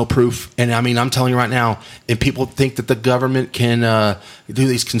is no proof. And I mean, I'm telling you right now, and people think that the government can do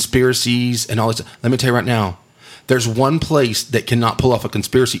these conspiracies and all this. Let me tell you right now, there's one place that cannot pull off a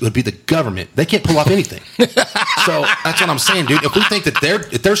conspiracy. It would be the government. They can't pull off anything. So that's what I'm saying, dude. If we think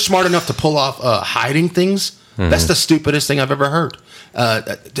that they're smart enough to pull off hiding things, that's the stupidest thing I've ever heard.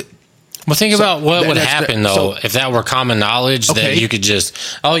 Well, think about what would happen, though, if that were common knowledge, that you could just,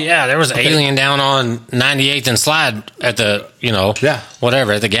 there was an alien down on 98th and Slide at the,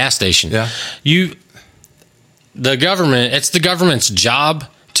 whatever, at the gas station. Yeah. It's the government's job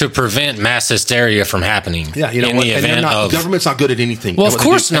to prevent mass hysteria from happening. Yeah, you know what? The government's not good at anything. Well, of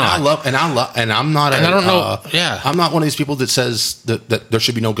course not. And I'm not. And I don't know. I'm not one of these people that says that there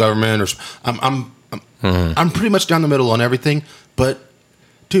should be no government. Or I'm pretty much down the middle on everything. But,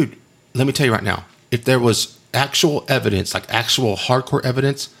 dude, let me tell you right now, if there was actual evidence, like actual hardcore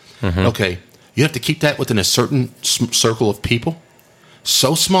evidence, you have to keep that within a certain circle of people,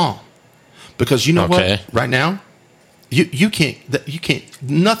 so small, because you know what? Right now, you can't.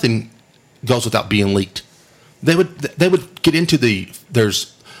 Nothing goes without being leaked. They would get into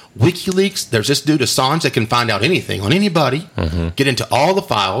there's WikiLeaks. There's this dude Assange that can find out anything on anybody, get into all the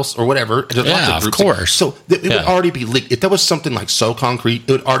files or whatever. Of course. So it would already be leaked. If there was something like so concrete,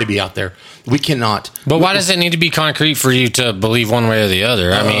 it would already be out there. We cannot. But why does it need to be concrete for you to believe one way or the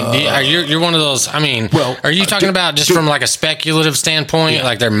other? I mean, you're one of those. I mean, are you talking about just from like a speculative standpoint,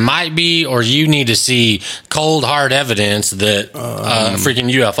 like there might be, or you need to see cold hard evidence that a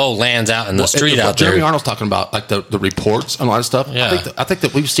freaking UFO lands out in the street out there? Jeremy Arnold's talking about like the reports and a lot of stuff. Yeah. I think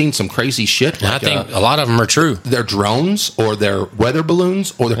that we've seen some crazy shit. Like, I think a lot of them are true. They're drones or they're weather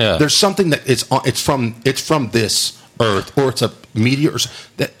balloons or there's something that it's from this Earth or it's a meteor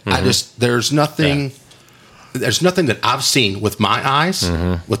that there's nothing that I've seen with my eyes.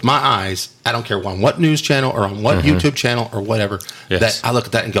 With my eyes, I don't care on what news channel or on what YouTube channel or whatever that I look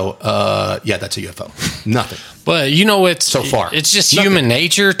at that and go, that's a UFO. Nothing. But so far it's just human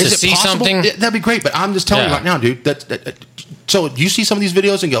nature to see something. That'd be great, but I'm just telling you right now, dude. So you see some of these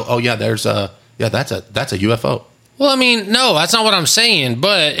videos and go, that's a UFO. Well, I mean, no, that's not what I'm saying,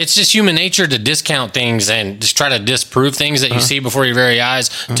 but it's just human nature to discount things and just try to disprove things that you see before your very eyes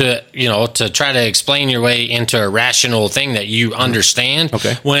to try to explain your way into a rational thing that you understand.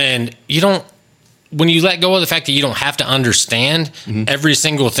 Okay. When you let go of the fact that you don't have to understand every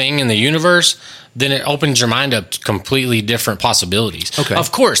single thing in the universe, then it opens your mind up to completely different possibilities. Okay.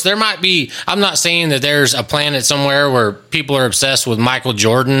 Of course, there might be, I'm not saying that there's a planet somewhere where people are obsessed with Michael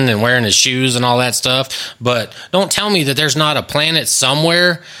Jordan and wearing his shoes and all that stuff, but don't tell me that there's not a planet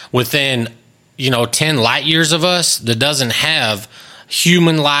somewhere within, 10 light years of us that doesn't have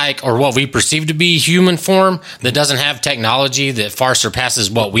human-like or what we perceive to be human form, that doesn't have technology that far surpasses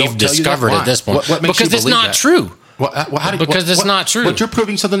what we've discovered at this point. What makes because you it's not that? true. Because it's not true. But you're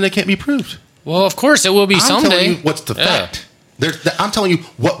proving something that can't be proved. Well, of course it will be someday. I'm telling you what's the fact. I'm telling you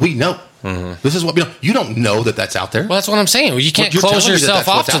what we know. This is what we know. You don't know that that's out there. Well, that's what I'm saying. You can't You're close telling me yourself that's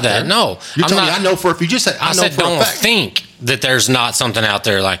off what's to out that. there. No, You're telling me I know for if you just said I know said for a don't fact. think that there's not something out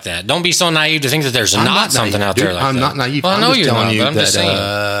there like that. Don't be so naive to think that there's I'm not something naive, out dude. there like I'm that. not naive. Well, I I'm know just you're telling not, you but I'm just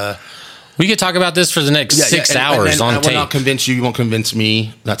that, saying. We could talk about this for the next 6 hours on I will tape. not convince you. You won't convince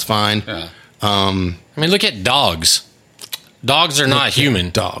me. That's fine. Yeah. I mean, look at dogs. Dogs are not human.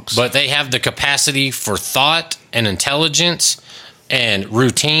 Dogs. But they have the capacity for thought and intelligence and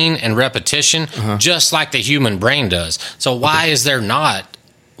routine and repetition, just like the human brain does. So why is there not?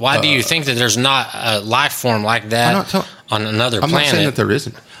 Why do you think that there's not a life form like that on another planet? I'm not saying that there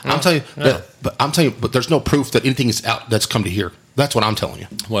isn't. I'm telling you, but there's no proof that anything is out that's come to here. That's what I'm telling you.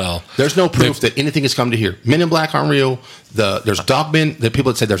 Well, there's no proof that anything has come to here. Men in Black aren't real. There's dogmen. The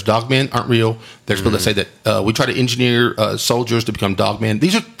people that say there's dogmen aren't real. There's people that say that we try to engineer soldiers to become dogmen.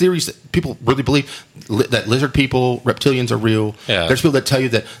 These are theories that people really believe that lizard people, reptilians are real. Yeah. There's people that tell you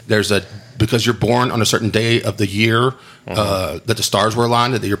that because you're born on a certain day of the year that the stars were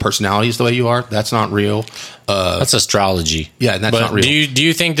aligned, that your personality is the way you are. That's not real. That's astrology. Yeah, and that's not real. Do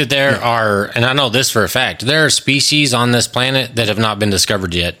you think that there are, and I know this for a fact, there are species on this planet that have not been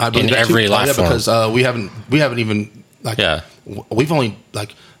discovered yet in every life form? Because we haven't even we've only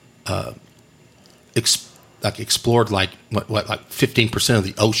explored like 15% of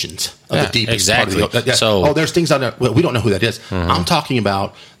the oceans of the deepest exactly. part of the So there's things out there we don't know who that is. I'm talking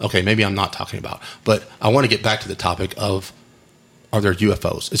about maybe I'm not talking about, but I want to get back to the topic of, are there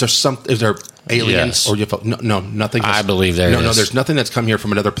UFOs? Is there aliens or UFO? No, nothing. I believe there is. No, there's nothing that's come here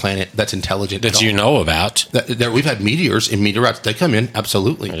from another planet that's intelligent. That you know about. We've had meteors and meteorites. They come in,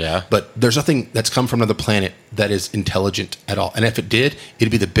 absolutely. Yeah. But there's nothing that's come from another planet that is intelligent at all. And if it did,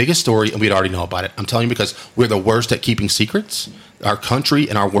 it'd be the biggest story, and we'd already know about it. I'm telling you, because we're the worst at keeping secrets. Our country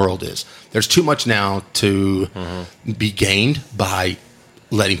and our world is. There's too much now to be gained by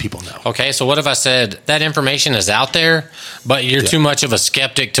letting people know. Okay, so what if I said that information is out there, but you're too much of a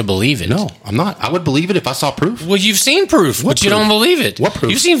skeptic to believe it? No, I'm not. I would believe it if I saw proof. Well, you've seen proof, but you don't believe it. What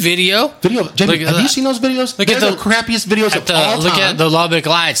proof? You've seen video. Jamie, have you seen those videos? They're the crappiest videos of all time. Look at the Lubbock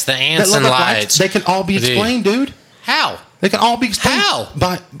lights, the Anson lights. They can all be explained, dude. How? They can all be explained.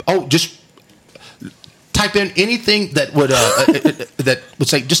 How? Just type in anything that would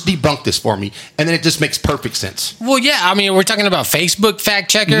say, just debunk this for me, and then it just makes perfect sense. Well, yeah, I mean, we're talking about Facebook fact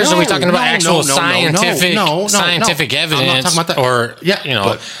checkers, or are we talking about actual scientific evidence, I'm not talking about that. Or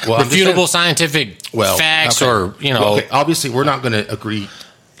refutable scientific facts, or obviously, we're not going to agree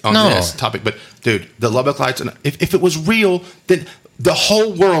on this topic, but dude, the Lubbock lights, and if it was real, then the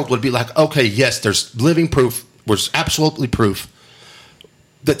whole world would be like, okay, yes, there's living proof. There's absolutely proof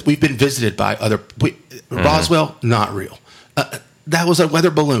that we've been visited by Roswell, not real. That was a weather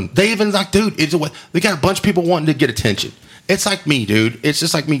balloon. They even dude, they got a bunch of people wanting to get attention. It's like me, dude. It's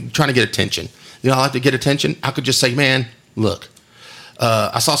just like me trying to get attention. I like to get attention. I could just say, man, look,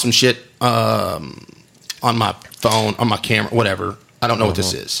 I saw some shit on my phone, on my camera, whatever. I don't know what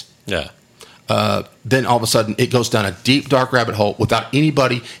this is. Yeah. Then all of a sudden it goes down a deep, dark rabbit hole without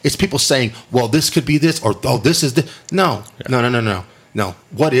anybody. It's people saying, well, this could be this, or this is this. No.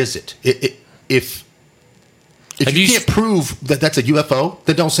 What is it? If you can't prove that that's a UFO,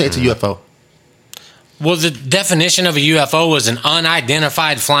 then don't say it's a UFO. Well, the definition of a UFO is an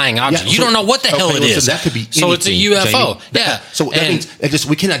unidentified flying object. You don't know what the hell it is. That could be anything, so it's a UFO. Jamie. So that means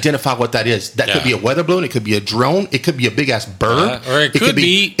we can identify what that is. That could be a weather balloon. It could be a drone. It could be a big ass bird. Or it could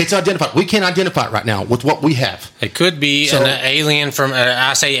be. It's identified. We can't identify it right now with what we have. It could be an alien from.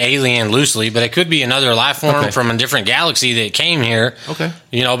 I say alien loosely, but it could be another life form from a different galaxy that came here. Okay.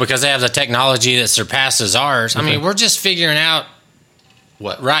 Because they have the technology that surpasses ours. I mean, we're just figuring out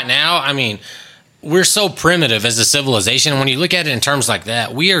what right now. I mean, we're so primitive as a civilization. When you look at it in terms like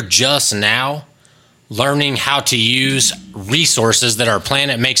that, we are just now learning how to use resources that our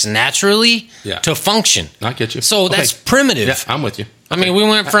planet makes naturally to function. I get you. So that's primitive. Yeah, I'm with you. I mean, we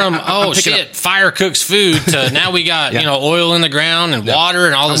went from, fire cooks food to now we got, oil in the ground and water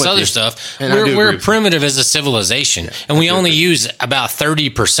and all this other stuff. We're primitive as a civilization. Yeah, and we only use about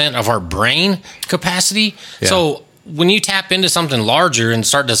 30% of our brain capacity. Yeah. So when you tap into something larger and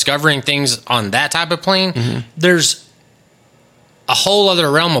start discovering things on that type of plane, there's a whole other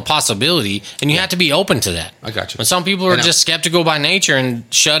realm of possibility, and you have to be open to that. I got you. And some people are just skeptical by nature and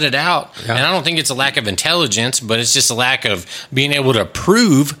shut it out. Yeah. And I don't think it's a lack of intelligence, but it's just a lack of being able to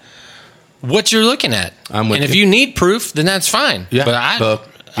prove what you're looking at. I'm with you. And if you need proof, then that's fine. Yeah, but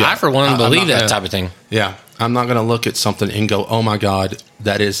I for one, believe that type of thing. Yeah. I'm not going to look at something and go, oh my God,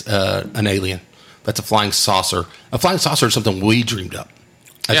 that is an alien. That's a flying saucer. A flying saucer is something we dreamed up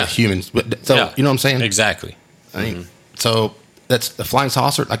as a humans. So, you know what I'm saying? Exactly. I mean, so that's the flying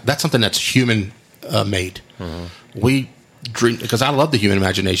saucer. Like that's something that's human made. Mm-hmm. We dream because I love the human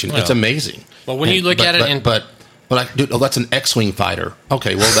imagination. It's amazing. Well, when you look at it, but like, dude, that's an X-wing fighter.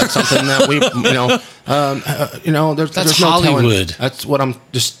 Okay, well, that's something that we, there's that's no Hollywood. Telling. That's what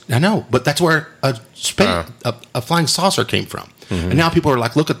I know, but that's where a flying saucer came from. Mm-hmm. And now people are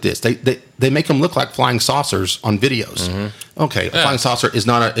like, look at this. They make them look like flying saucers on videos. Mm-hmm. Okay, a flying saucer is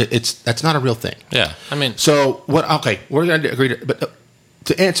not that's not a real thing. Yeah, I mean, so what? Okay, we're going to agree, but.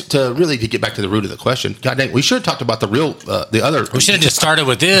 To get back to the root of the question, God dang, we should have talked about the other. We should have just started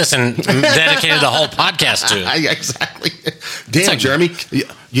with this and dedicated the whole podcast to it. Exactly. Damn, Jeremy,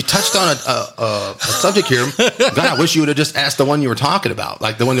 you touched on a subject here. God, I wish you would have just asked the one you were talking about,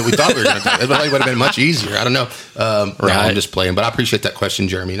 like the one that we thought we were going to talk about. It would have been much easier. I don't know. Right. No, I'm just playing, but I appreciate that question,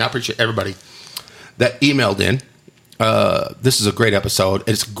 Jeremy, and I appreciate everybody that emailed in. This is a great episode.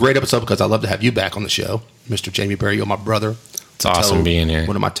 It's a great episode because I love to have you back on the show, Mr. Jamie Berry. You're my brother. It's awesome being here.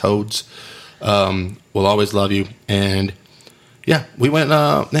 One of my toads. We'll always love you. And yeah, we went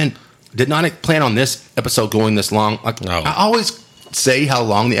and did not plan on this episode going this long. Like, no. I always say how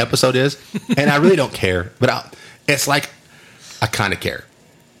long the episode is, and I really don't care. But it's like I kind of care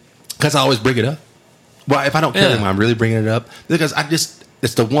because I always bring it up. Well, if I don't care, then I'm really bringing it up because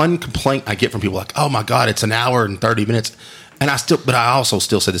it's the one complaint I get from people like, oh my God, it's an hour and 30 minutes. And I also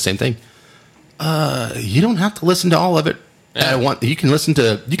still say the same thing. You don't have to listen to all of it. You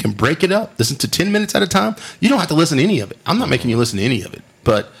can break it up, listen to 10 minutes at a time. You don't have to listen to any of it. I'm not making you listen to any of it,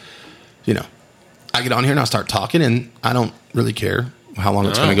 but I get on here and I start talking and I don't really care how long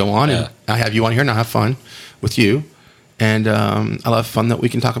it's going to go on. And I have you on here and I have fun with you. And, I love fun that we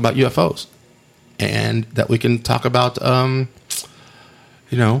can talk about UFOs and that we can talk about, who's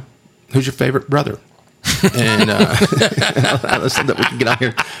your favorite brother? And that we can get on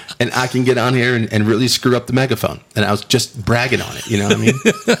here and I can get on here and really screw up the megaphone. And I was just bragging on it. You know what I mean?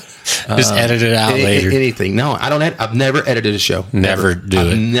 Just edit it out later. Anything. No, I don't. I've never edited a show. Never do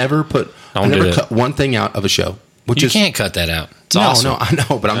it. I've never cut one thing out of a show. You can't cut that out. It's awesome. No, I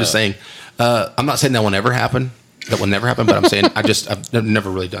know, but I'm just saying. I'm not saying that will never happen. That will never happen. But I'm saying I've never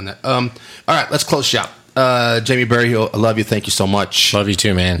really done that. All right, let's close shop. Jamie Berry, I love you. Thank you so much. Love you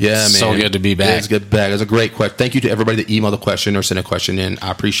too, man. Yeah, man. So good to be back. It's good back. It's a great question. Thank you to everybody that emailed a question or sent a question in.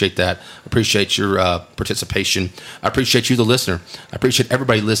 I appreciate that. I appreciate your participation. I appreciate you, the listener. I appreciate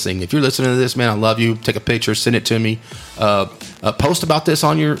everybody listening. If you're listening to this, man, I love you. Take a picture, send it to me. Post about this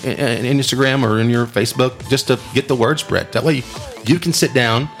on your Instagram or in your Facebook just to get the word spread. That way you can sit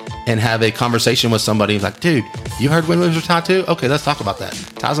down and have a conversation with somebody like, dude, you heard When Losers Tie too? Okay, let's talk about that.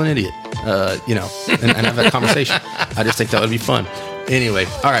 Ty's an idiot. And have that conversation. I just think that would be fun. Anyway,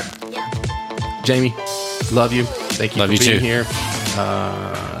 all right. Jamie, love you. Thank you for being here.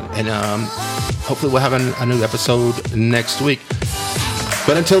 And hopefully we'll have a new episode next week.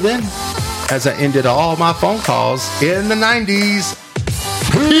 But until then, as I ended all my phone calls in the 90s,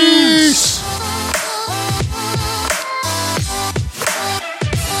 peace!